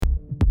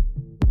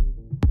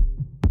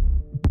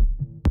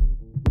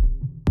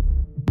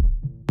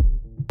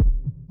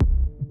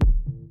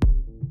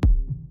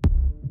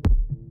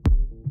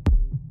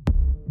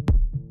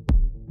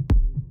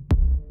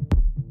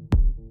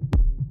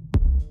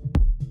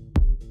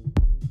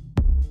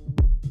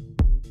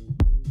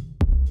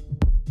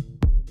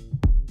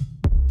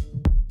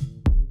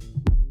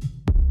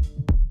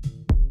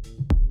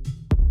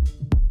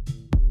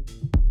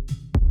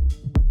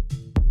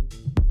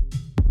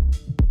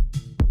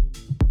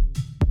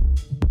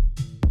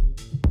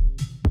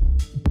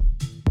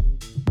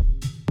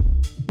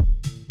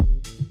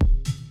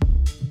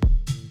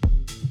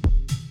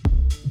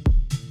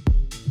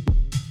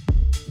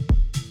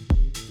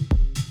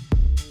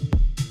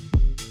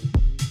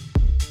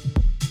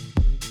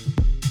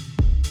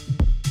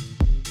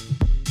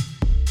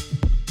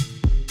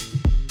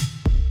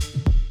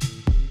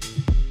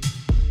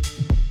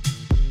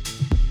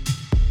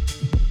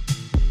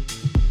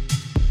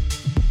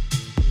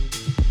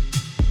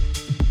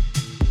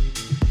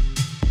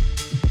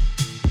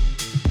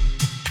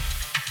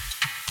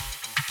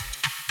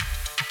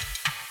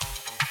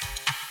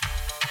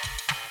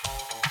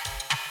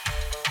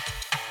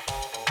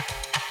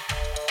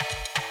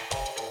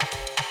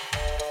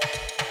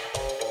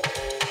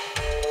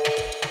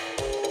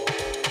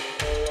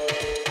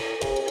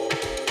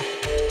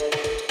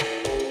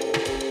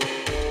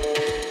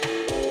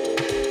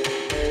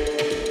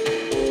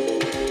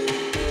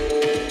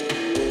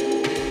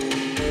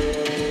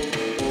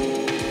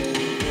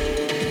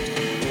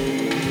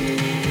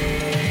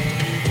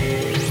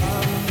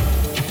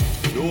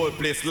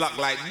place locked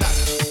like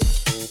that.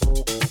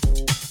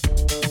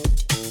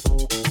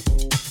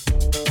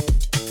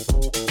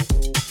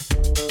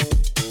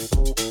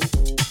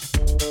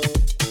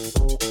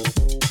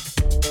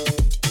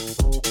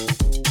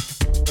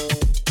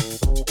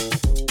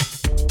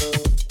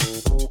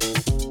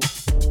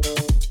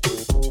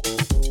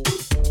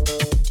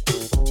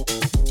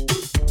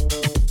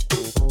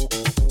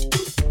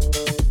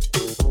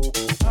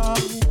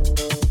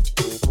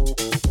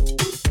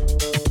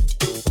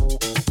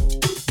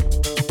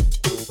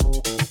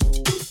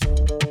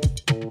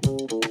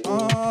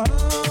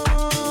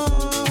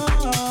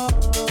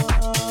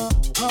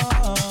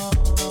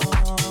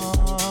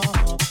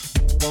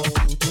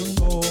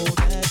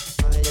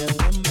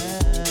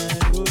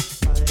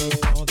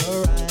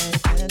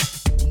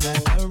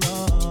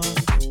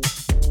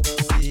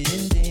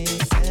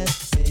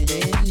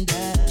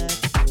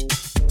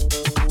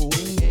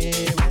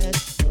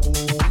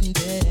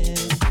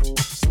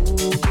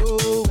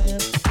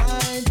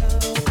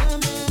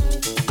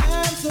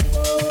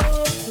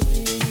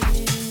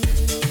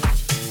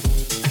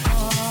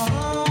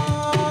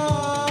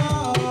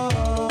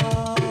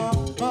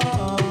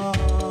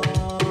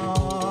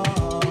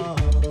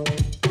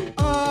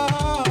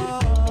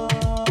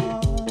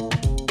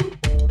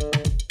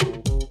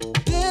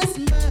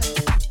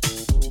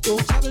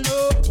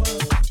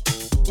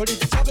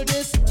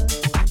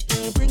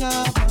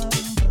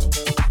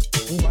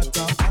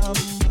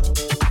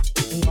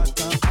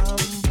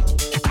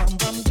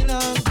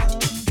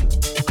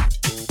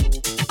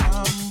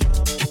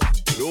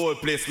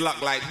 Place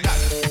locked like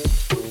that.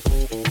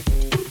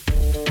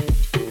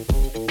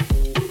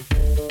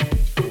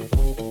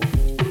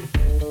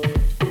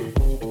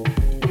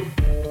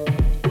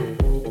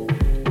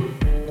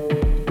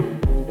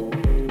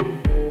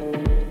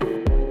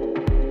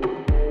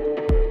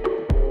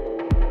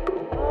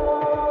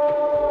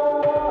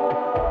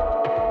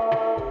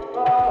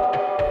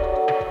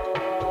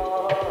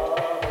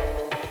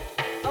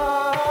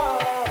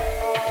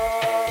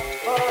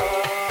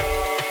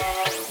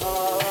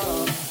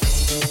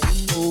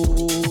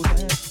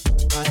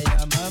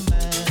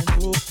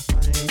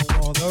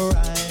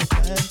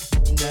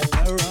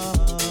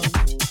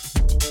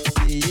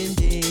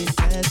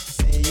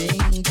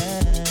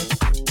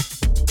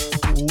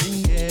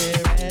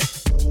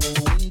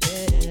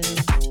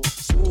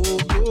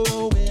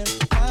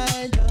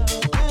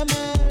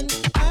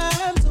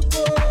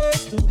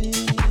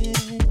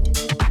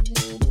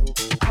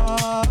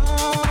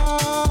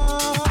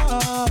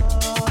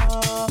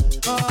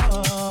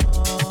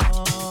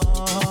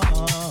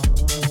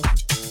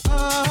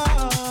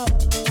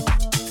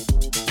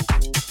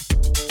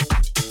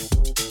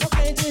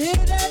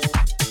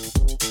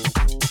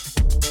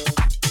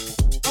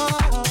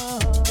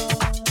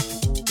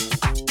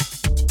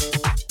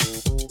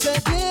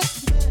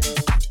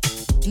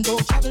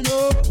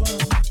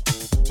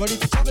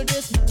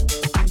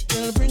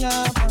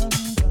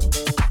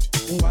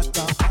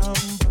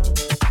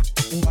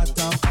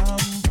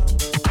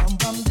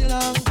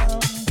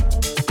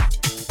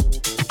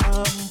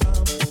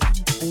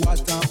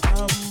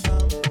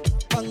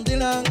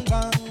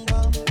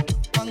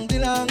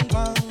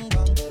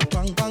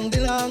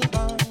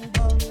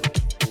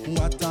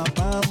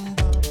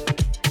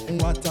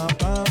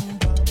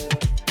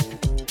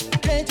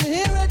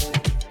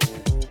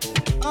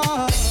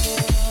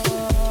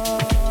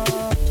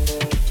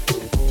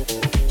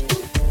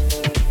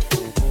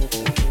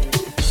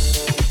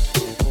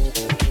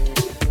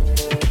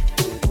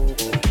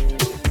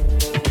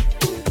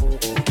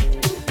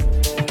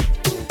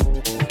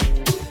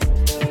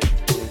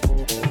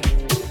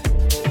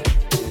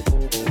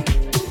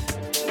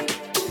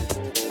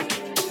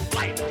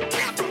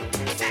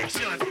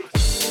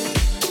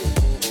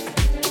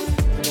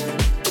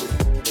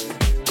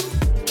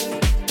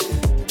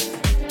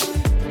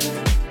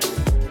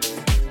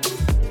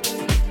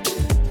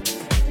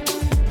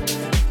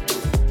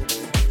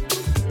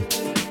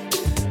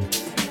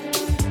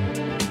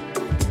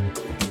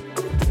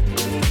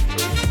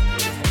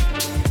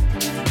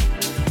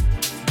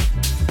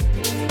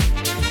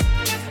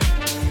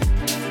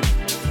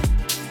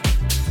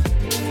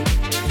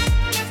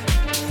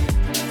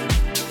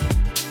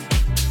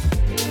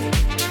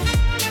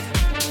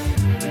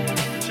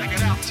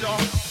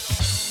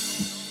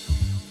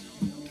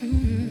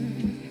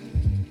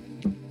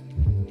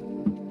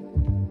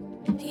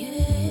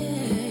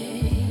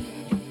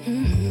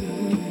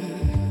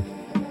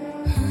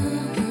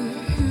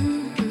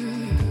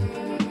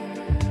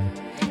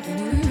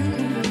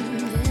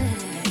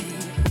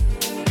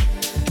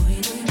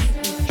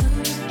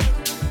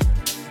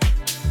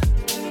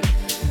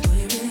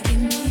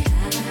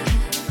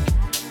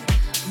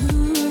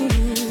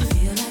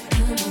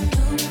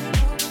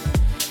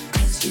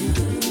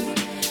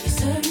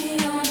 Serve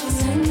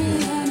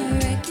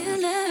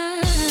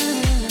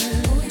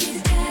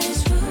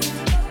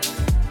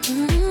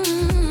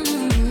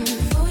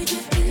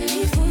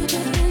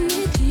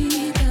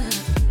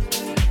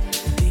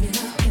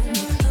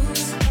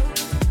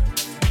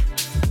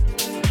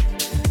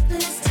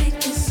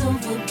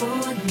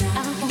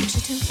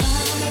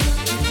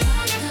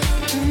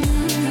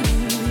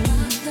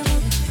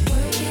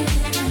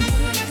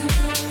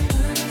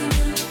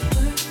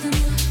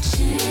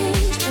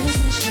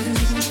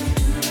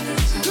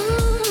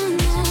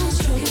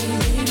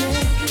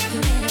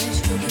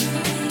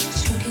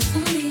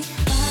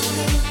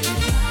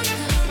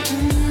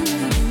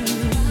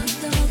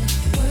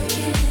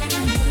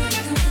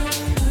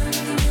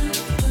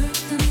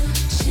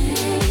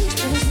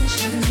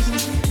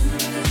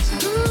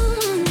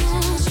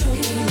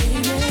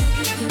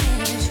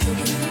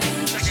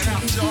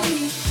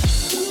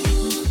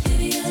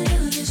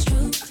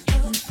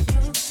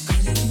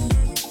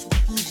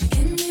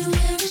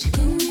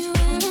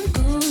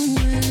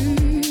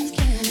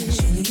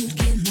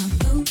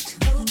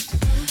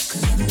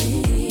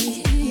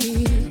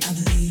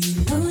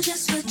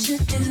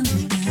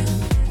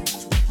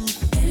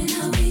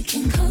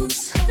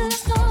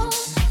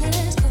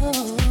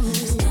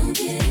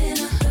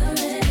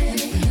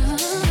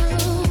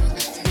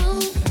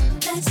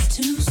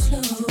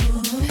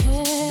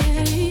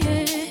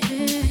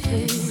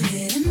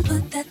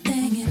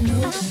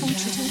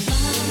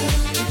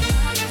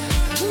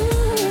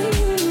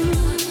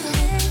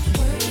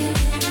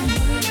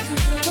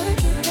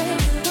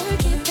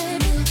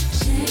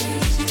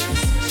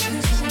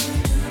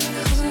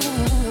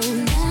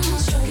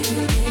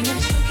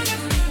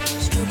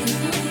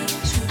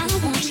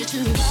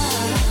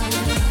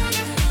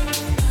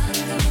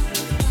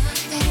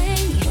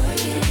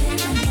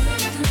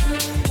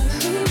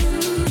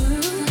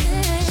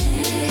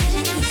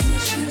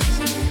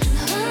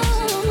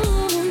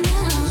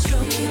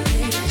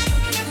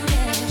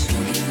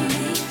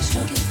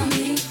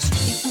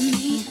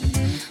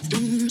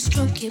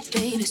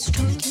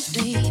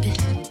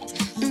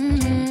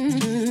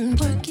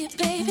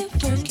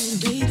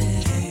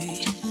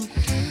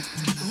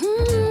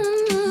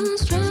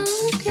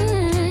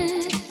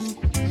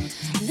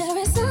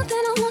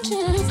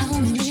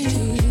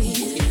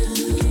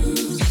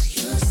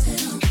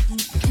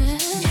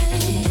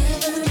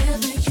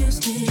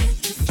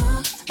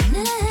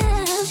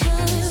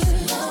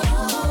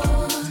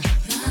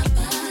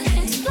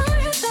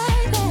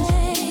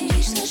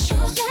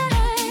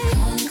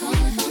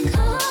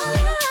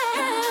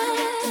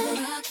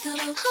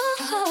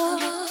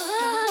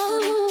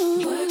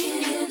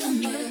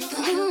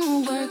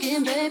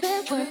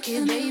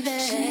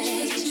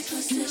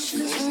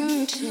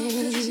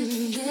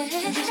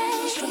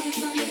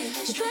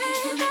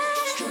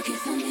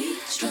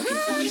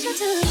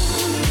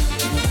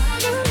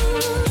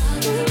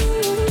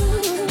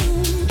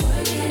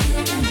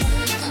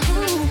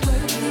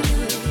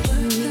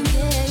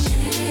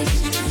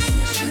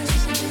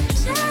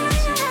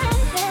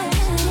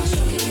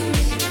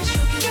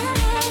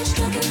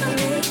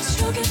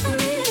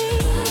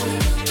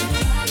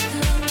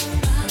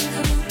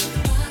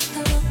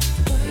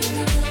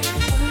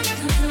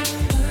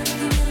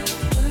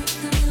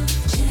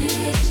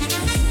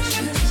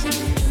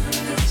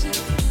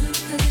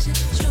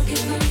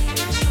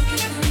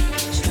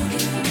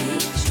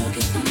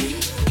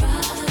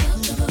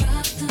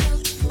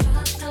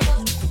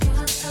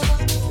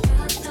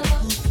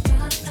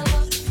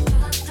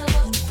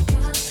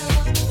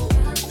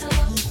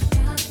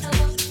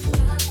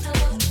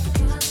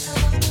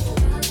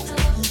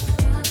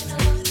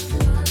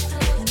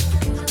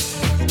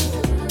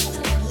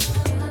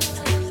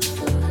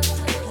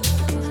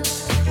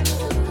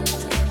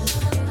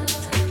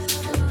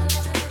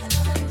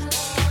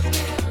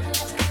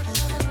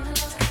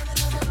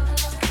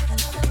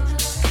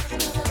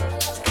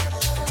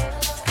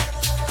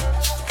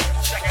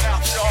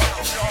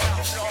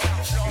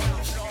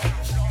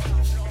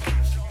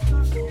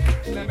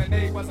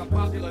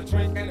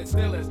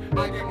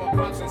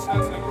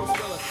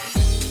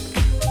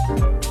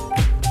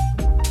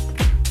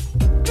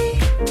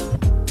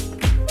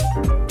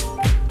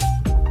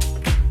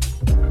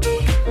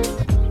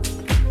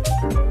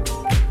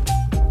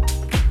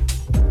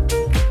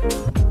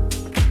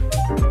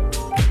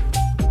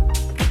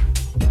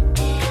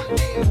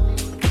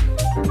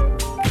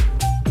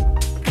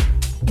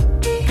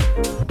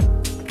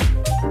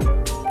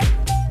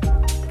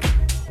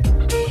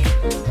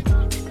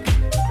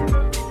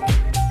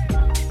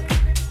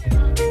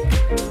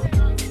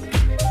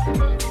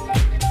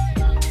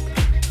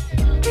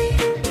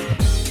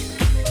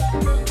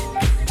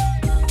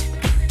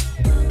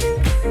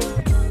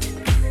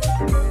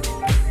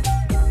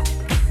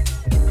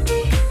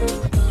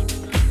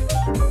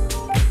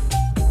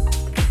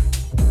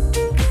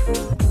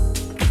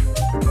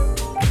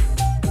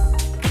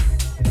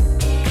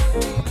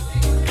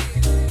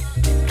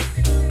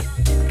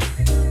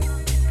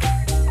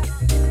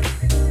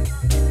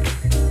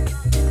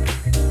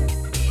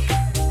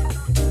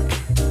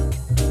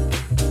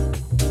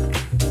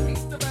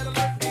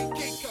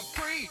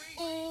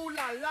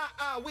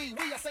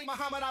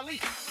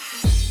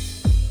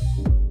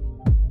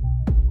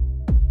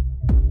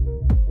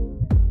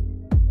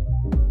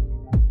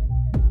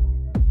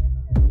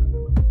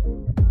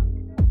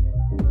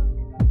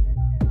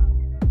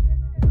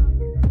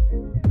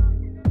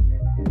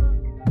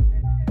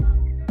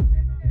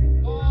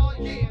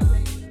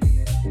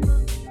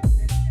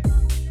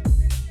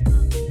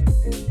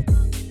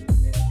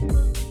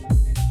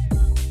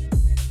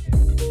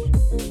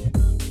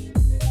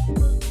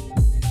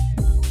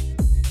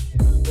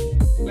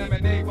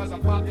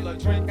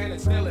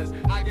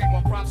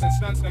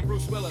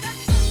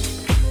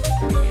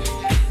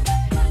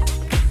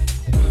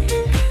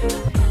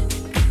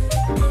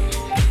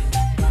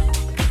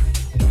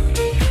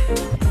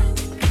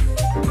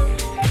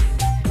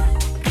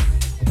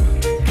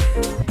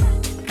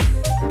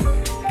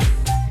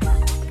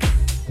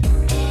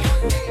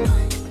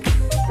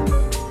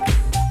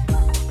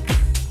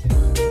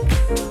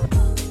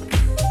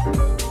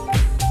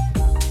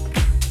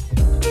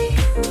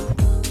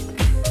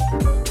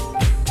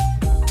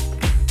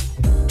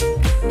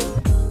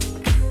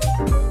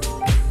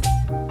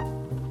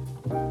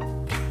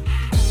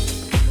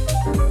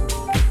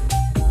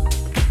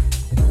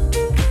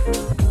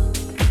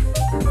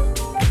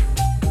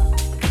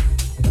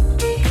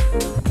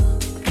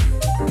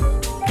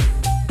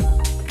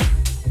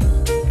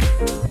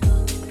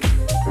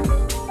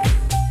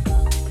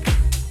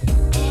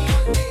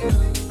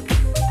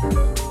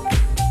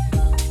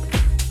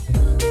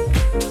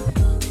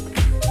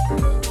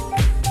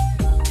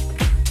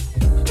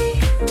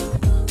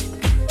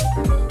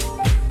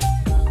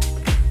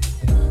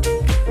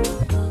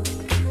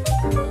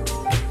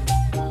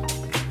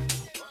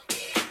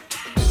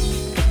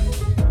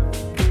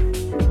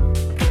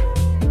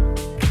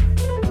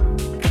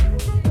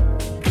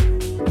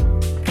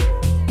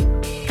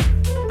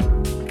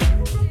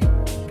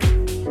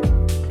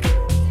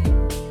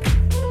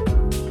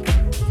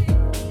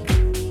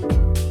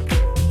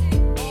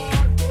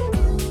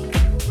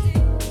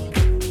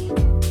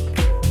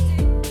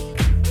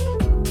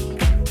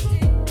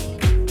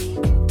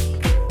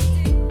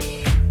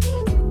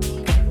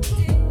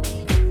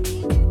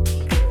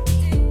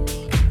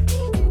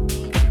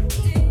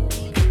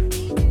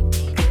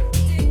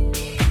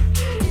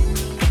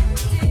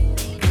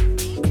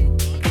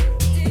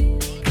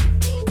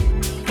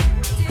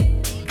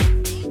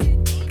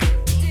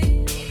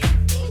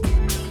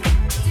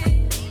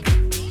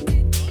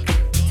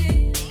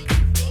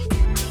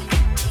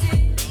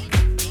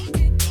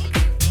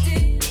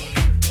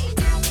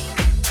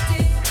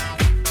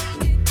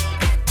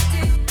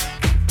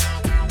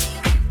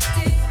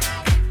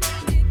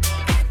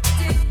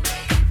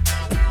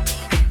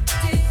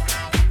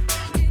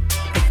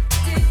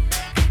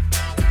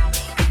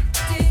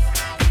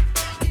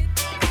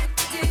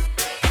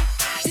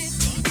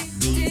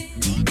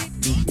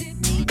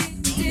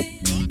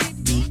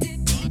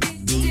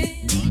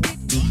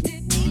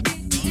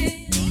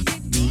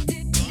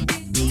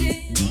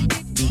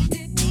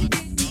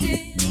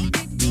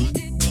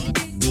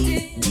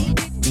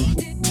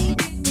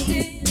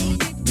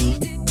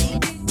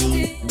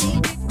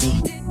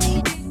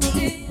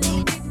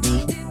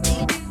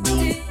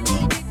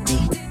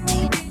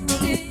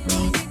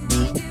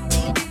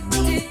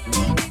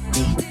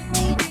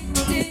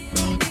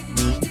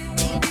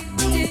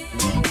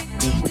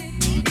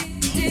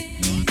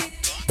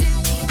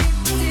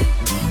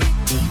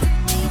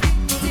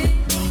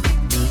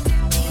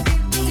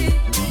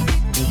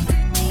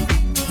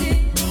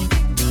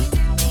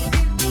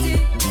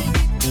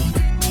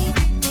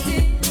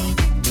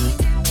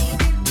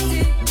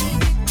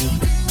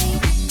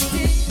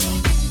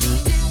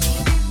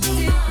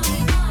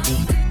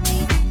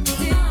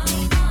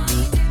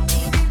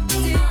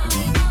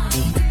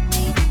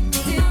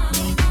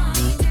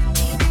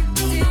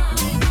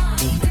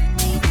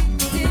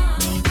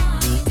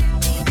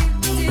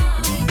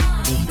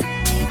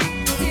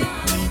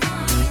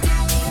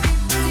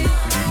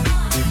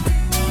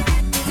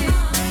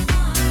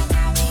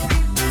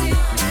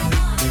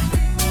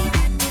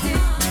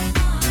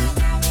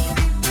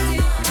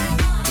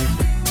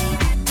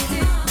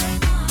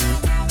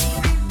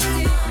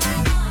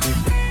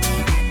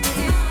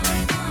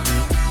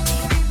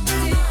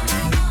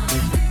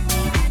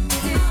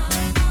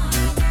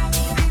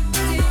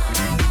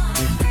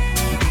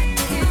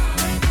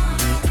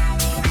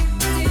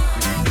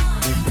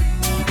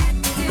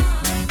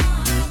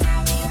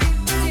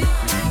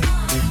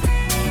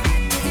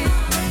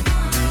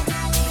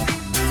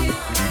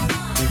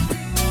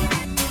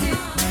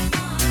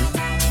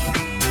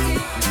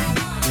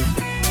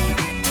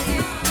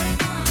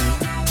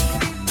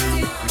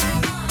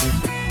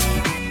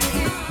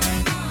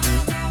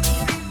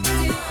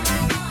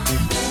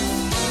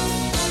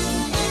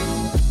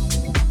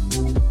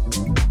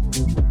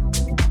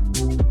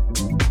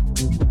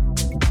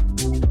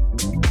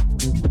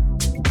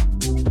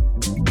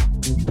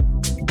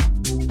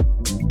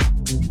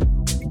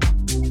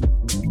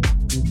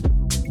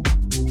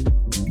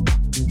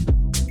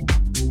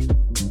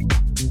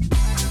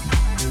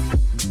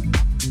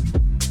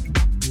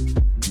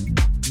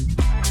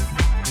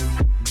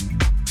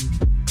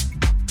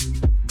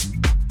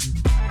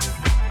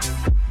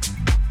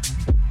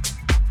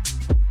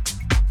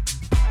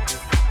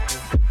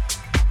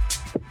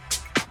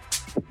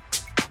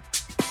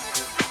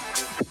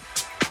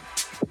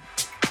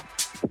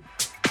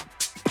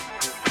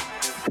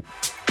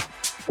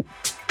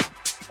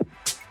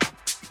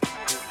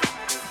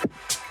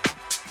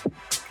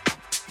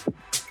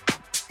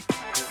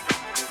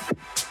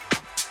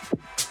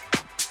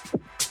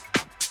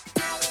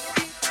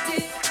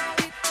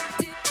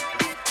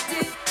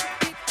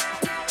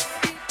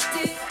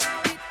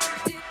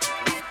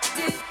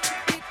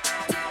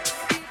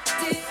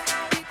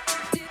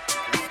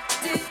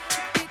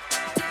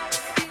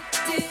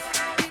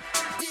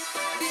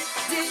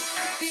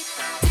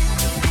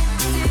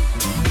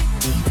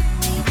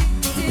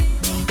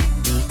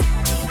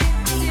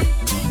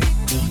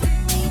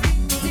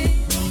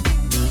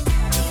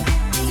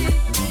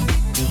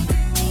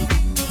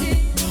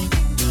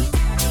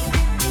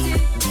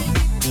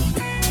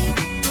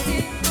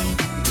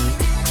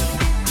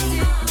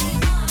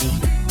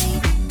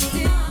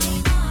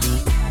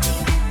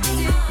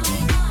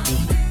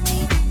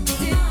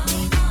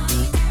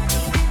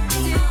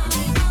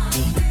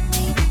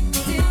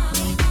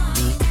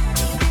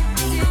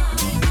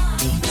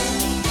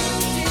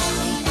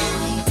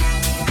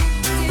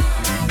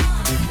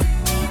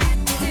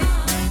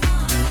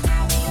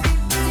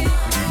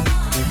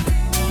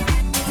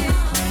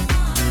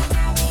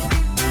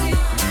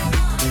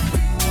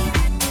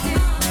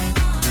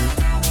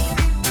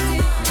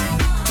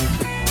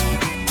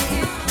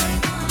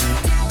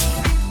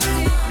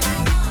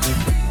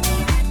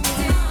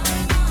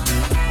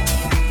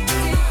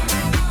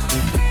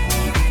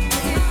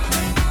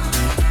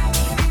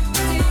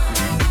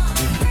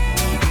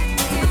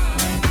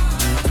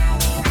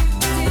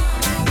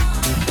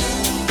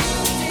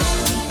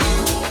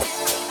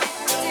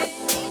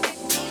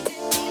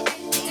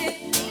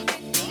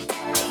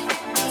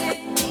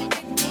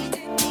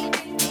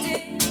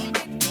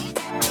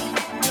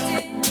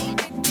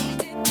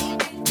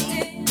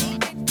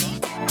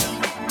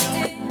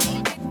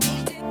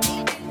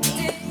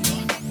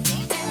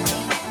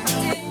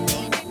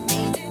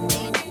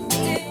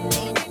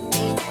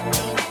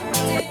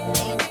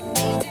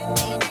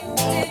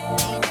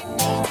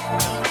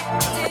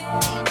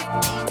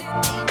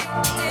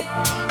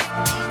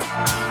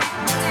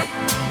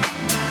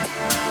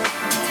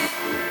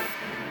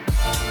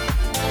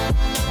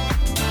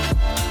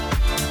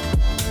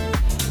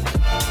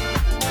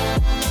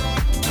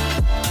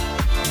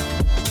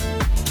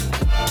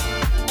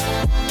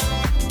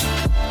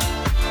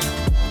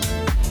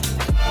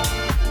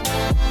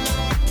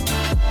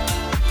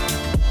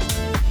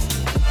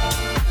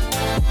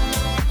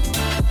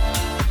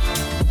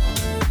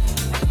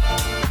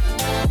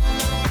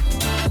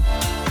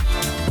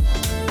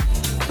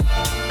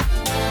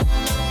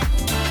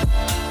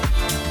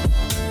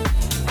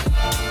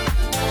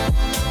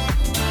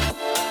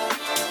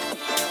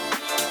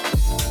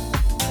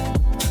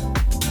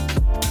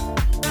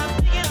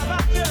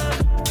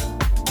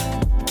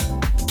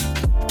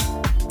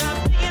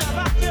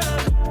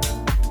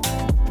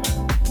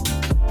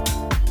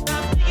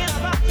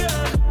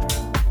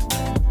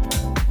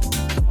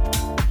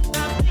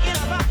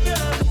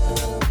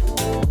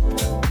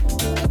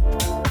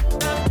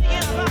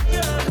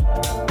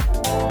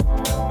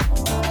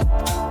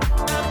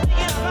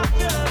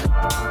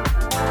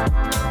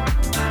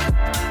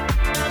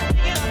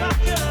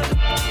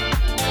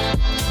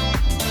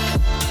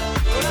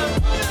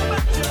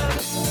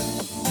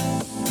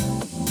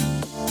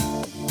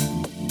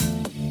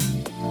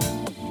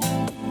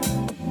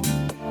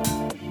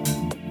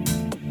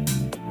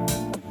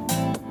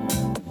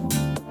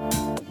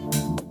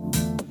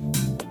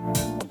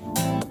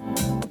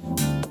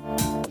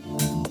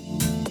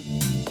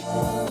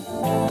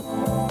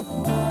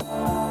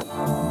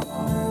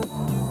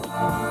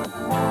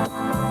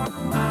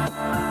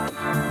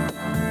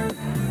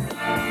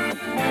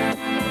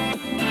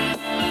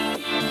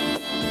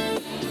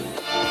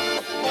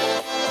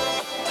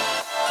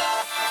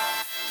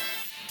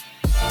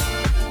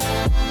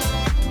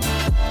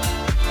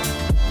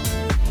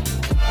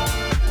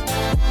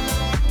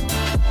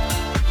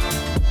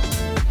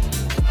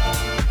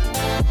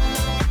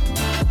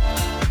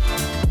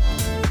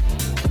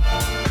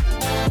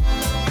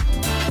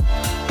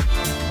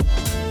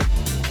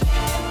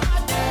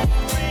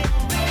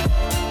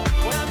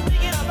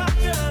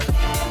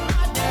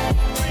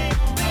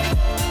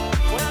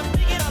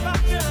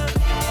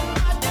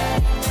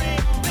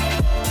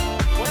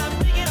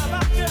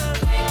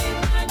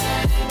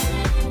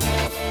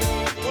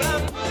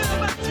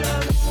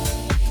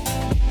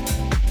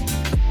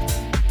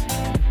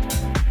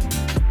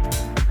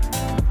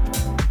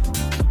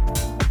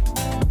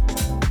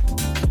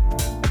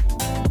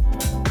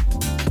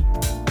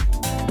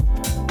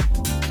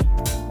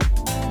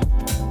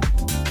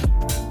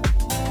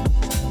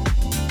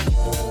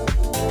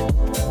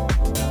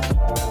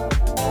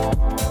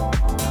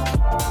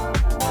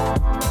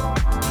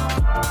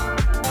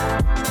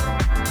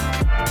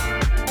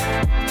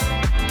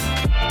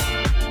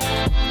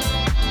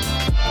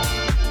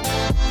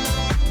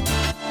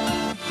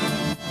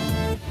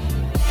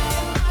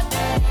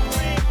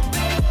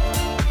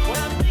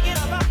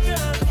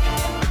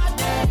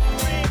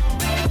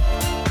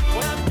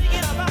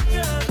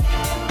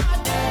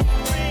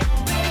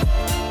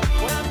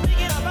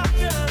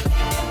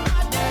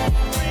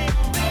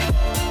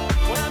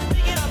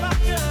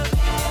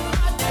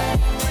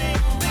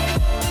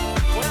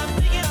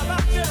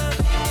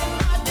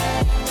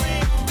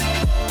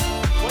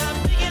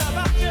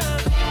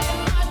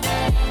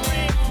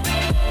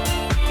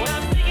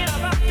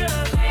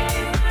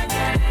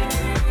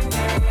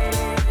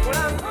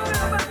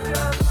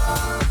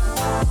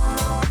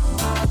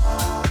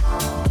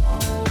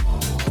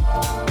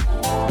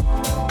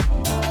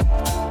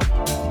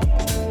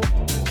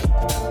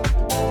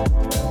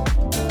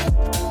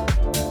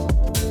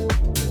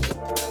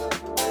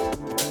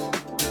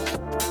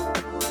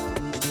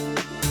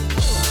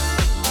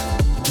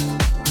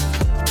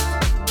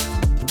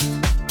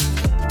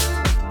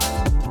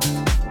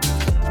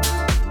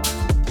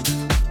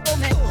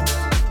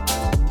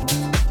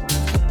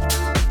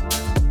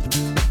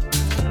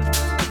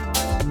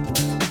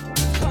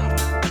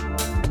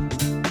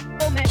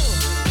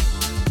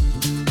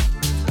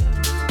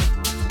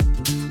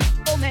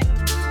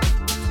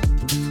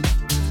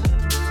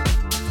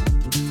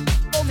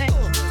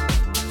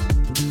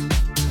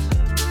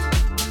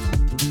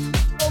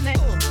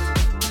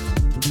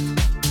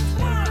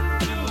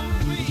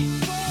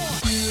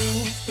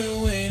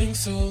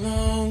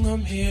long,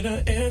 I'm here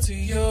to answer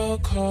your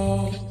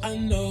call. I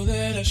know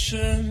that I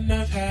shouldn't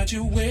have had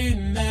you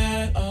waiting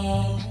at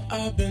all.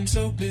 I've been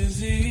so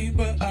busy,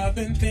 but I've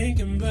been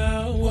thinking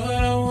about what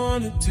I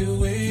wanna do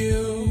with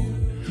you.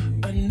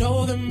 I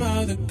know them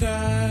other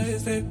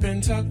guys, they've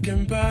been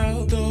talking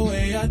about the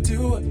way I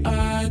do what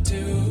I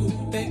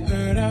do. They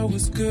heard I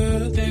was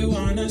good, they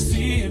wanna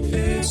see if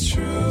it's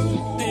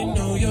true. They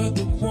know you're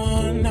the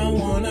one I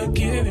wanna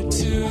give it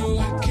to.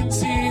 I can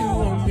see you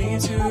want me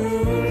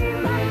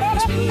too.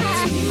 It's me,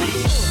 it's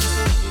me.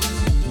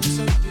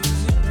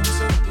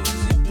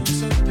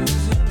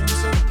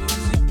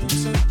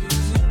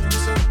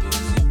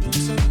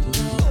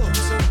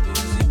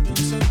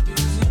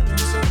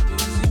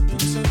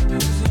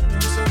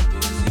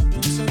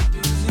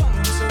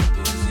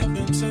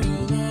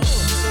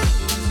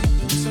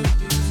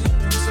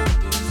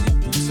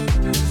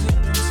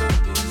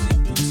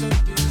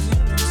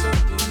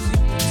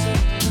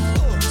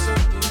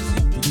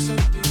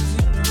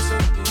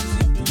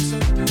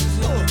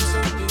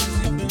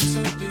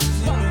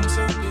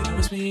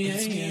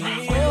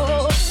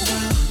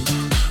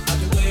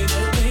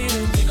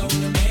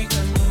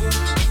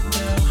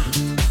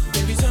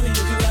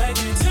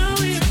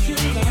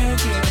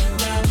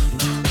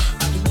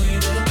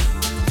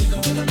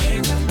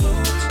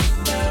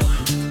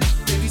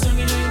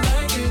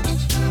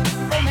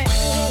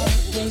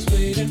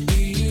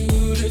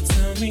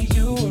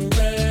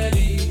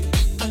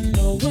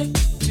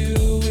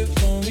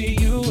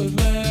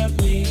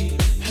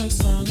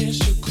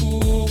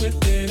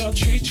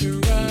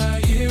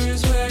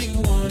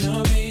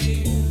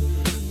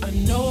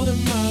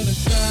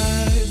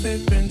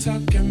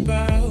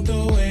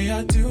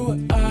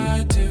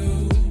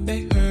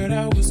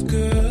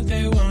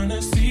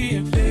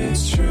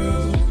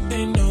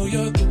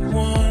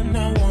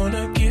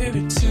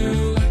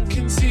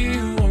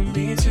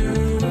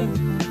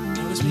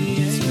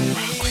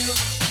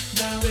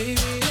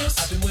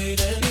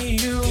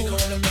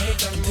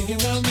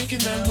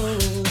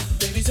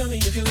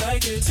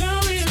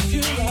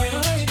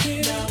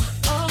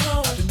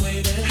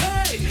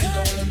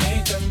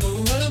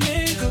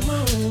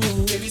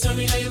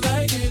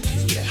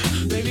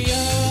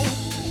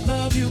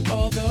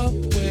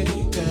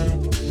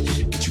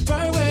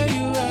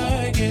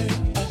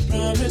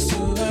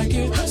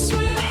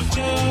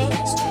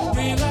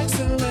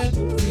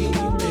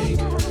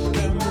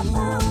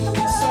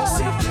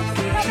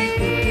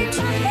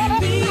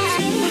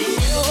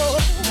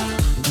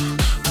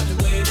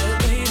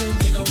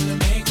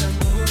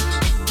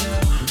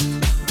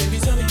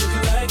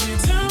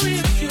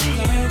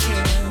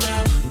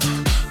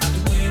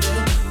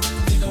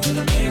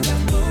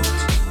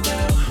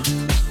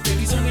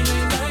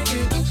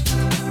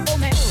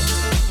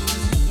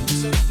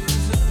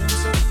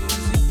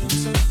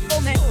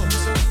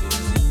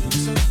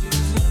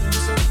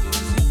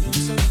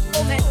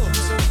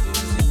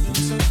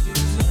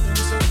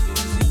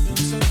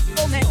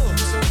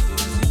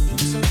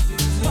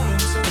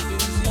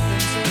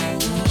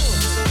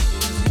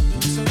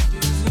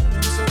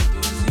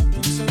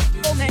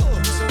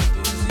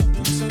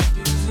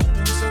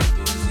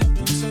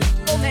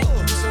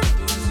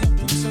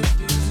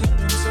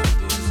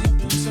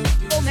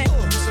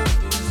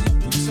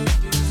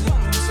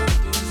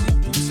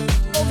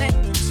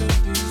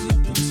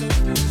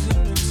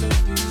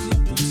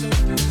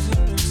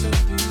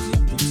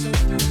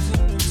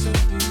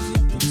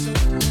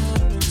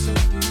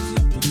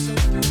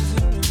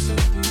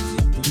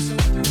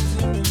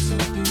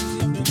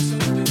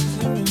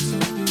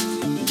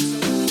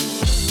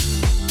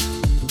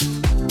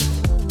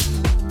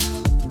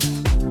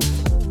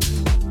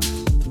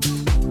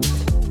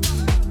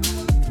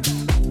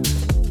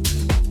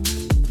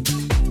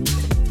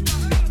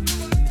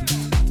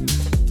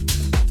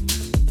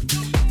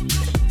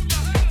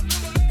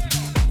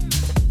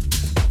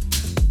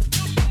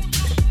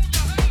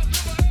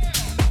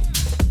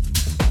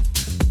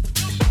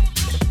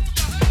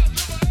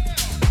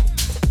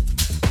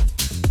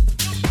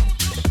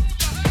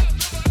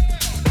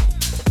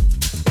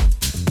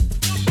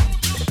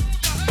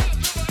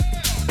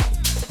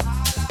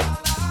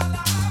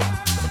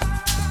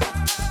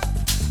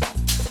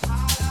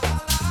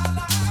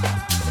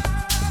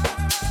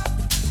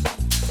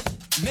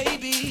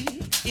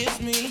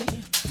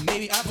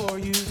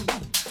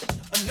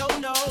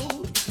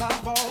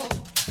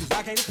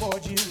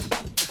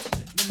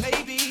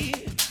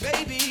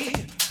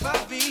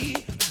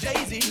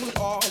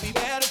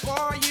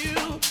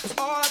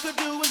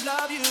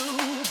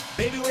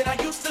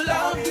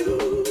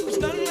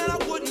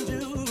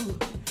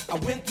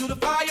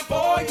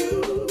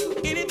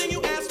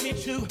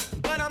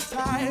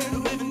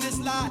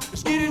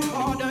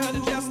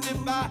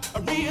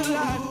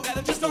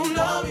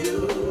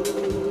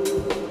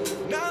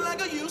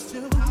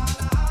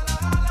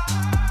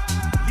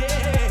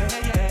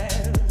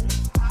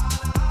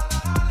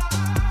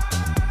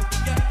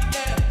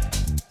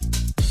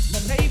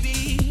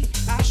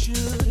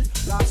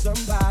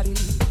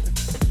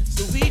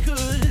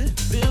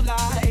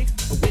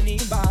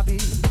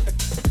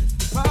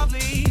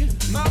 Probably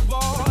my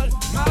fault,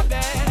 my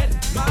bad.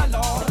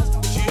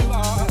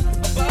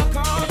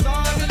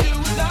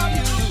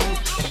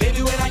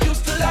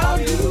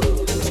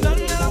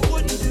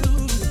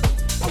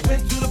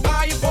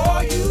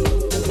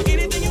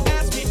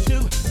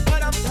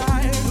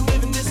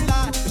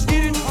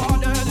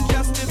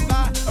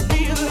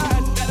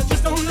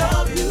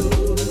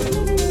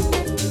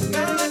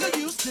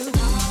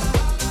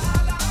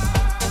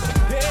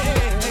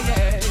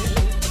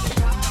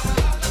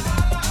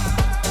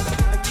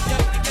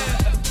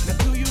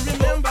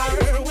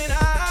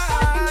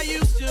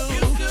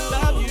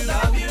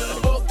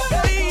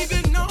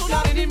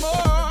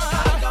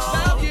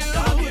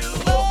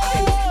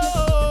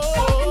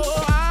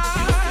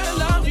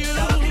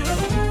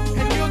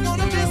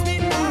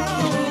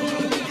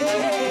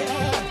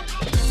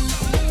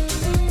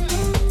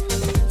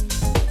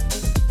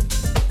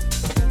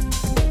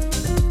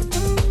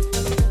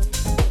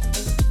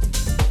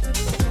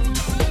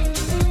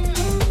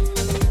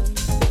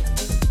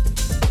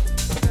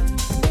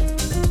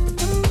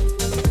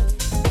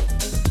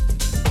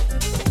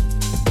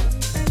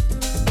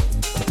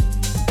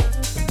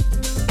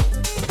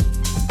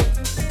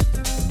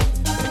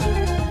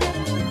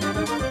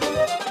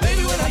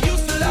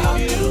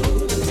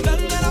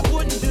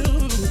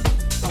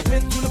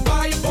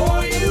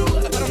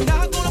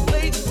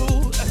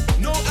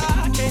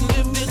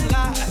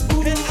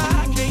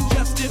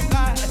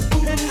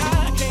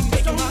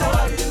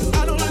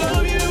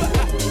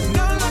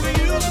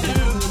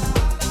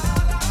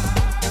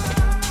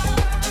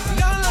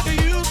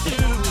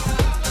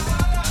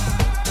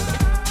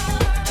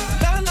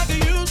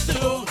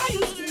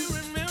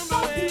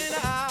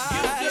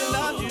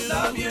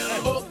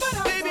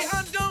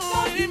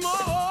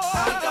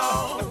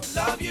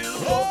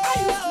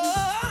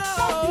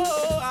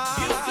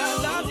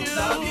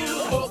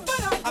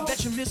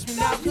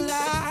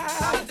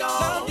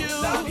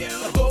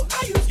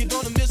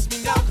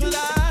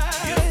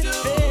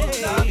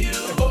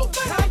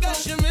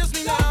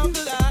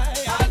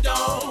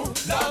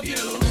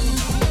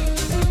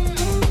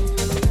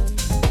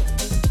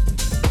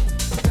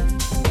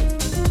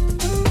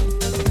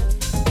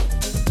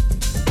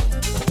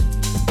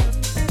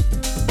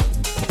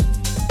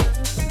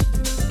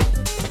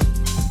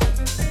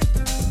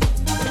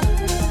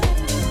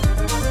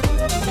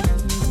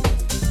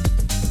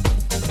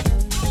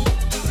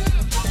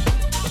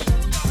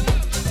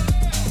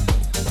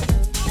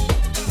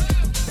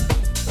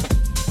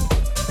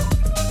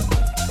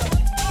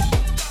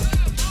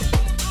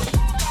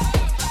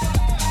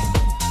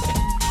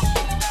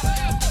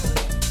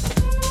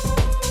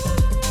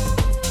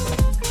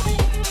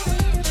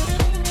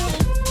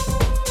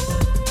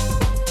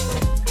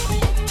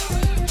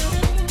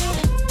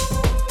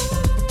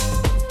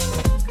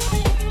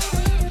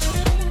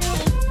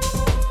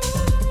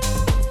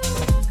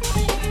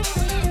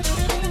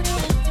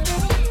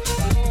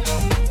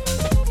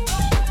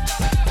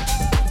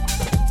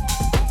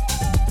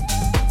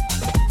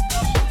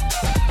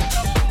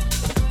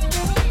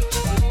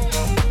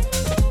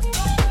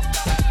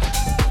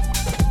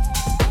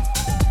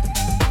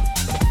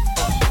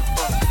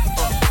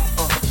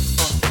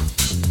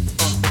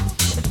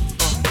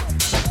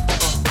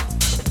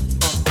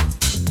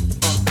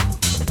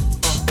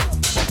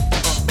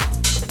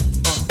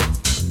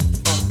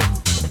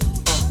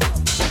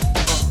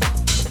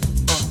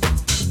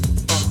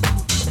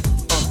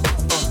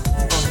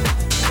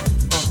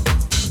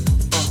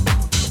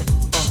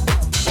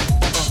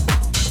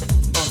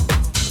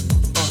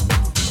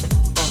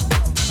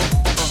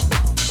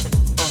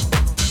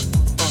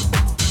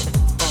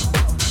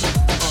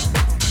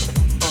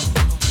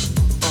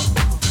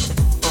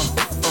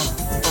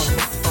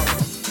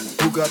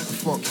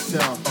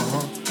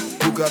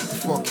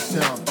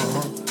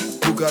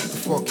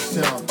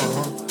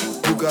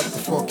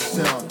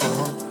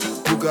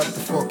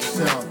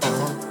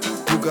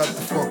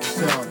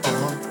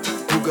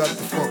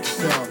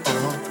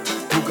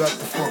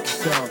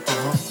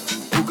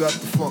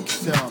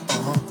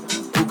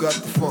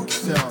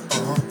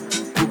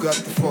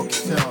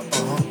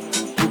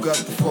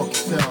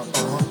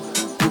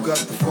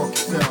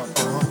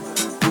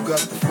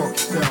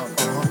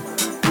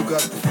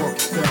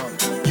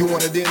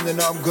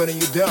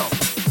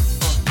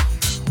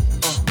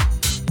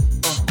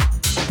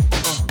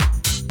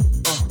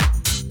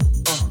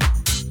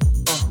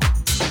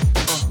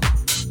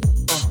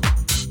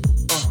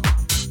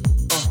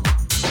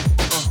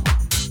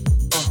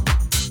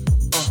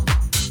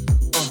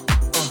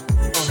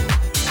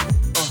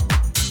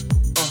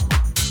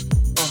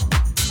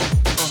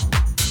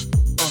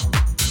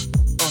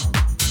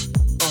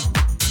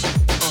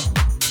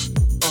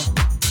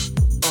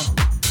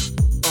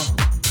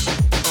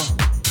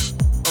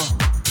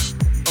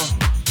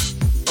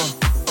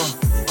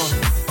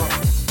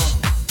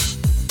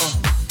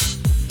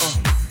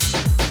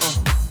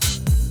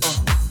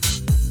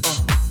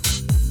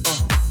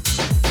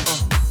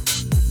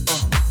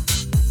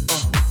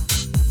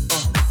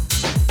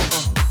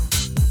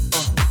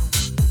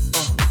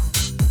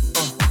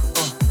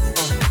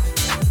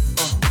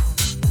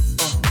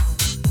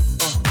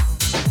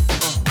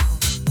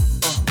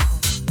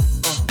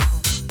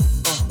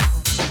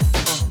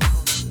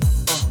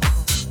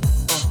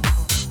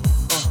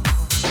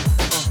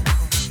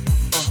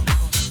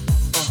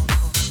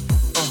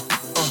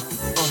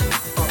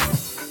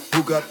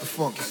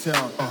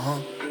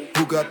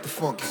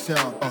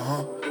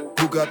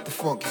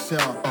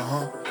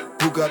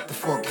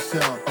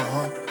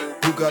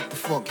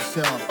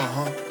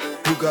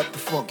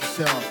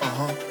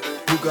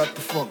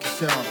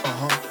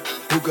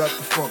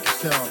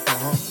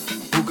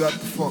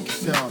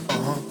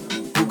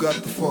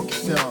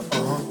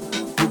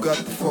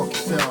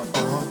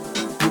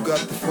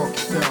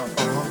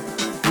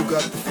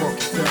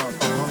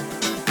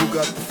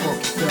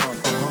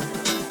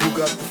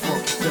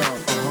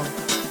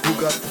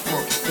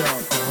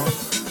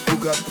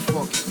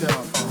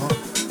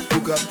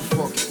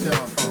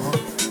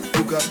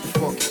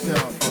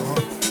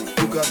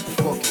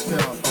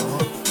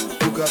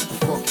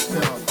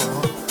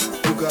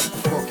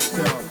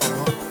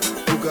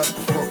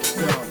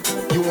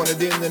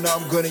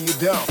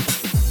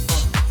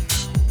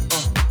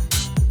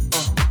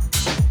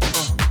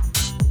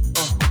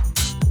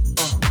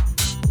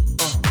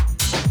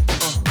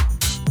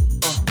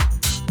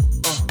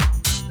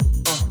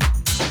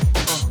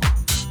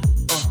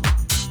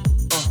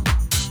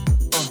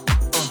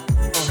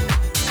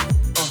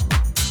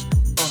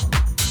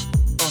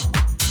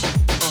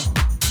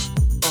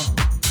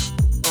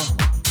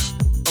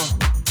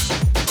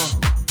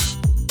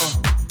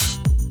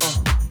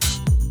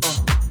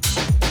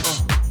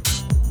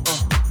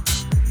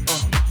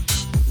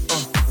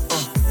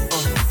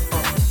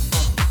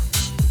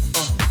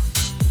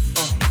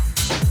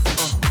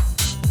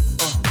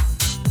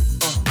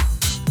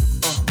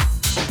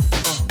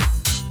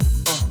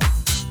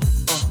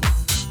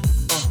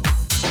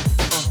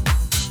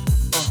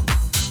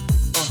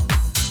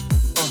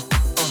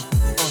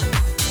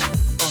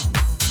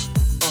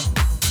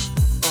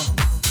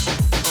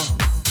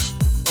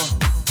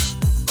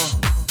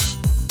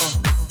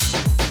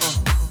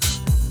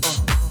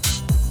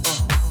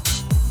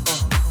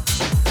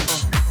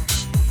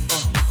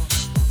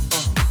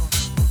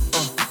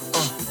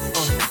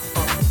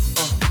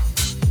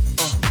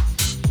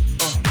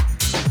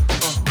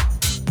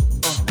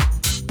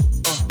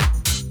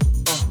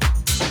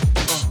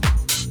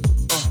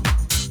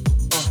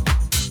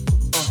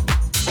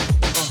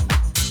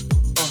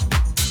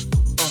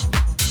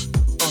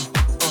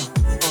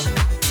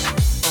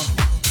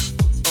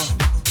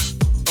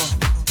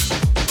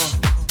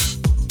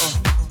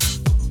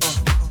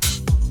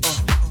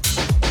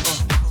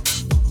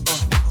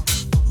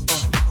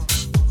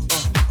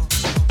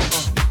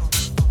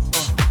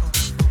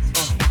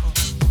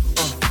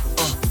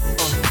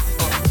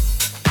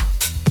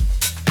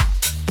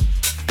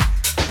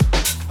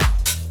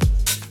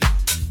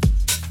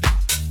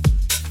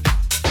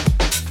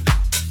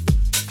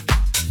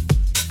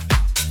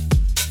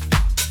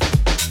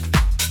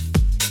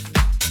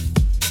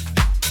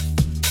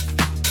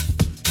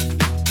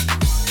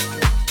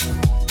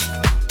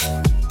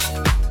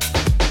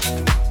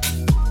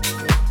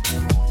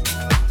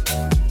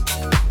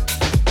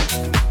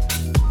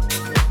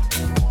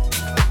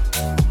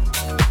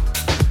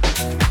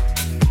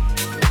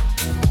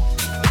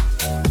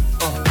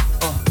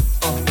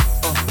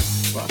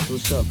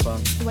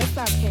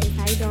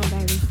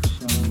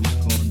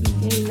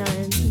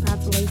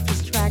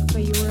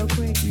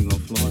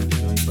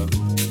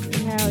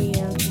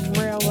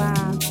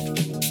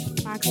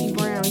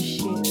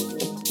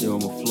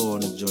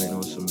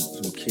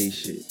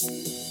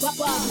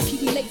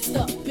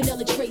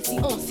 Ellen Tracy,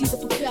 Caesar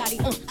Bugatti,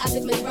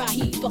 Isaac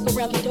Mizrahi. Fuck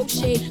around with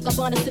Dolce,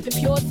 Gabbana sipping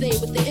Pure Zay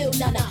with the ill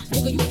nana.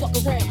 Nigga, you fuck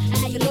around. I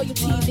had your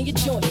loyalties in your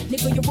joint.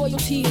 Nigga, your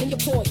royalties and your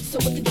points. So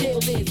what the deal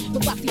is?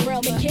 With Foxy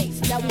Brown and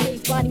Case. Now we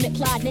raised Bonnie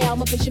McFly. Now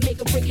I'm up in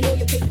Jamaica breaking all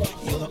your paper.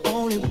 You're the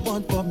only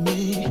one for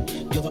me.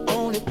 You're the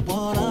only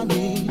one I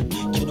need.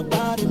 Can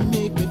nobody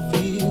make me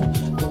feel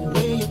the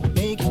way you're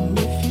making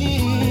me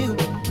feel?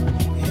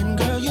 And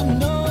girl, you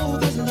know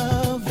this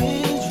love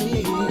is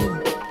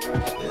real.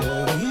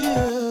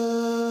 Yeah.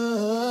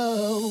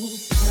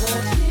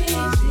 Touch me,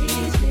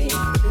 tease me,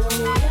 feel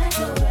me and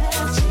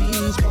caress.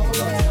 Tease me,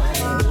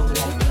 don't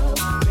let go,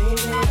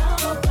 baby.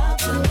 I'm about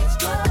to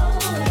explode.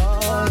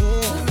 Oh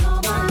yeah. 'Cause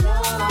all my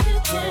love you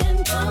can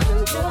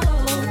control.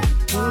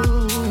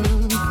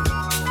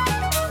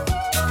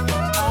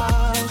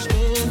 I'll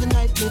spend the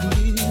night with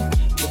you.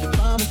 If I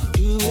promise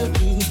you will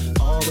do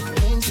all the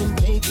things to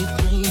make it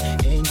clean.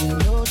 And you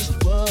know just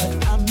what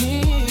I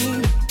mean.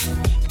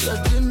 'Cause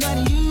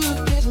tonight you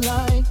taste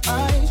like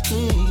ice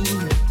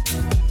cream.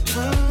 I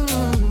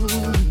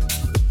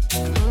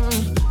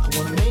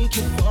wanna make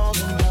you fall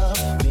in love,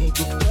 make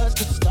you touch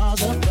the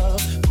stars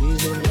above.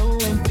 Please let go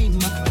and be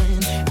my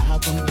friend. I'll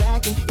come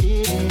back and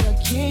hit it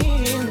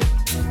again.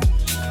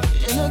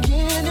 And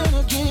again and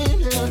again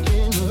and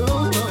again.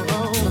 Oh, oh,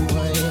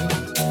 oh, yeah.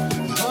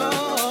 Oh,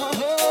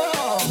 oh,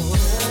 oh.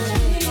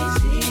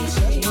 Tease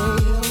me,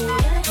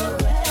 and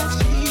caress.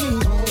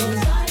 Tease me,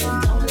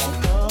 don't let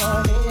go.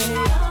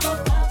 I'm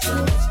about to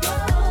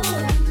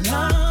explode.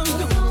 I'm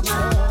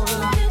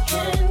you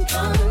can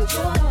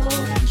control.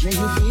 Can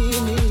you feel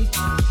me?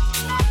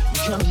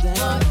 Come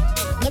down.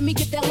 Let me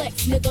get that Lex,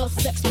 nigga.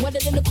 Sex wetter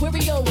than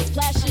Aquarius.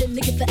 Flashing,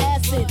 nigga, the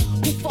acid.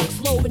 Who fuck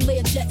slow and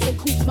layer jets and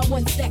coops my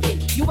 1 second?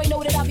 You ain't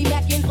know that I be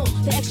macking.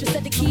 The extra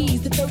set of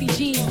keys, the 30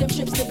 G's, them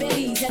trips to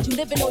Bentley's. Had you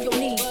living on your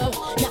knees.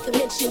 Not to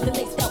mention the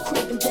laced out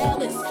crib in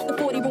Dallas. The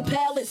 40-room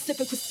palace,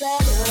 sipping Cristal.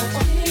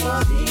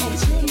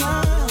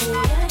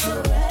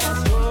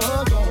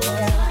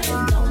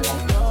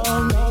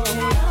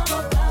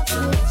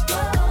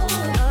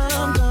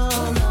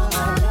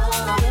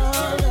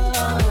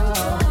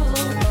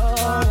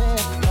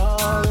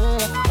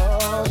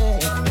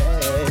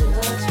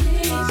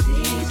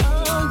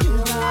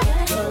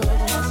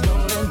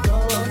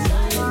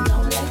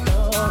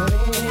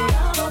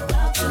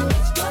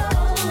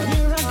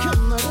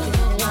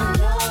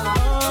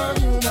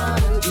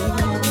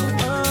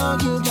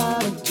 You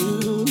gotta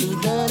do me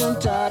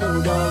better.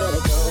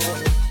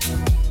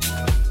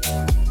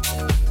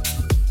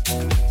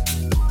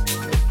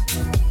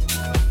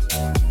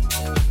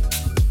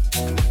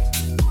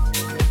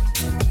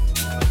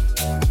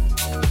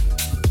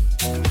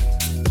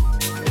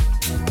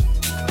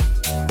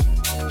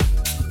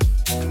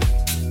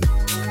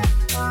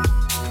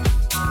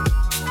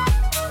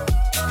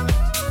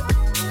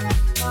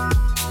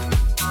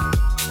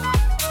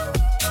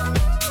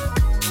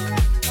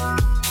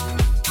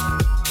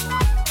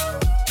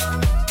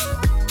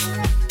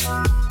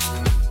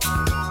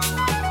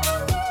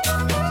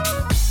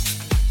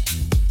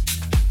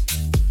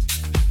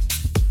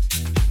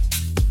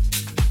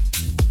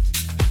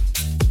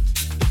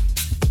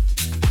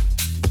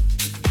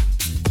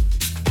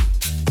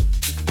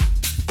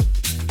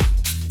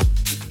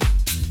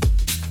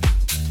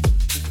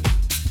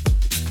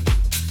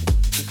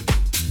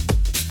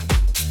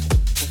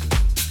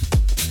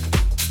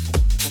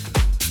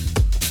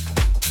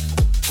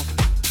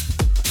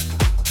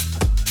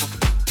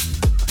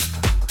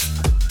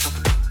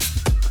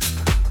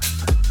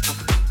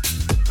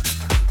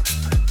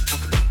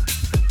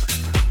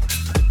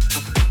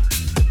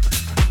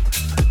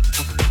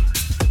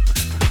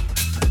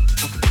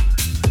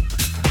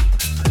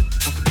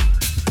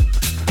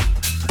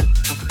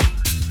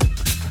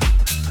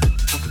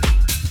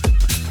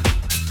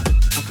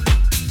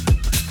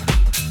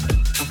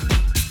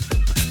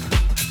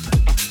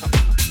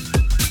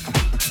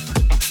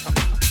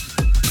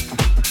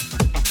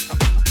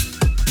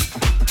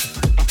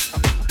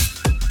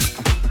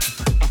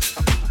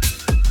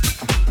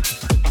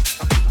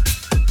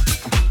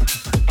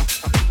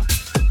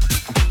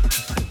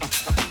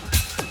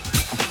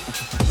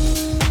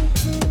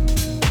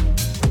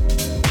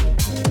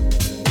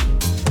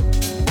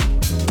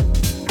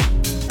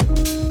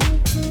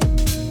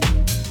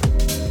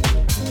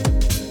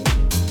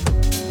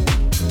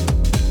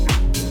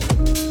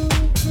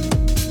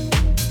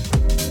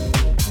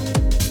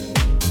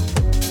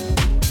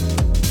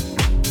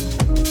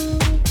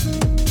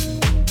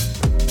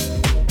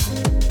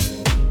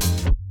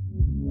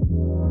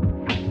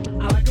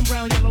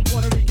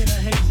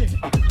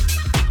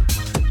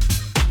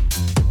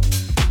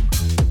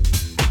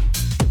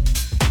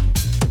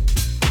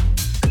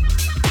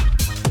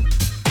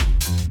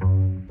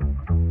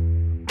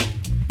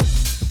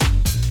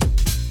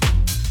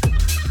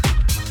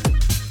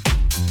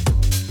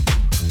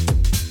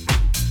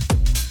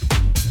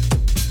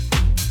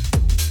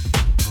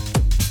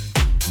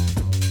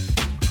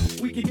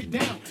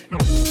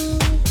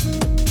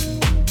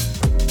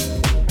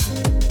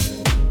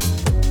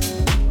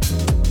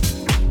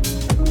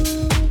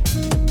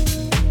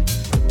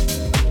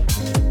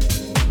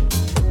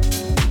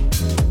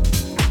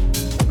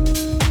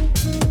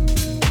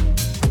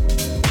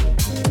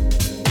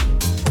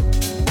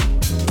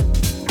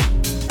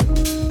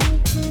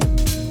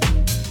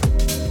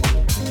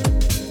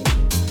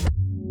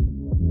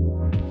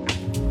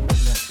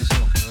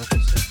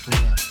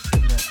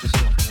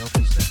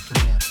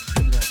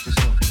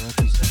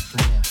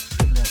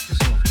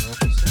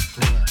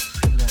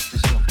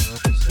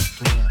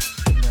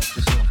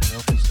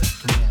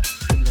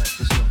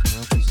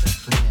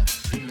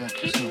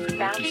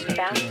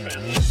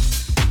 bouncing.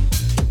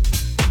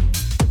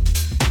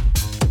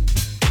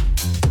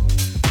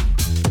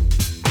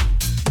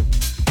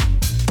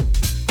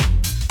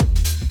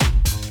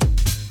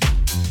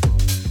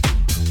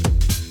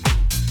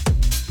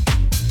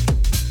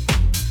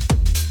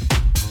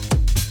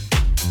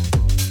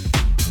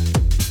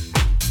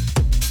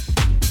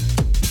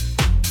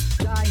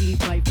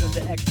 Right from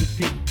the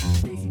ecstasy.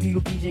 Stacy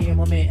Beagle DJ and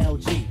my man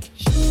LG.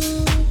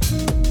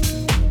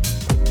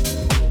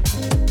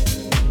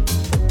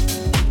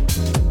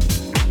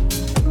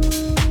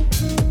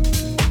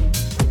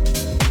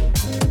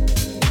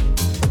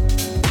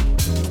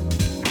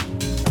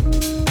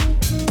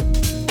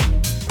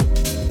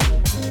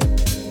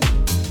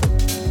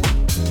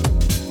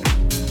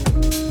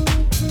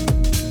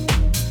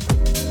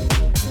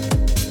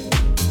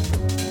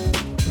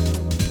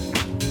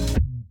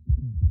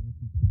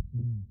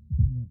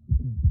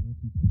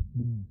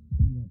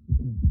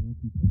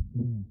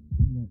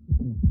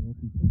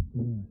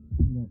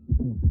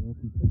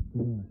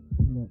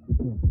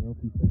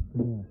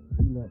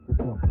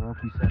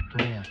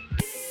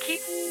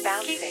 Keep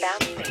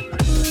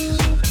bouncing.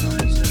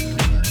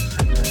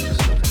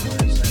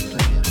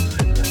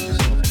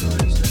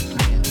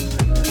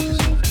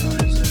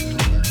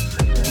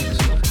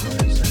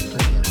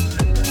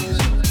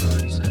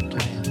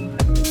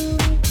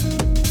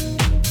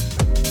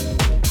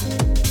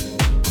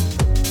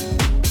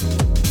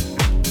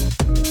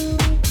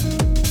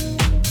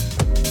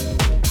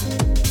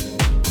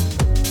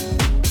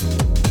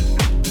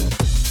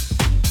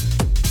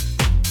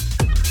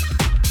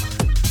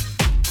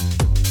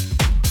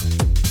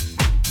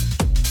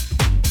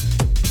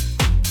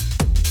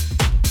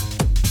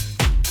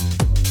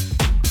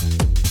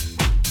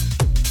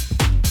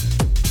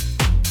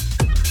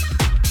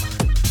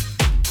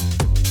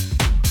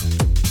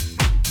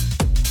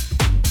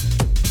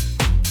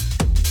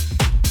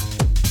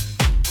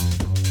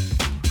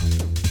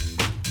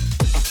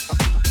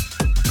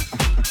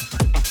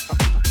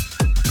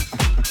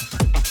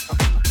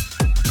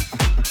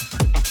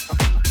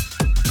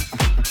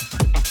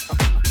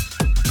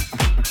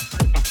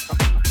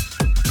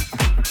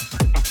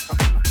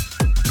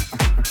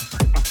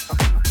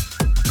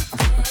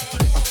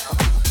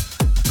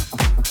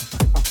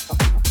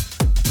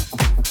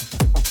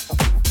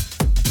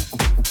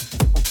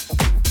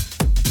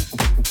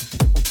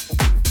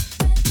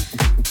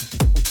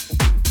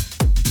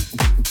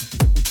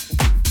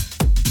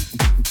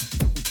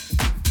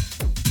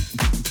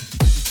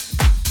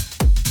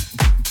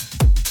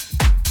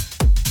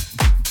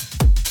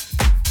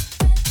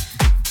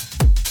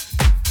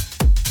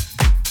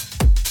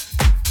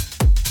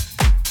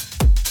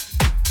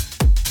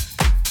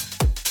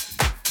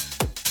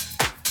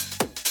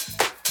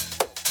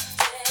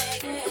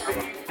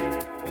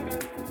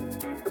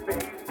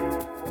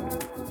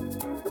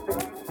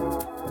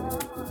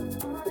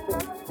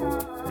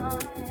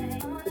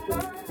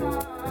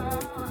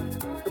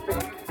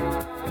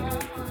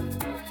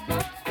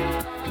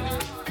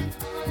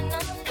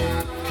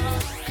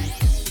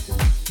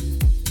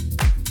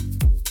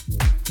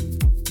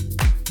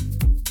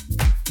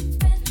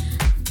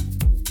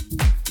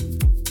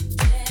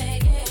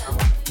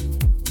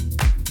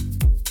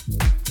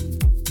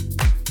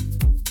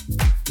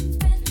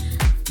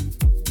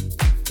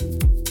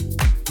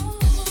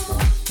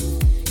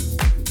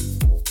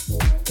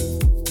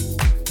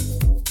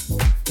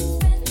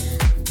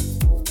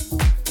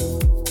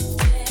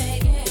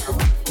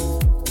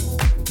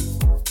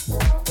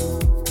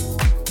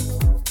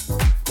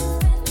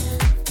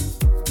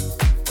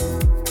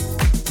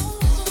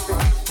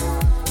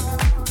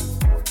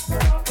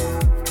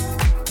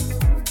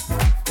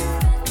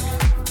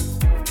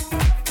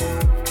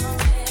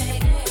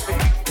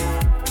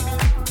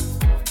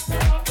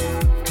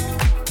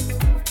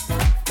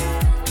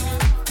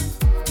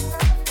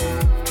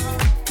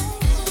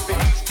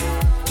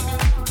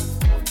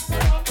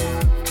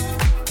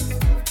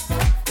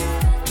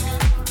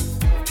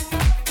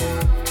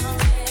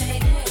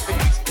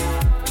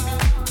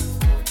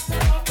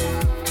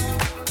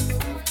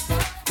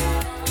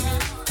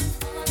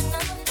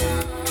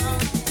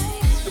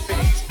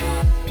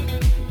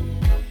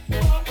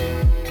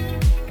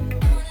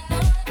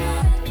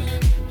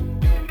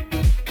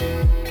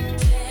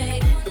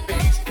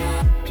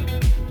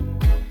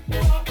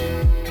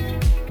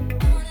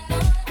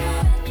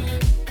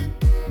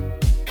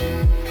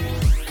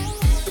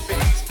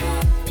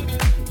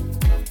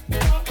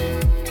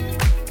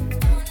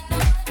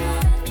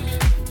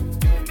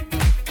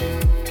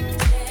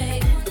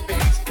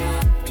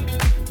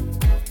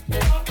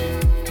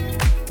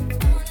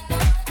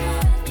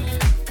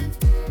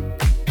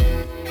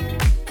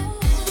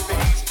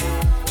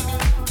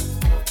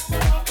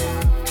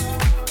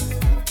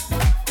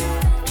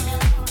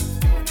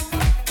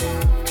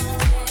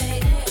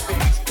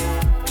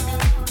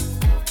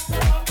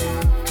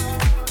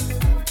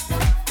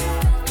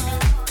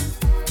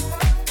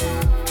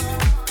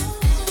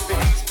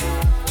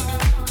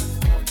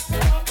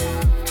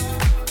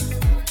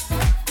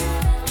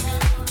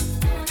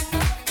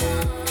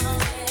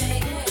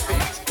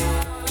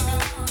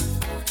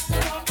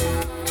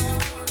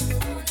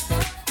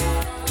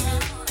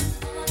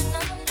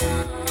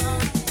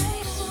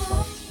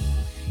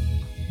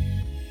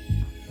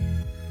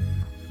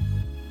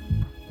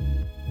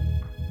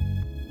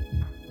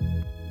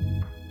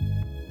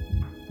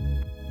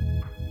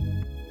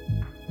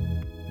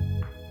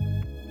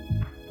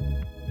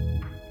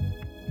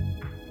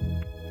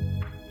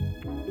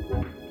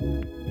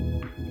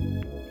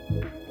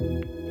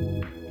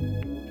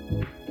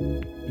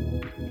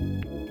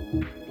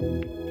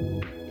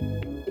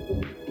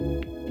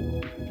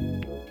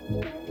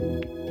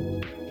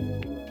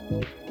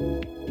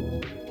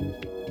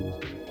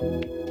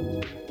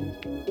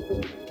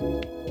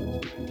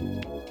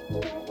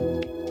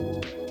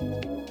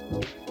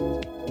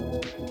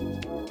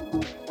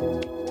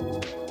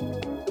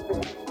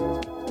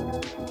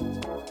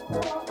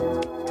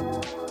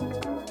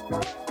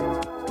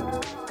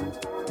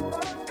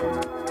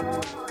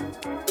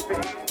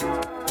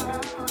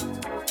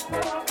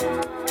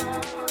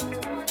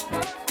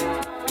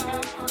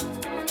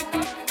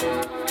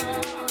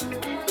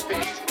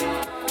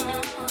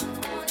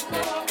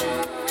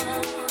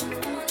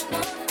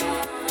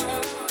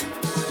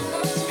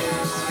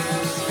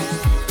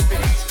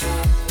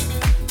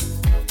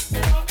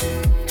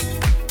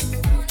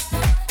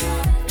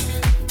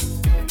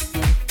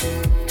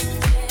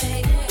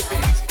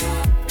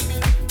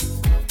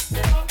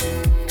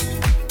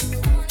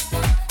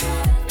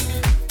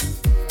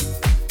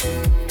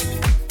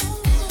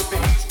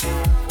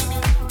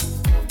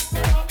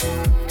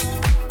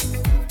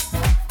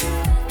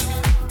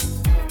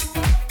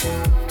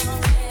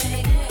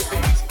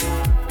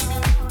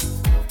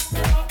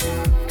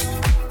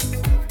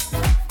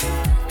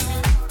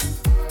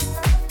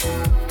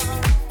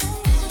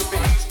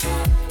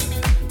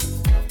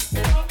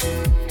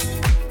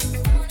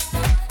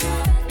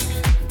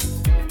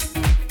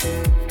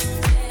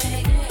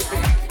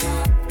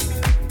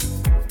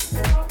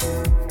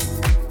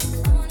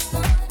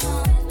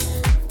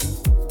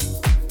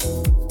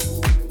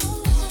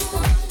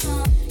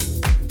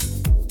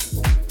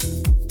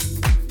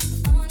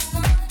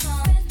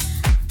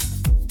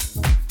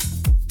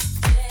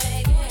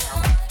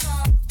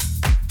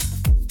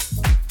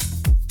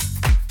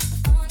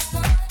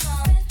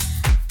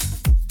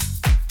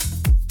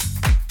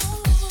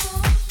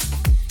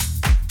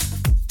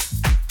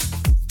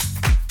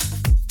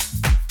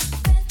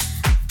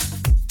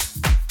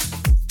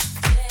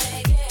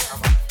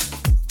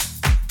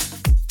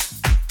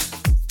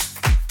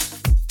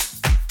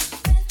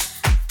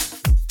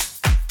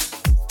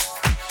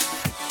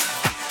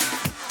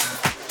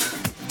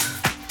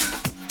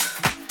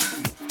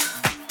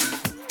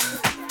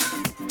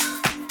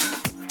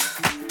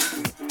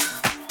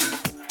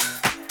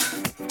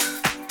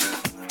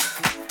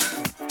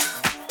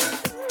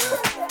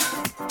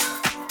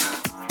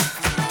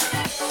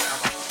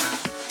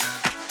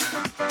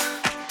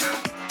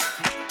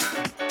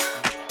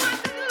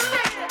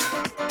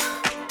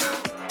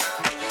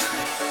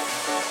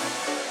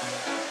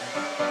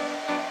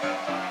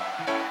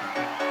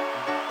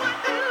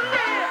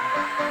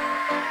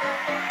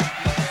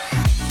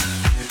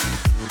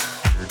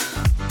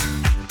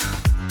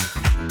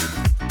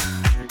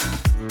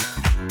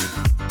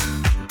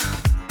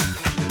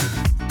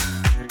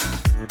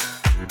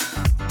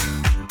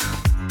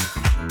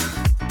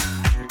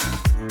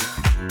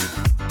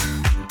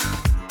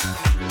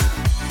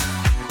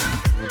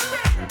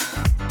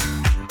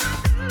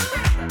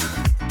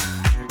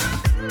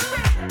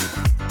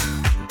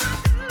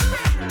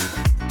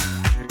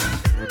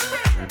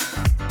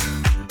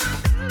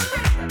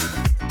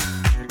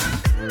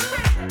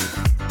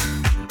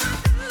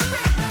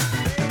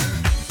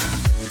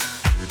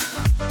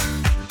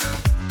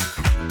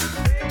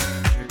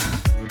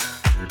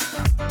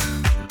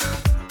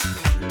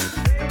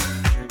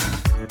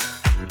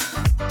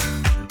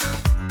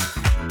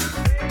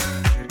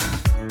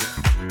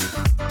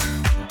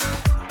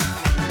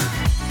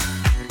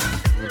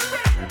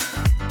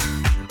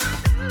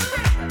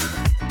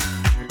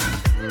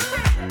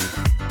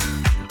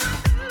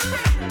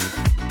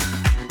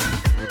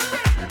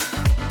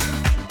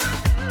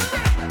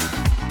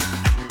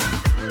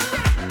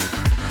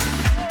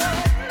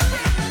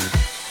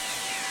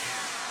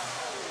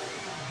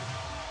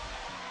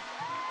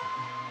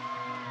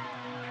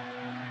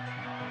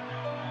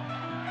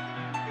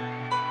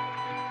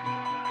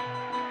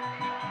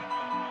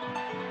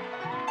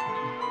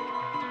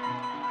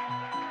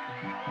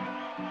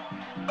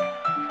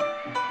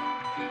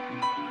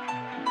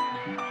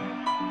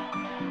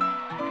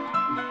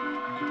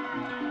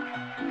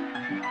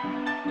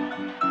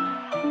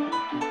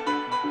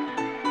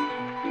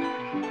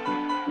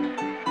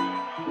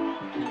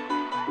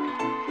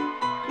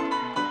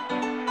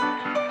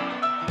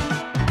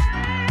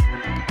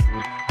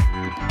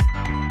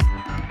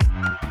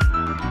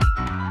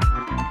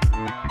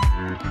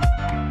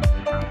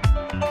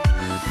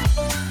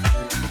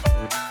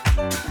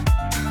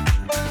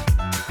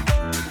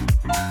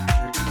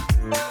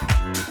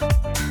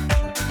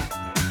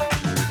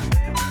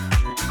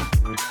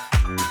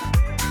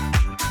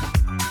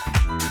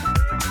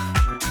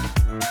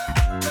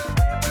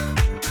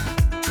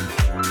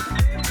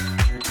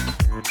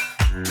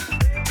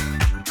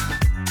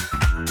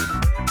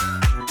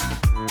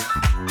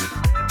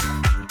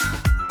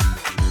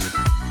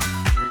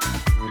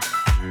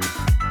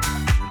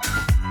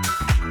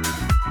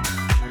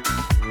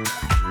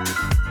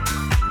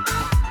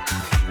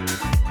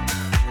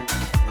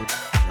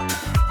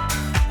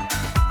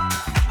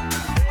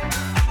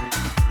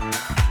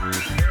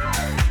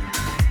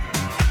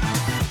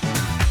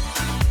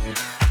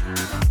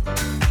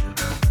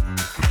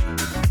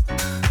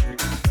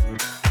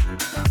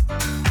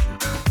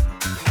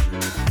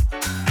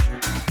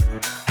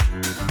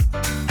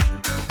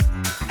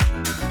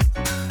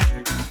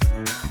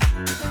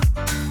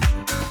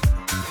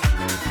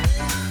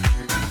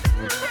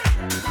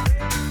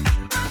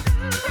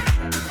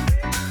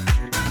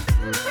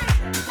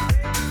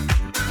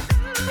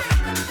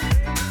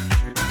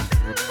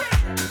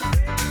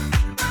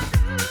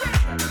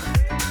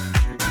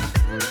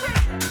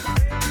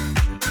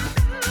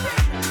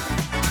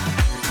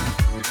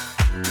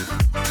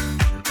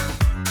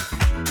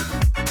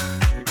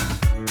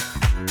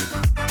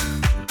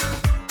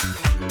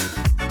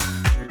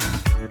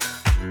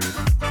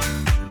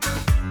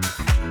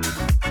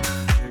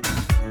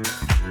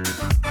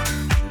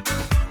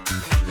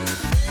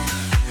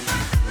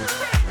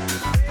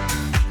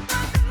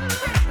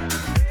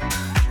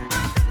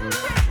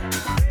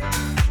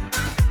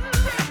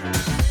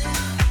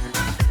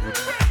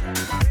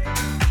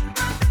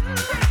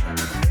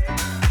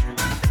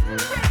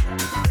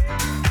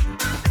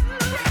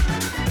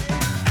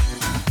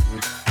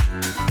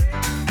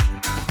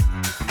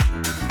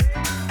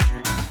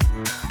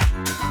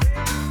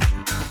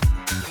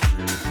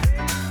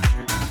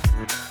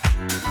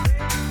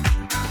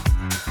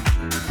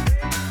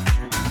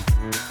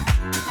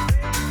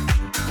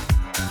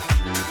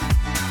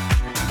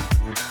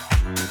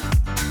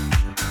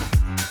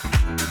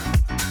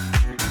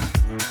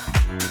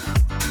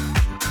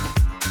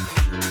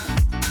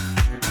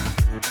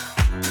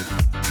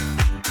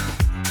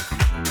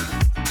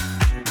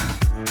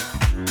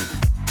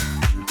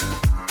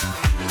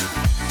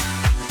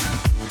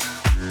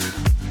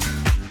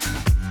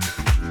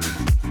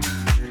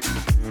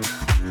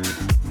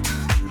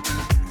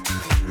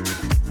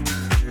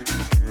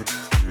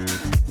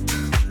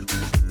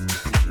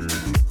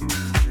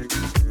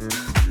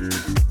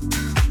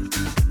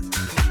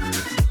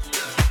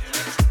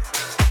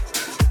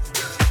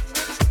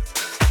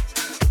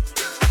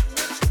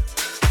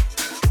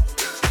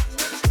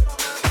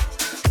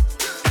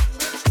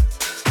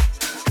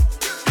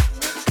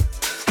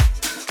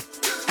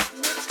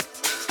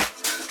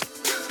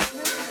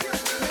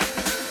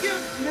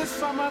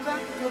 some of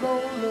that good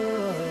old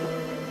love.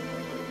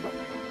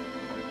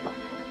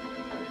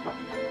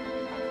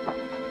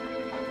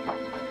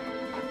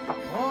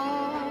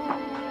 Oh,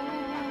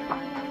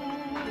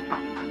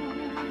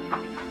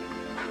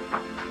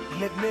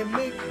 let me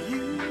make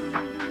you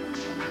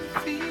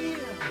feel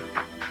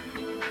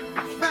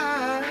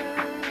fine.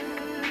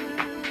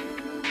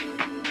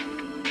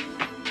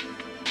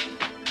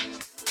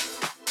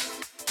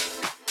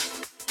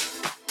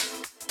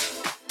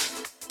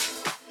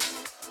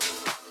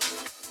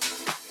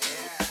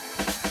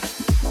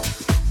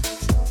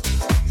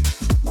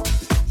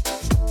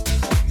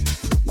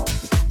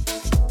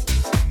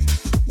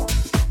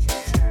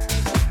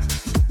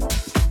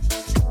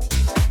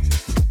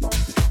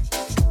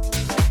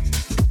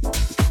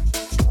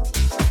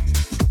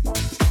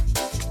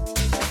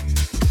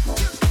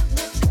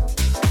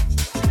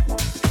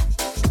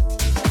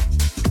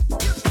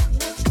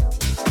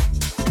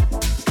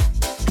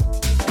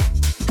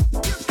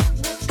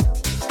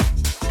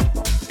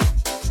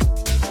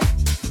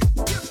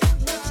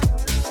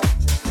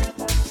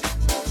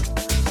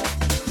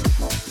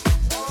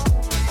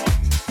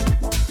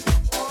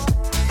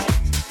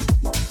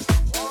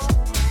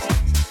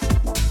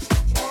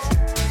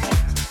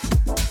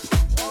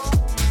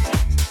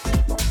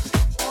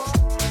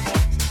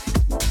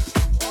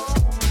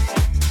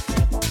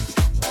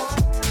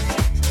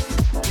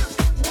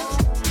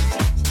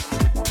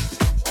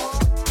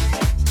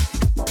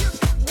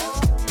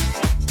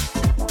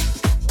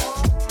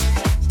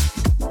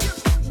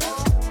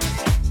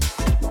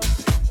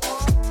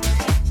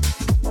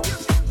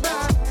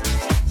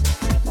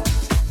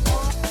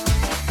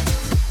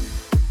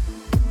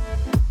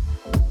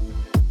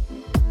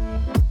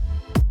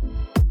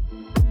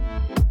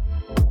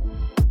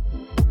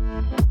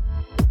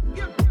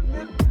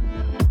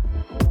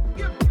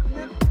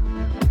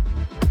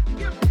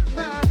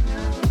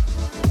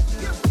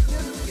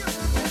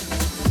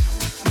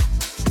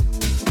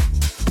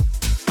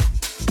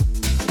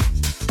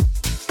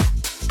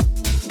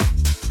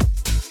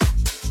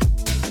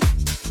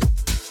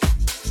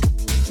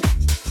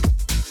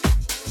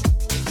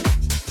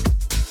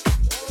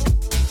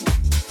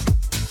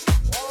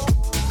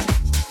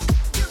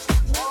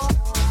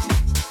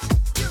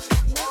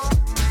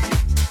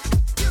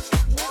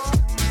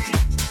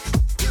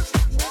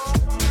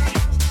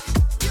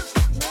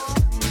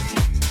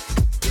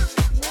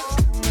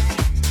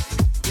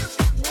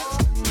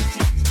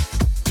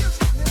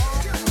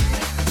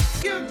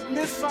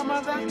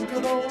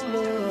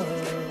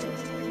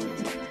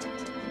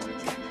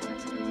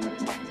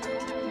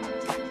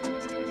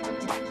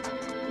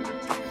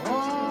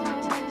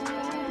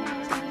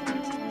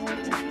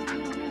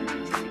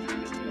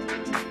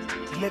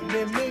 Let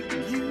me make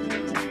you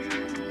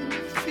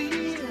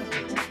feel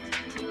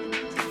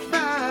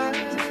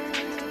fine.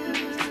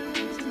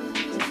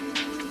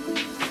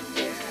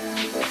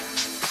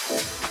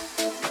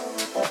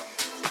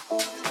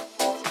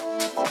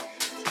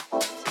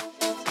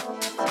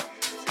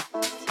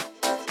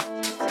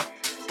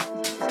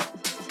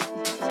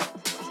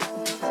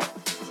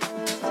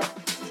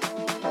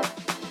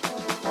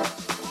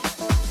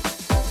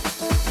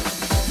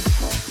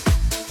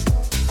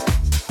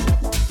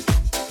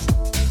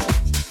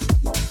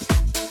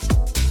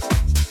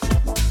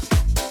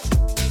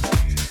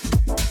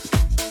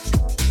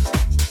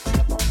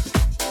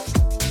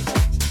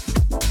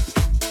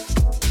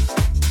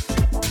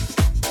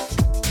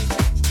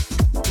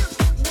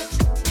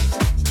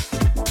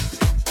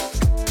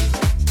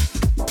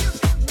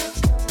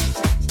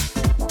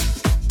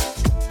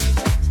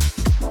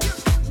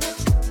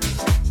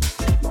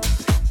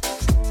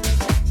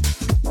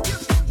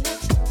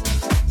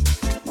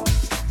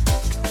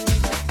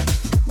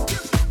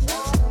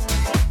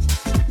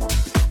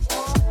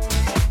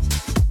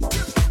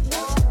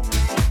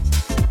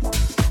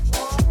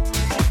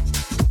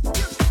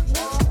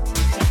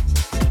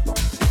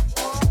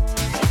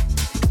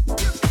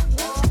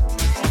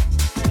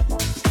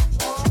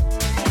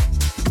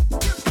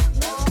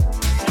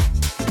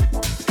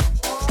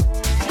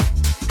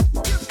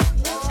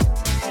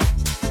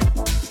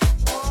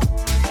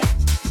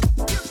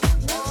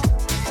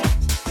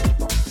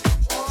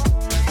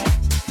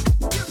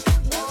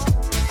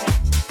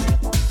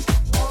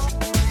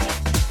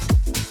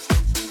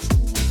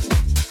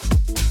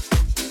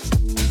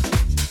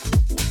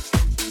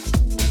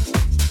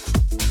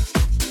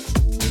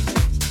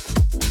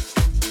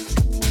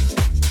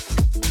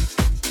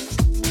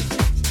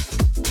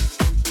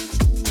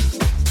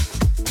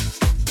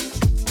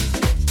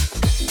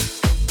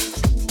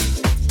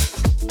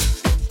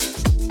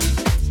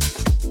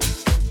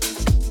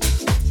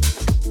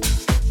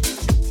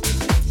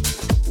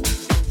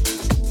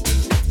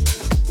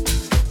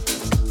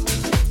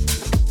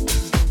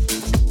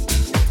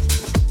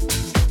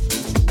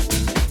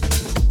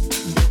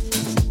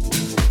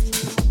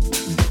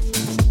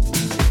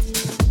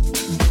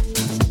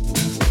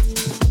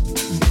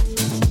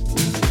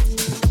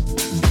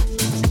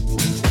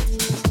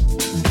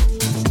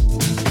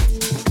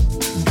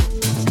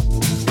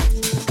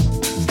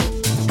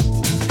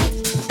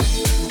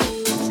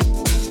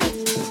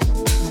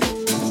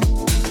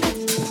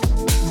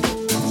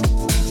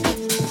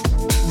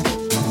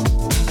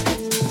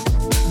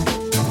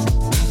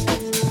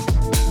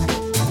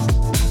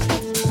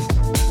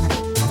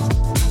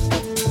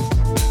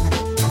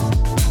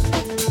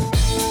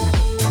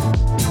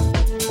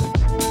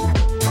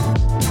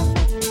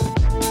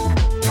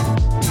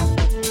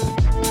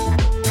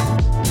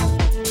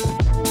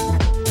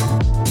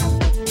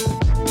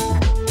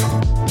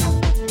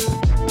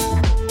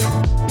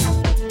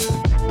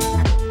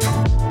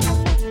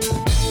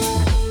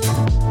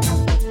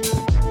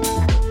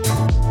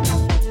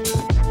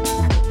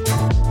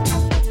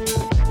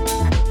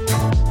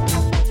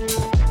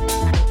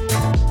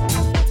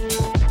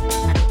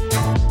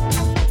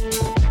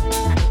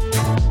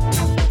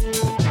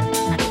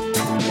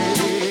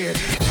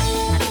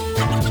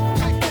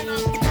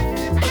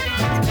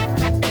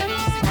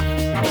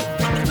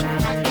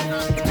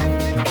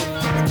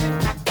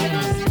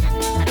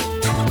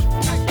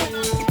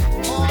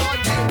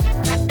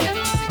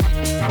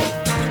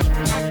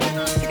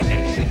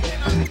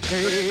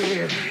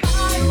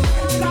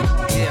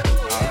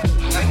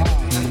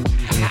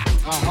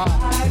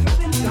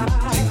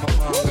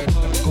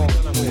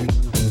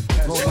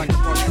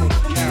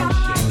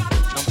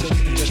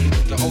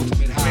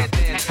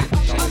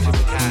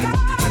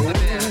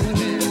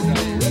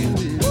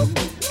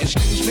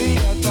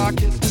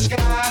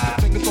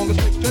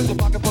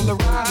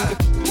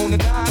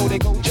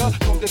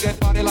 smoke the dead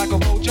body like a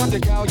vulture, the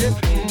galleon.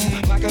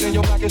 Blacker than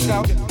your blackest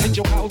stallion. Hit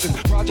your housing.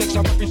 Projects,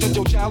 I represent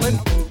your challenge.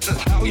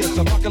 Oh yes,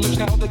 apocalypse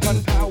now, the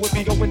gunpowder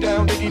be going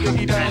down, diggy,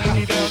 diggy, down,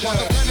 diggy, down, While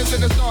the down. planets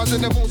and the stars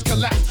and the moons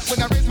collapse.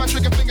 When I raise my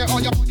trigger finger,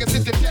 all your pockets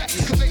hit the deck.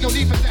 Cause ain't no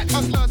need for that.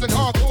 Hustlers and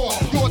hardcore.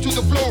 Roar to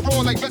the floor,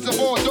 roar like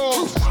reservoir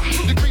dogs.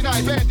 The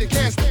green-eyed bandit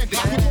can't stand it.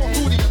 With more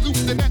booty and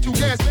loose than natural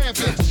gas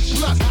rampant.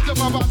 Plus, the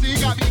Mambasi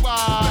got me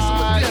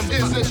wide.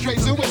 This is a straight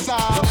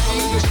suicide.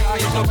 The sky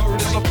is a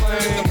bird, it's a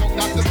plane. The funk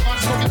not the spot,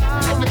 smoking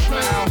from the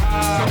train.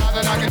 So now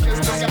that I can kiss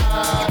the sky.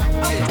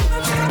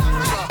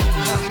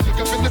 Look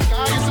up in the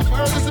sky, it's a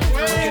bird, it's a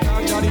plane. Get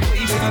down, Johnny,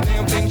 please, ain't a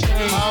damn thing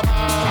changed. I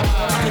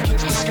can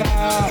kiss the sky.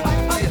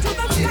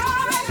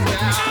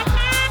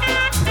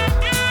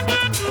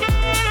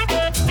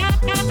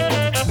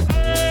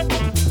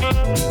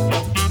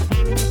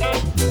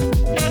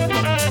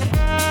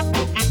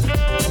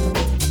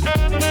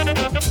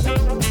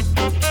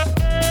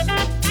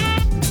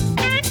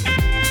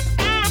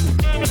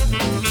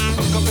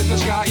 Look up in the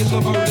sky, it's a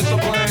bird, it's a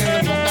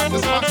plane. Not the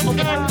spot,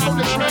 smoking from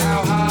the train.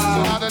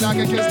 So now that I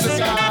can kiss the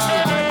sky.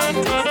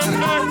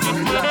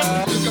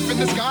 Look up in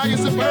the sky,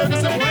 it's a bird,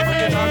 it's a plane.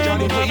 Get down,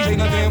 Johnny, please,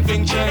 ain't a damn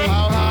thing changed.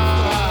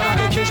 I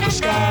can kiss the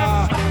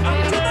sky.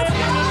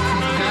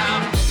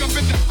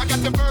 I got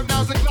the verb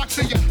nouns and clocks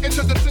to you.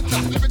 Into the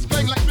center, lyrics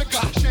bang like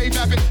Ricker. Shave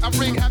habit, I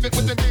bring habit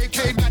with an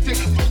AK magic.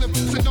 Rolling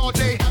boots and all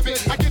day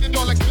habit. I get it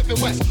all like Smith and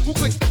West. Who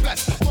clicks the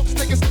best? Folks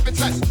take a sip and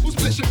test. Who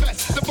splits your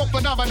best? The funk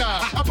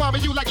phenomenon. I'm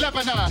bombing you like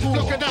Lebanon.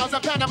 No canals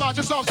and Panama,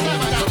 just off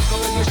stamina. Look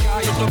up in the sky,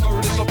 it's a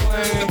bird, it's a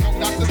plane. The funk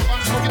not the spot,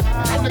 smoking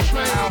on the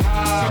train. So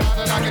now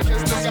that I can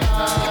kiss the sky.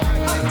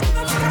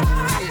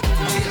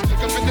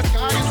 Look up in the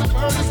sky, it's a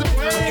bird, it's a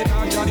plane. Get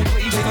down, Johnny,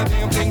 please, ain't a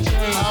damn thing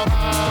changed.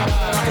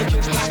 I can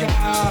kiss the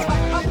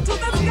sky.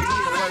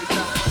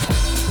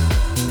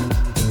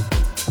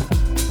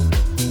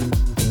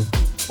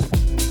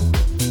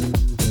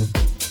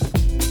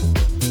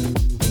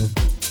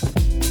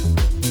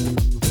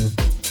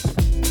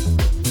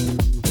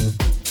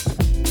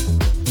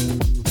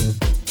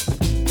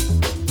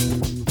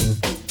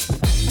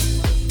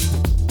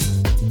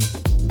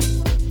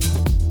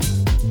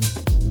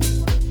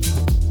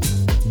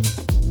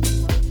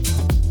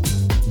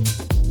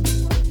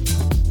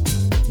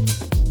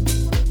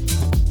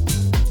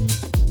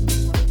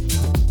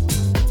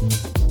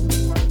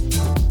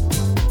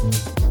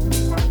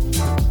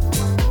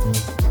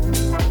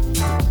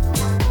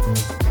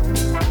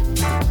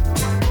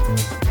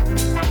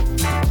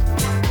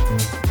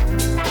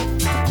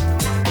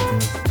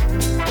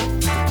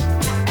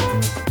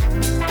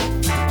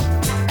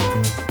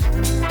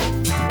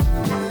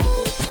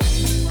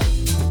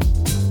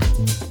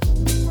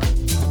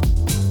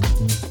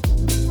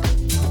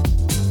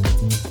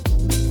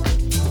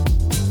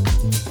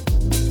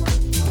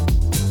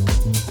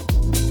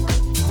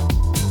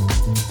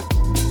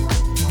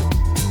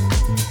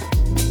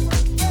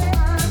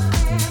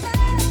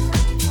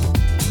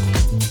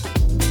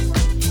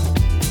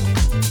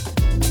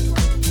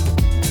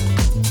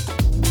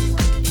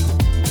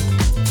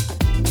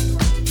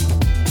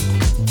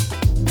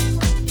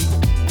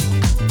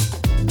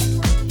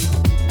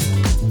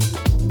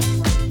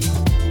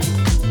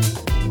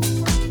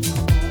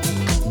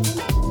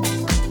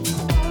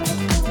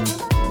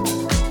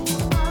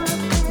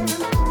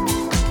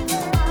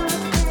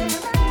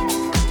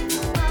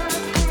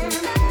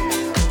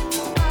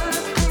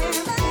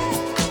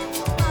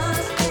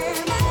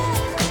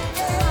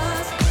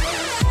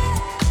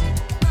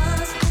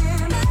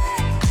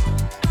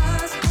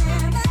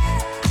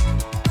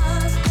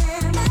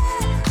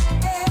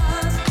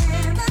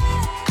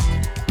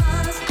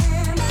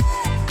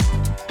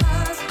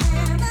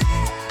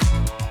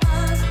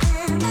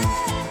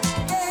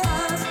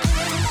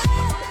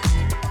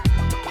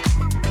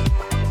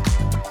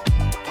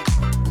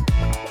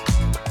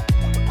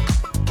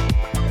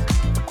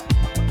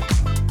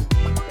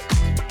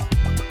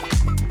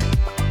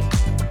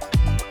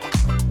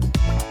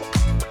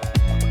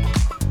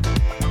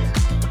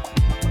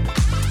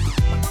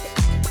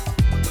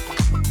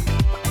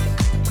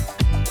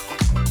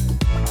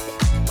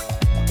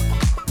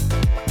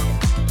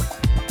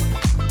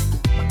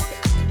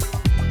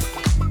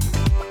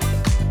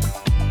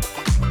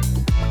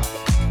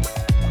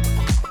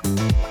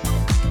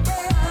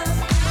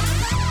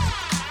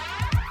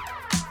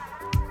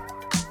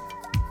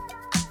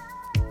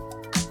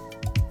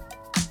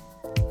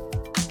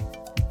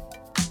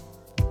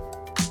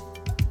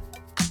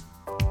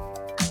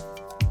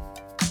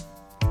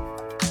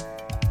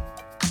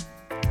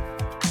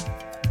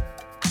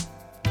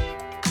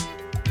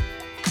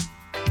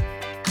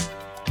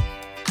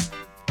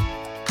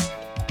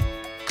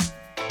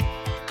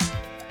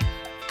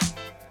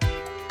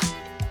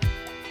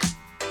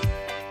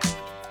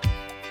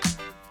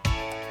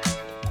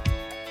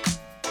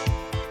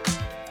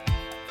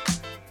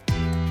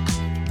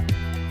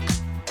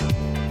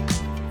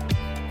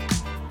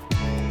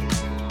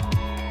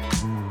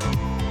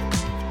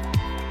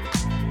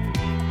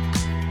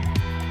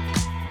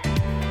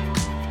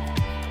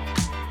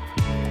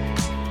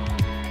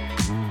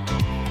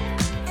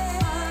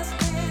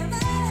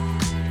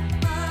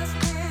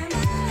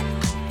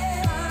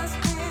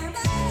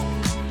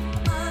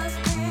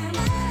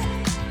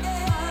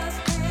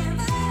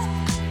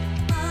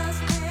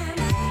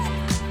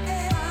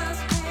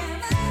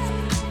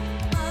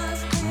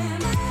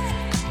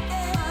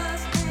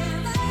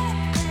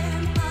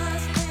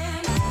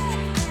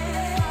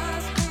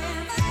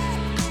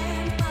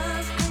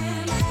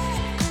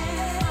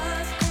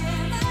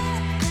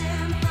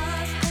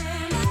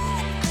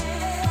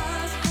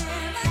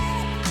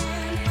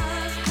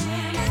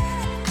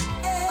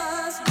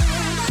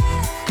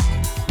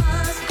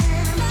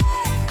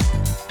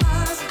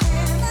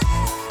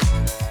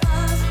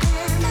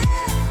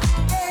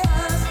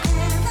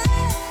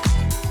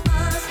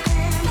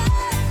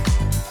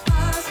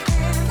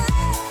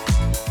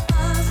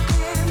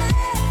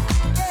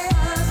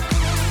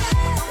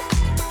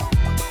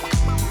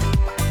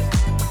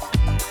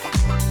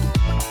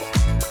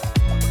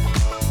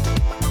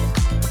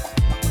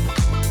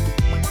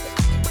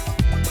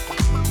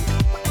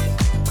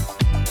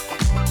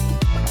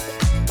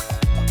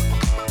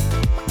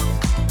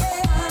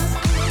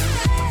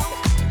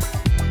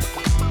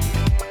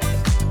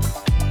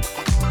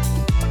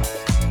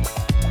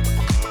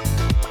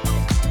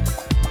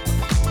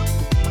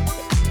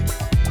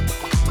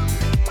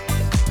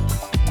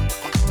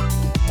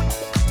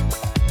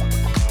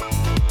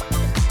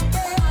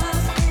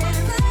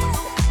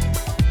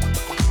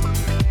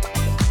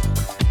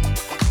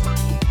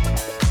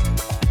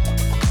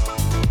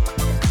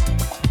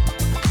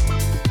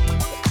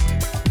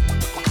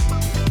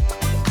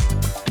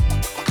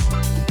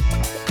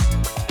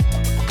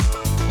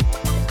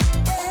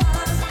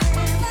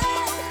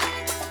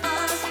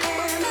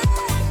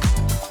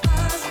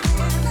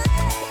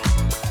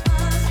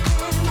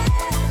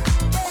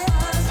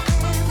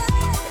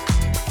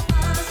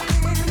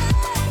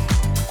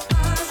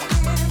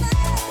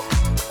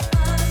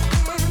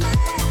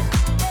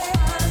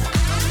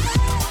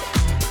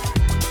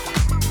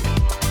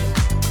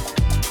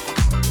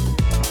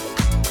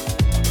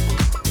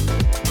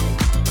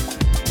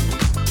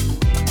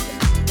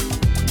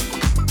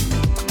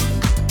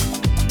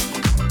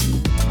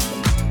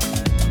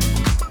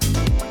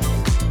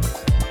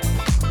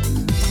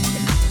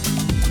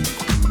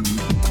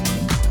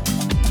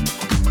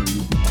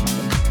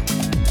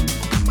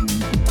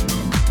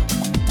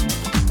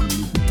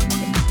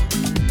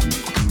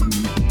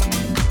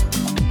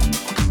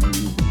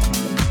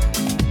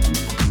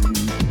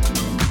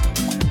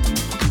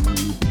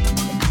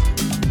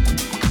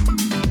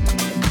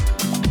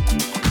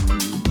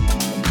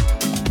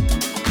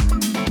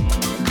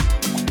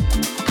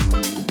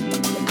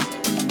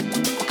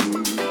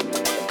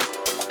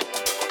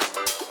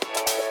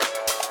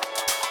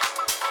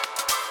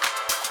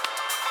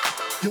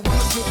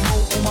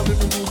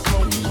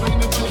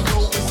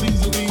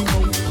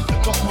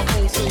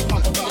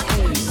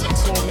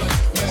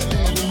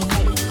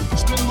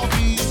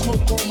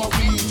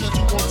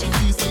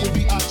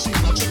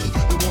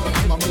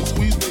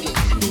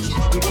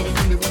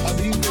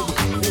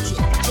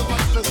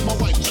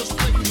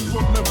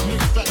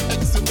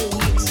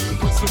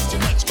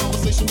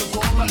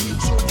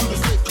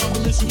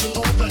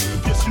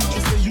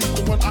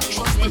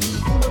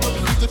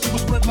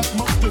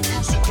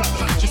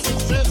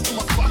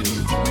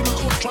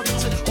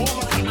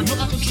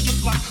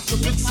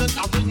 cent,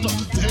 I rate her.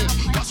 Damn,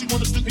 why she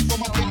wanna stick me for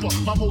my paper?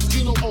 My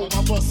Moschino, oh,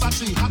 my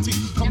Versace, hottie.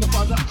 Come to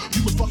find out,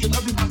 you was fucking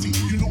everybody.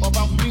 You knew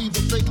about me,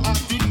 the fake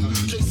ID.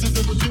 Cases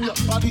in Virginia,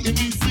 body in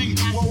DC.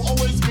 Won't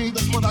always be,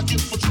 that's what I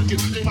get for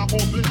tricking. Ain't my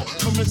own bill,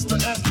 commence the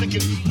ass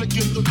kicking.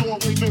 Licking the door,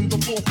 waving the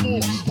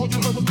 4-4. All you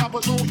heard was Papa,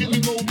 don't hit me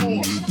no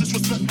more.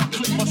 Disrespect my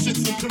click, my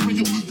shit's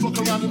imperial. Fuck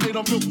around and made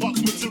a milk box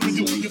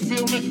material. You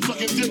feel me?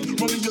 Sucking dick,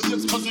 running your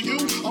lips cause of you.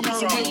 I'm a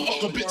real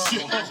fuck a bitch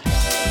shit.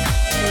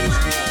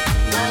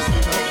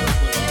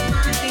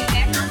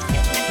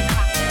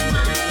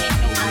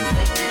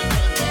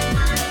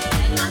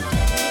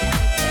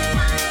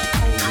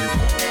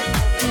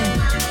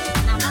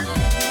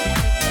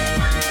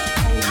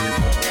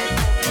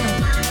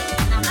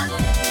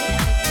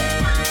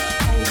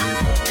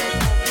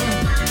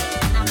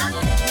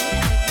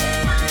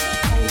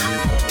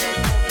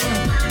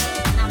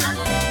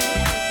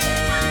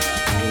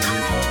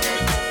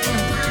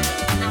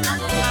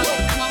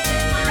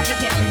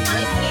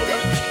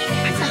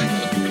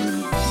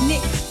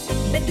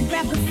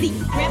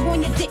 Grab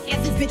on your dick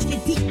as this bitch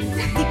get deep.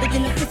 Deeper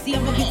than a pussy,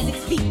 I'm get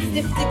 6 feet.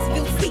 Stiff six,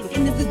 feel seat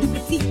in the little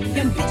petite.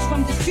 Young bitch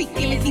from the street,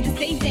 guaranteed to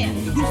stay there.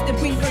 Used to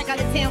bring work out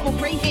of town on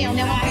Greyhound,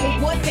 now I'm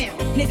Billboard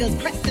bound. Niggas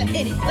pressed to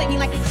hit it, play me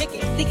like a chicken,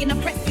 thinking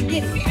I'm pressed to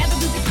get it. Rather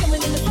do the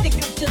killing in the stick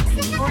of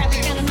chips. Or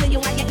rather count a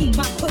million while you eat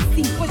my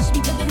pussy. Push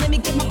me to the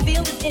limit, get my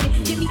feelings in it.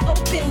 Get me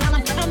open while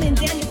I'm coming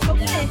down your throat.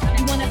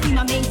 You wanna be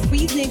my main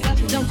squeeze, nigga,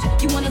 don't you?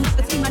 You wanna look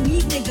between my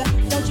knees, nigga,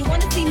 don't you?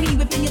 Wanna see me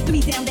whipping your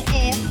 3 down the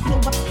air?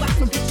 Blow up spots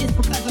from bitches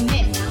because I'm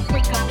mad.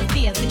 Break all the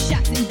fears and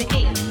shots in the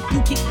air. You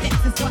get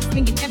vexed and start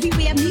swinging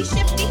everywhere. Me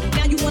shifty,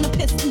 now you wanna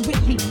pistol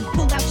with me.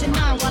 Pull out your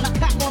 9 while I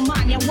cock on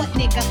mine. Yeah, what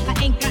nigga? I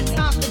ain't got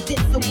time for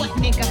this, so what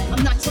nigga?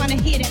 I'm not trying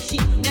to hear that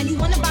shit. Now you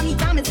wanna buy me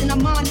diamonds and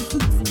I'm on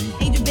suits.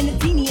 Adrian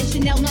Benatini and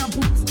Chanel 9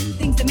 boots.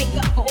 Things to make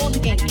up for all the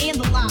game and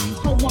the lies.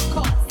 Hold one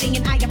card,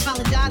 saying I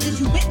apologize. Is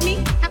you with me?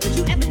 How could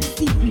you ever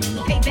deceive me?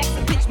 Payback's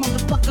a bitch,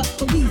 motherfucker,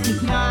 believe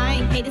me. Nah, I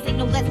ain't haters, ain't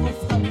no lesbians,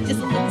 so just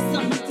a little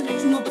something to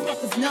let you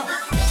motherfuckers know.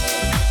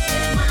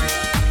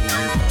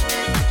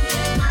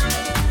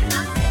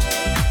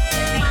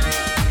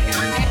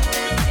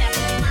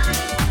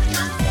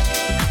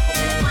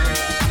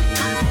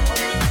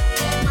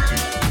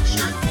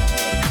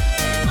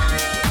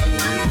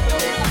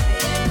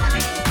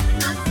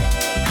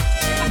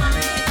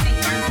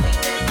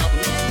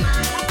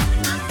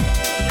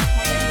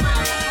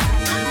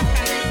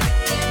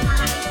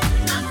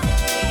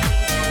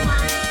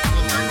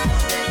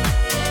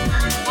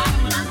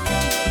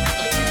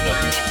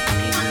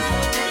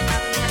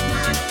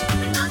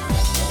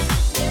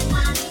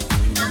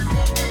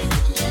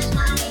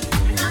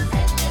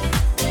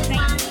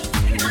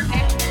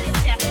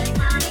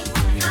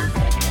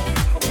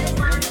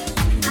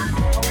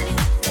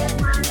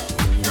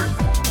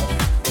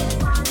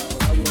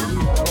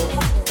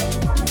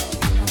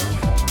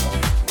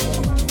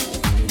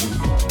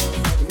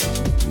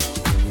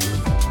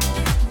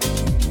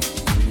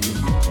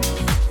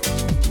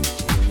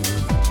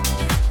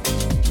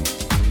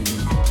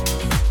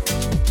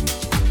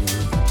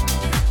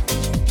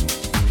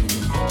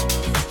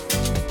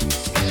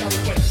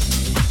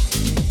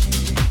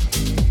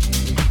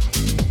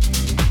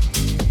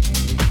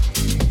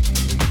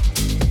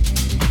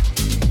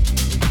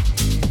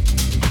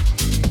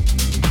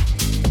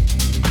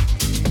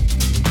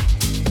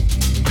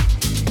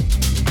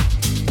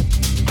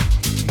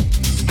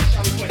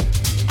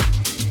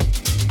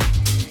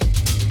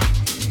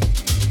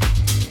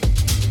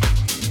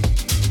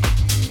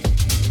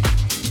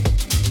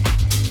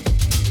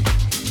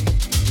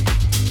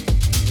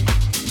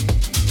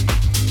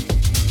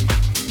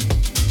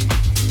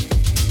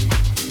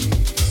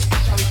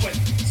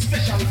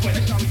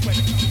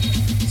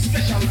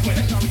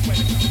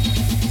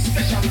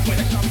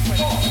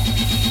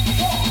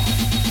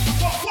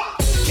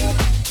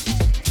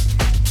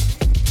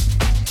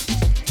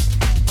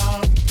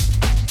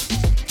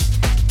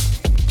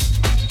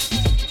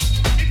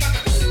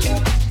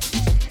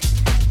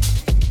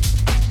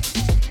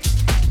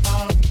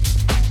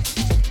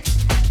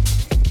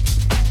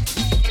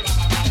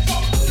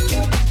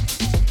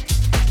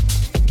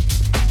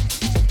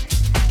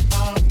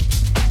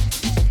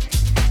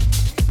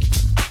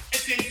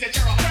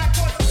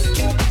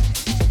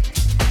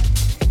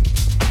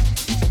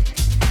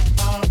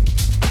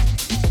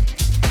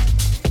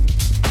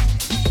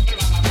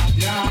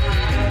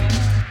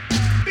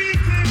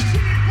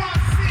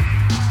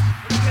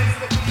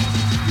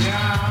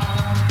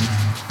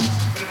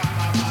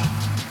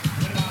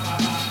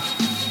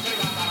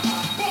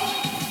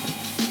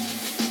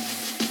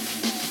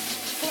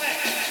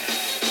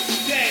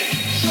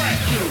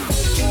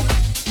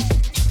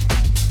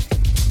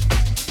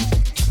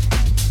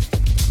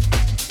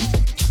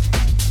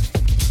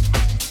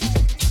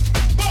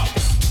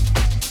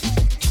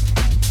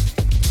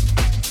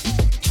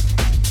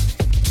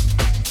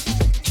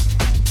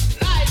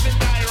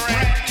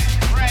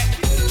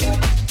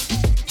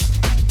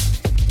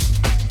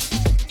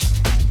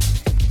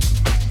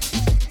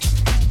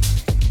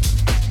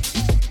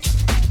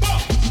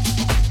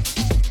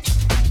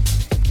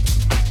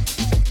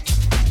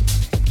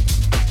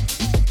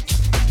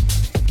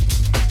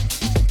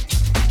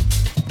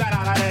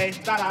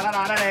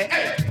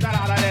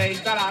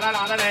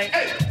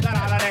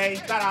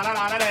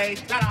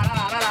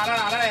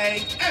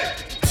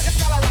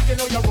 you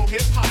know you rule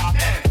hip hop.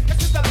 Your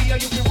sister Leah,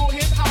 you can rule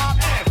hip hop.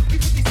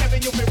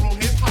 B57, you can rule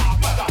hip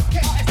hop.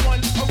 KRS-One,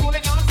 I'm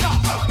ruling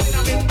non-stop. When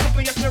I'm in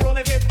Brooklyn, yes, we're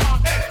ruling hip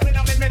hop. When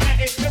I'm in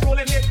Manhattan, we're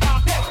ruling hip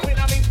hop. When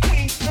I'm in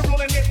Queens, we're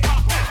ruling hip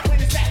hop.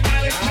 When it's Staten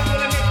Island, we're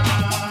ruling hip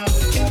hop.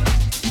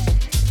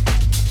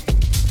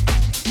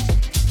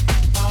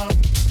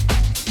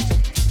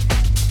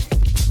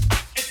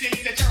 It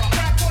seems that you're a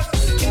crack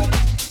pussy.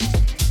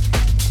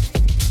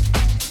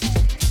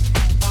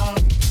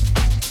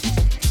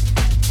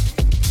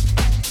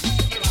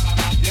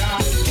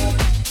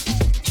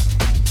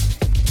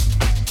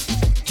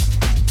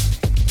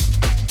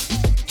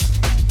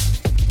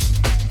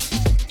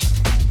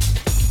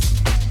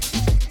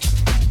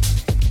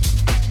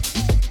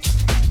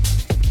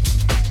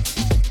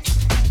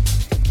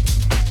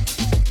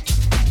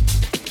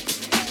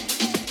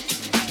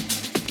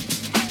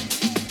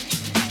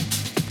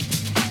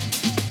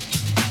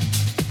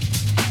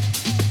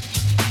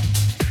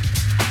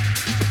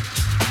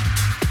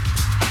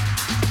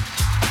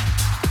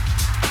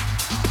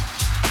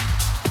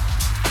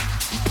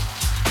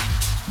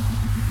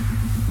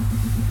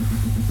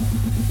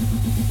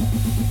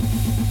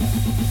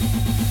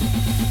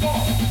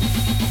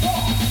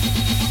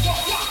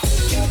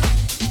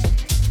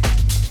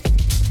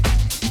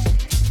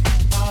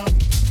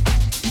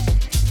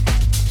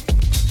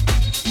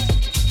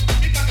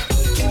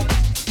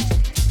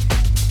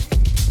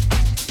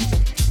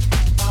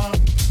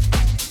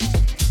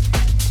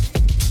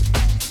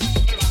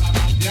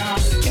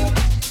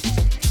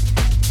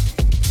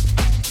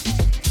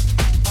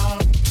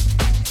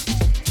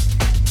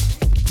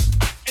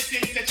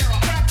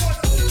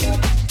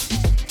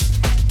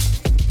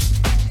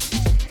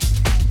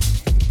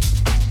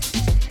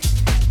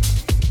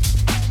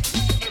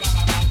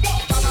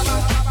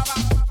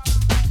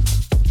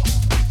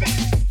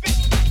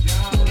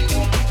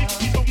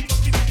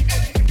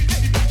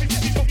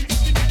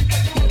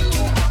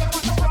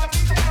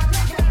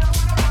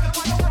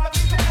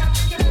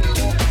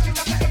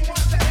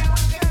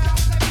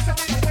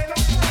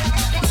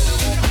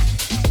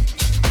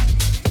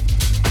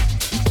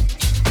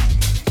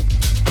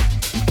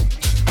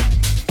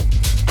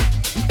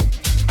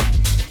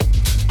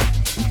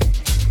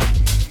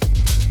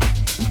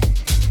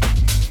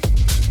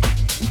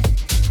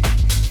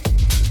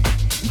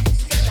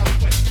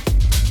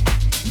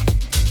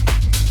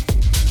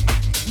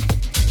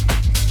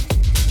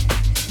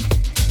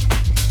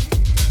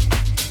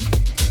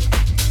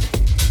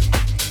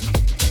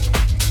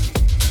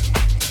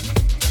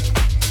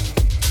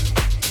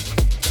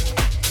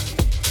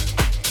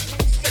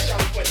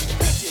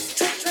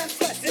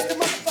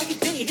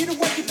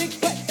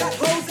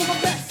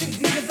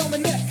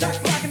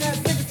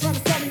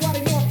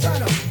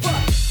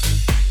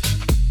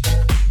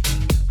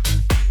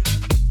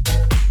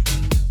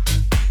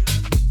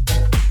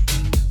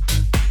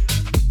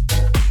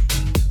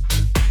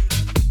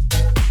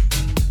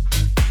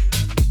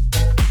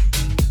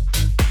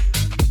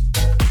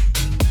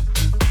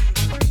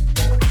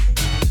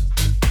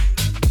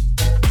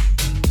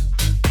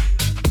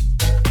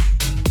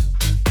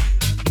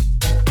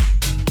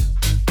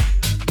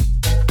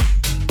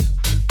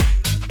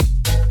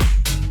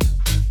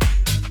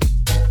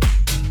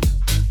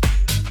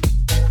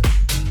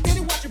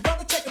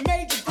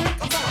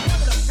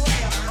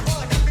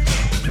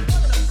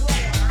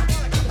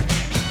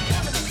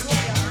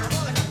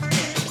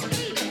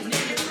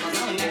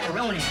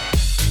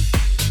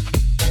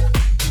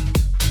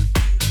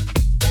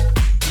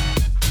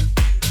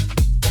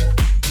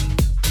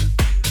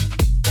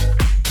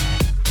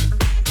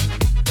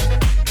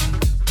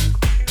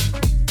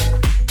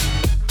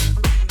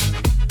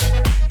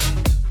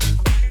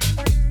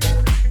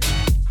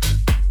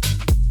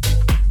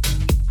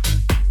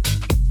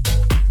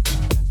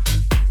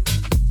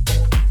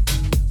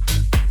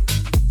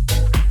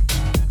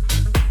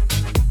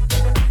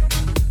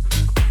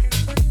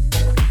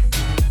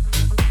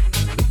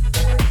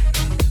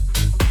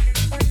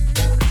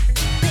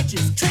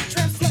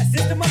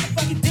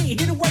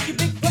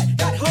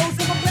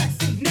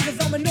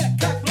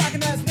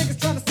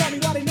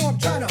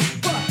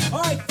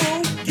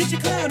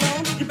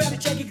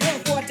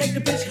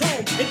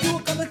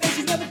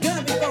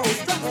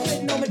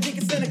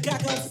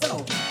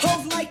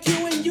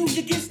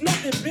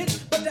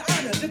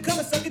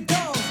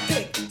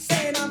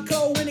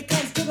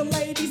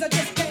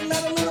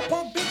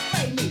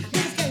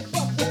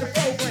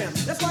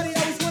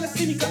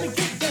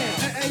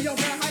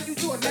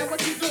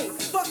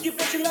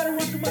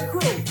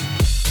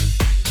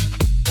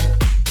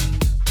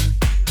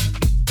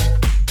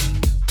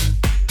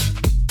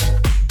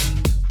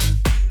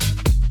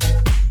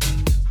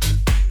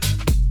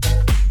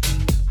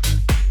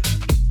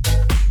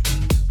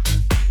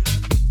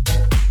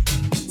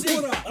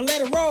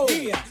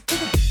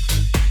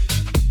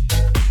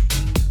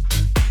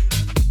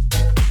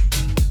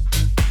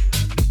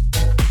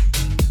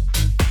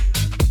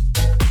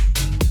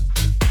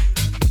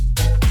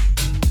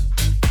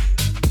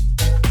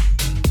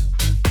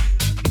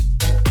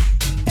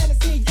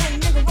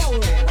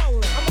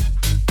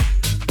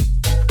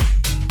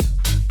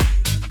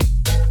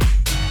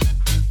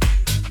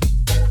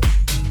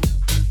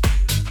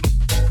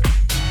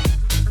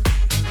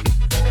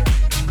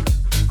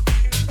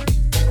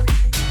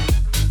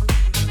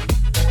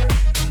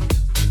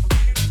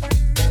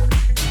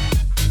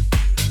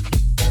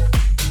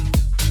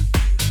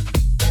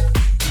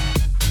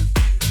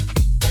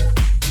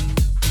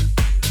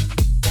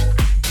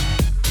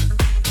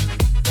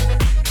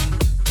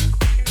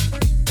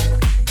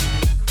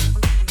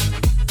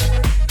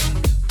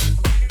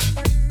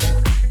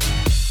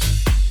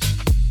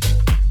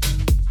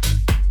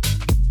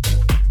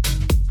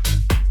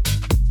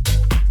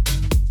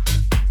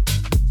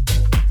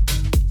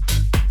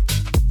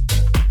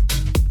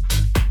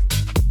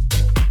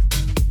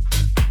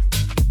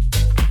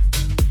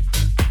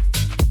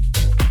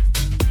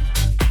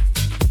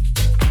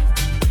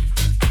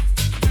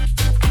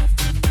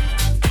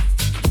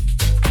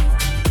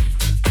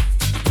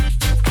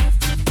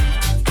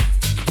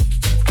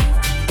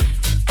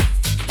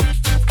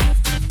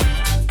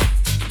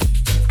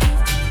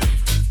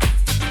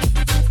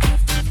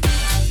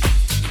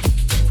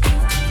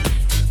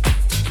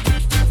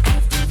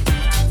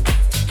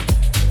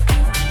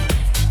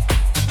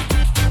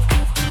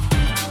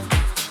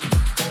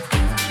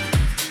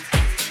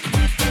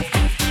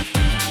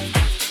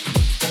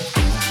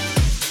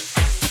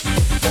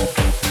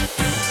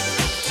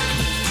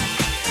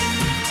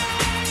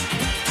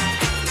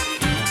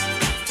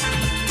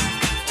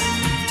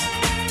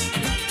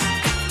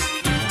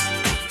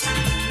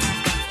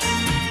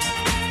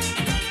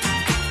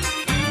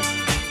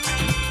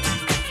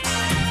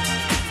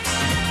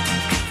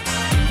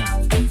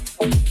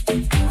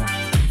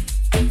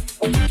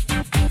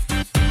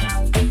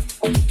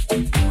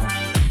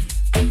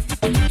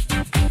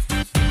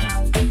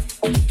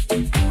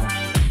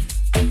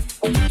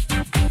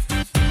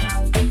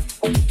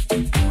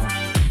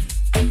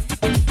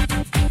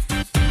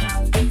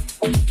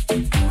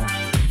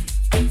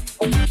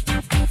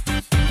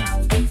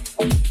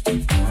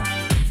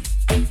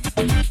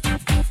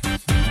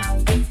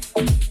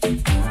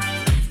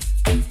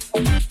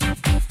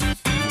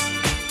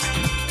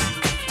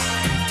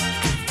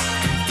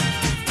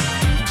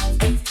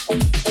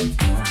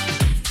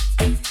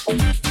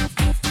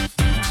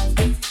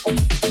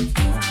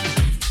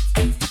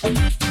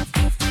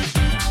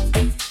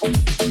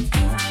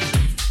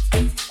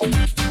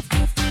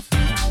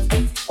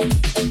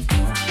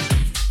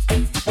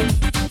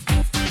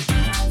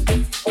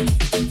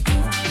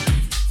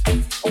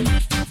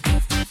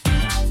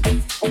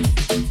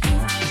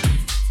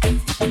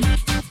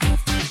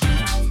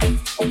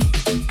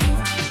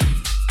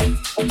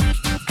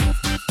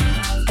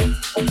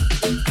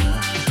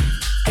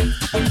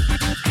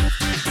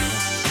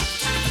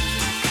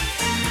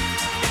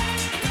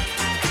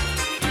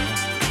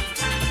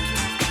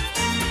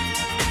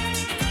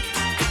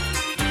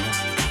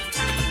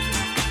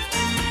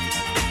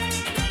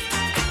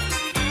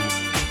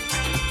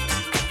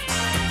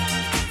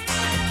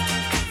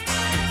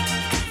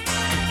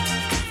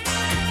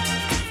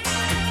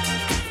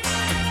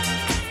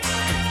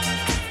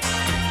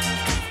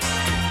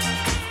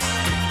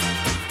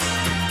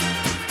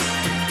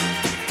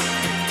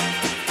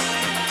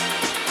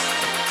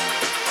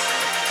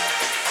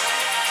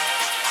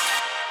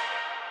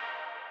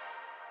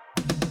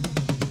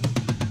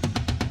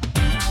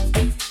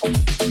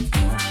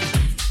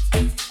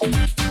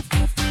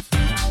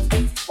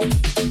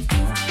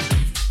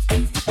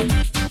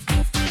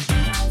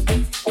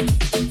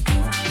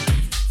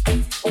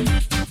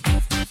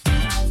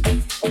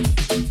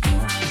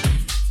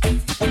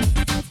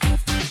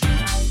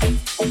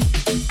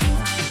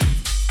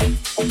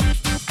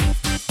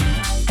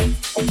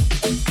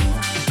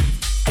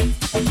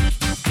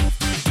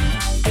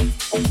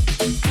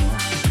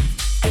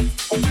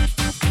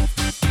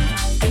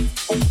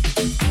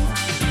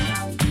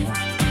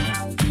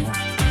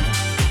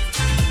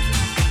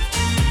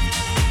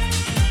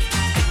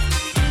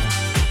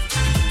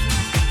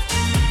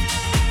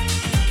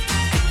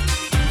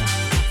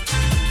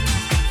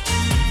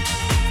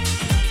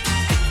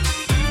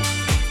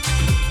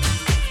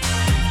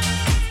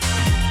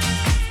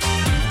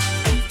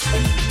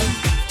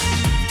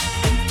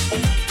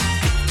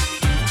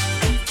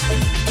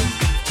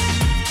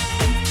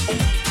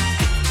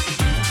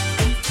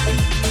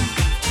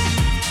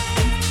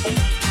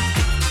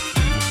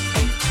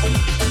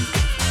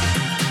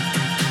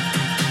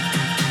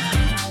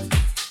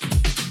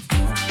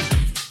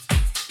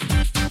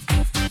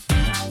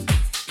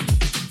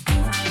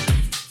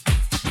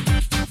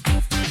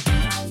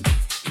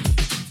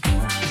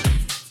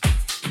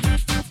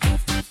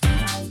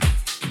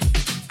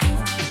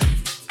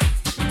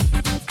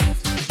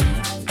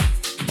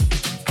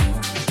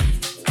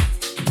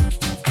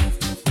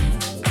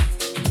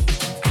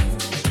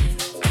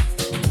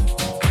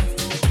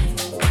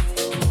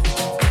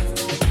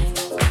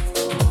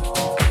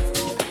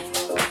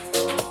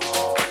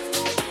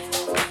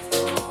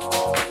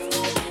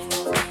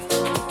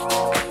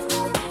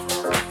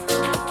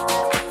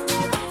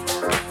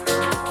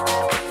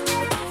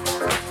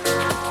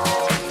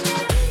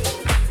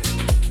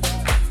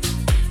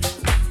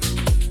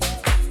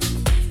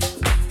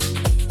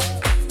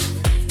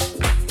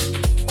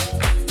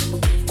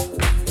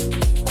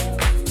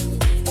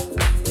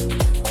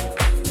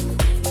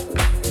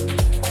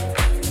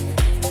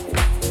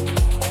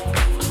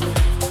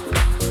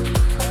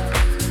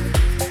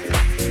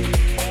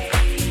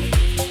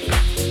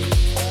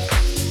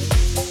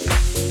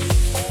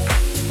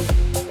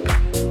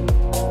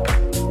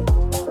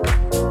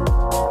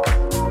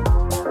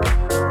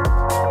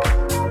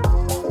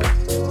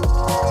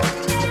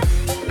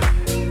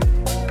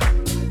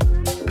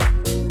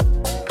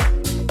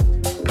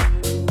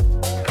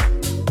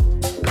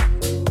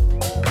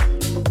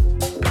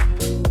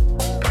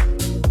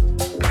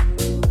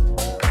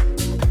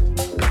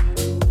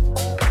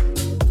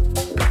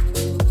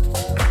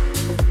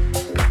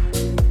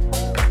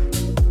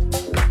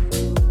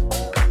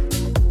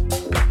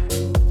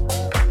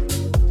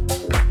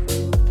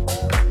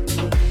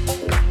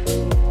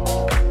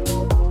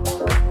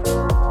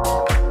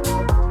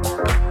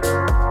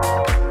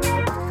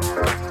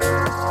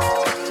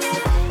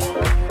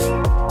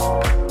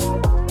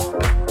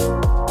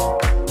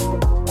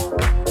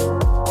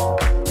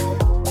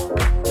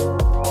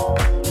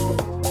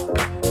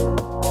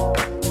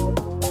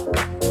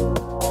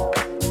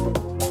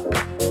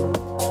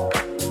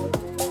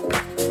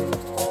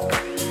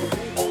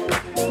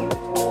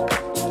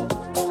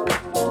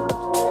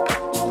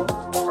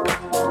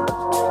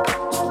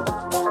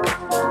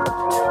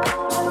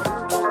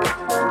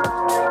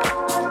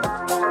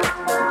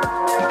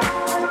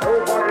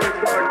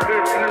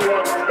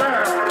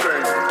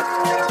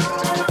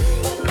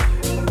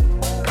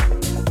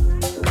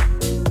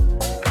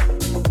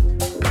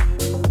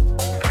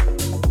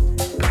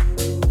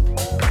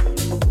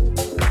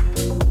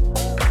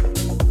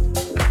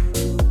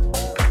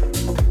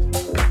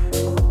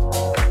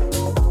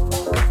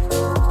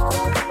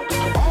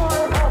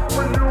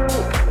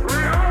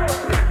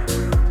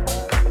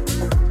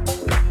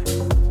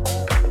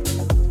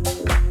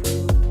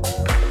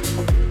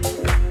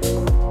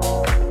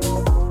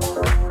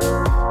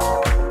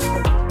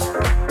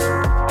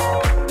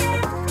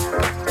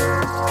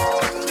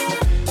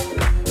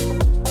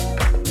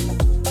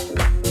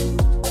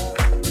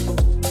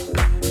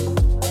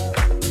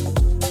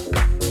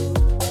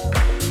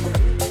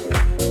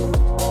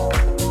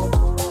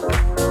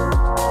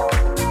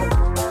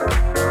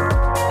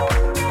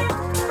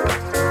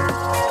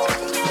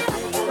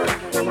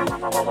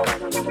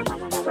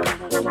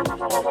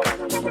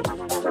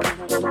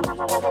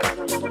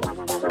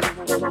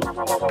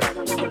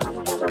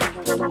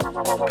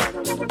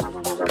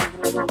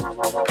 Nobody's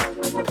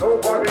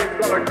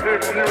gonna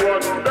give you a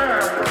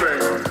damn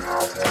thing.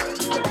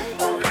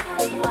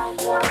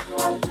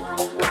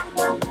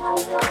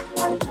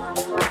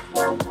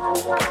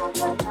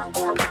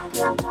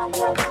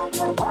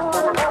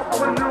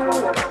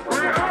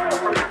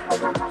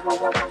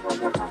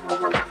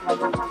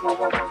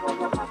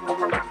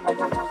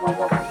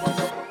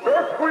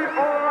 If we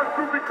are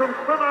to be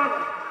considered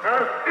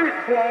as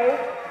equal,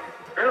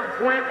 if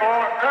we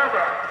are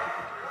ever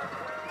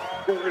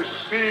to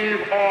receive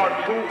our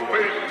true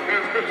place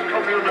in this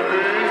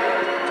community,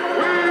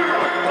 we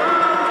must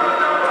stand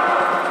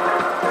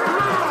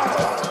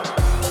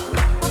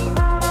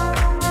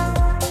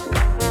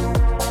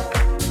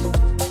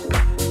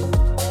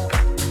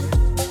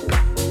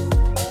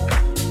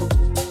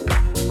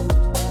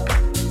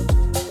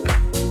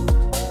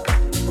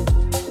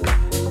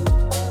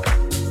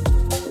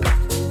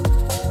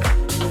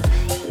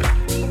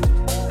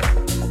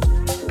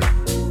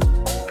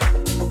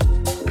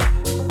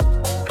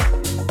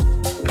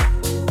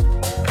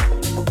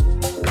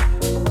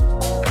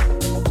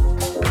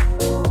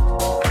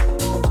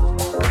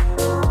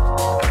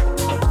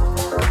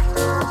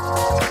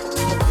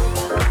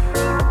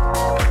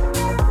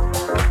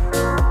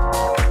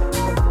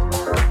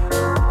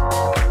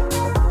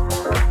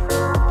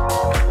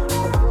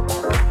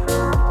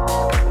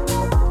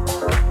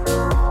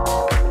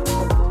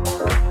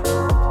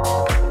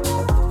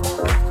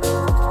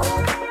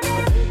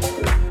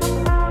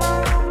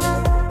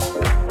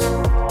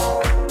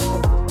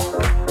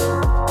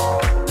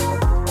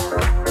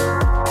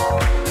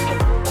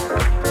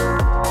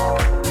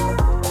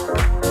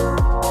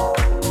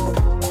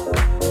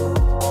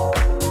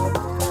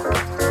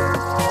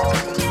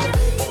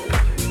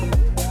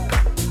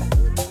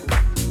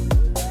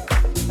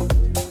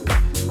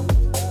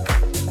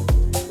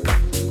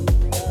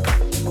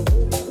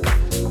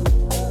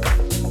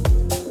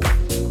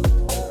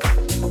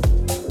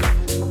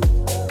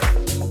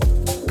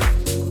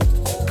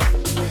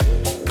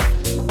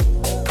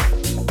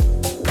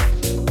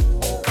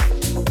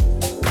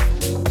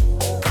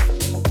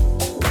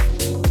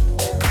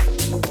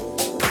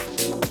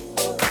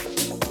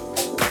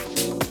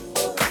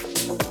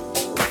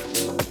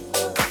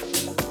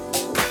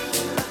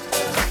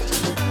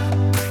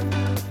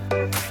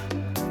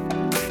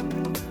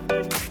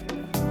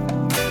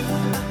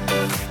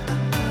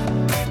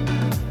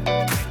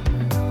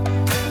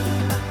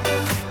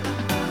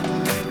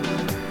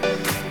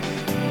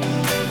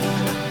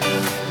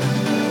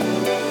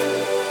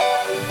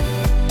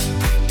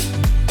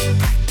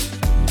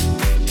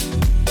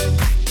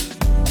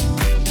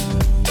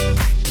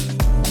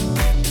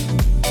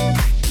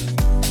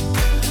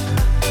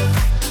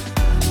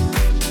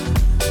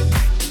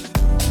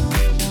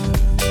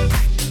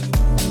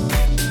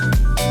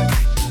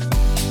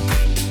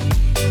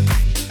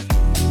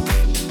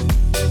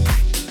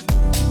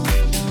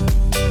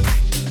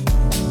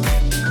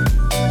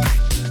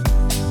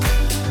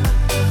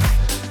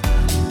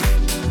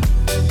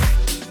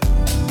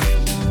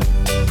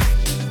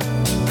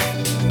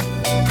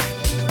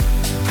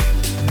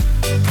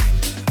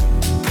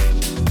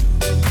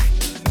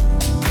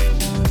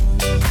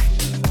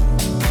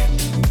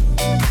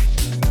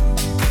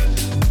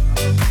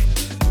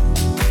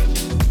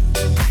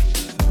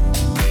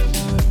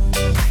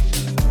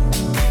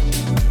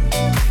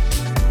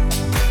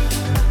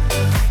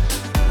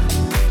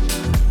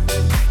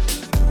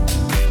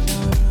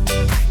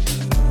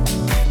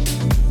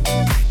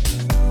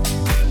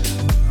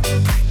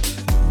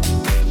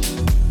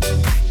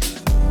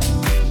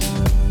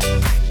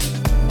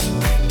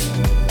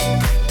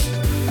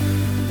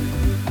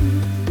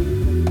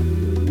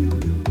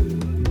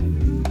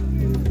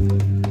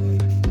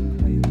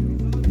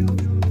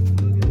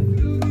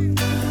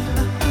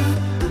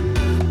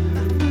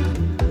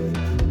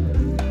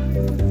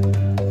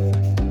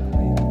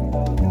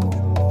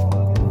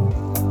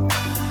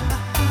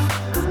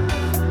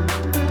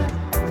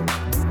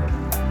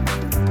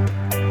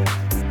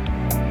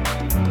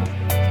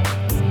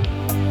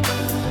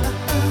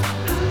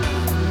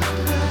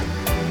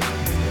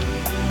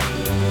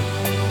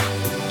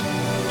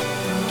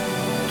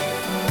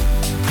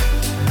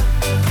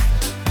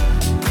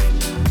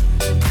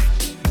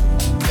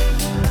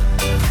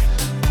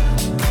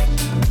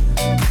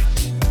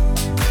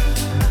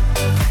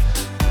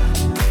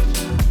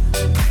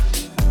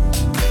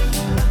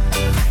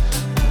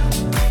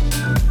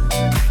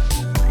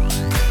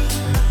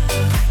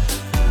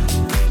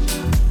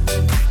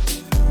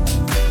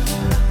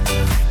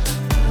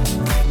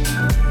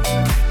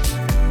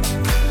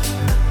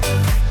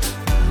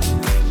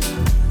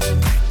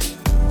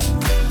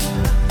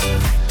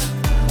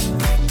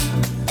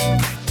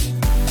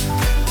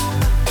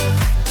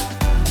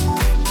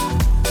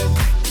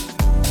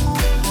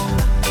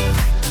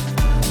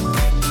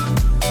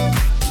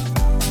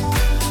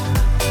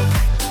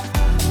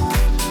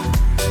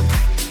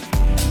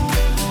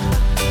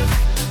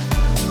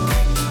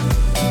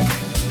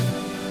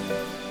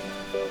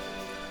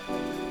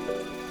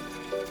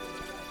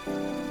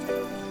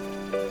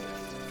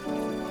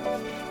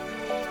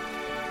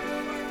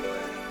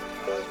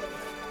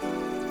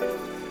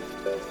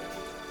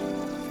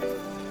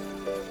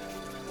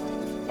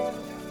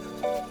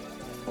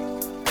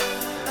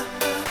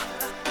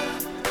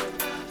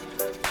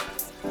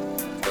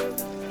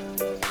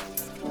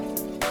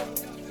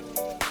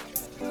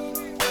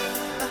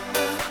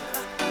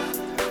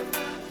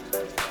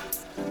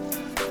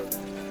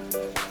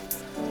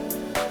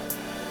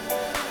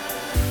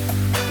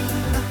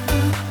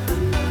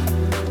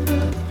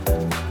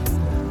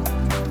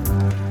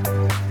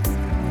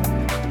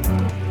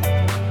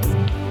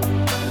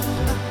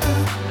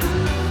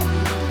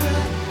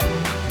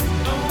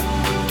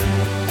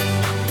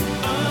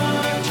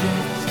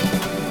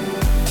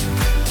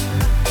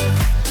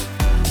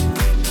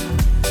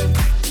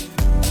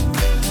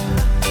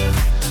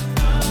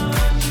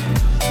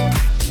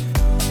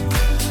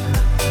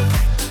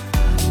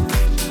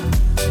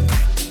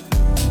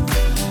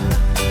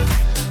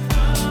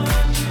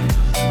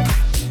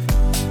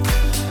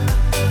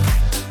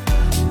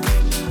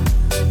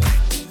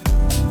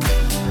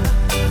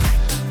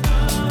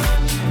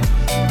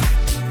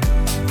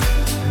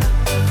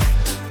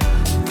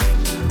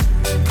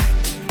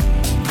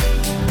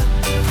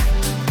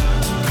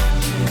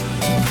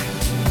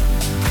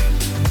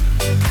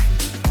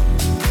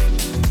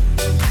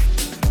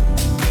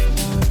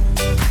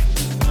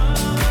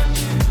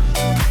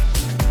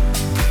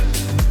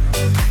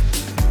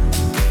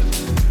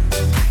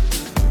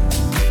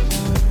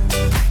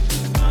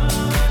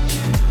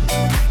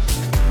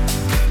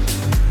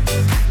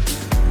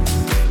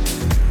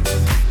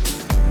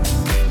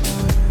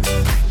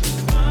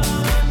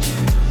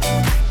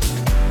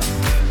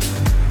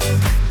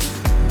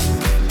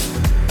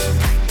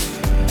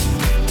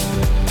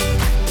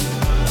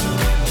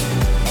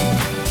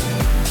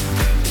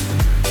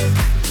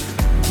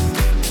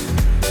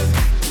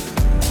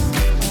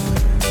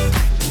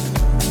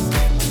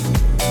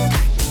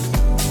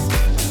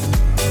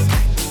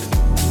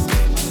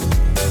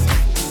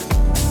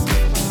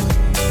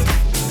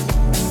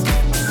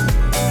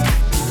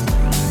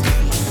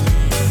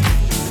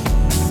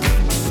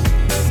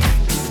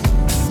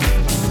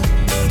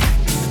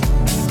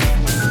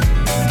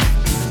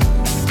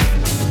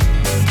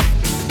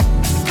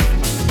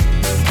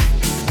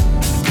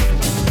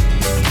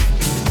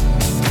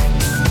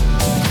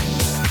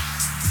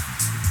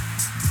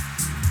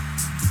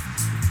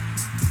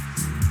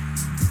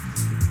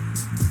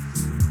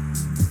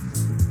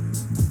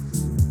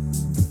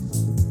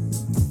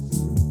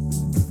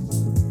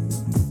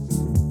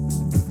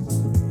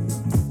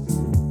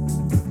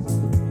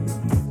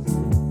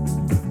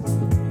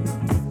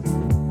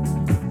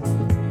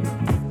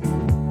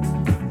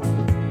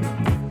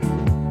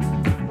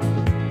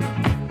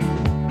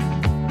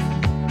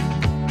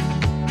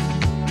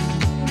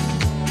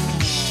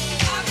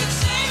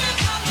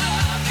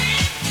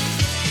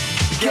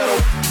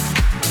ghetto.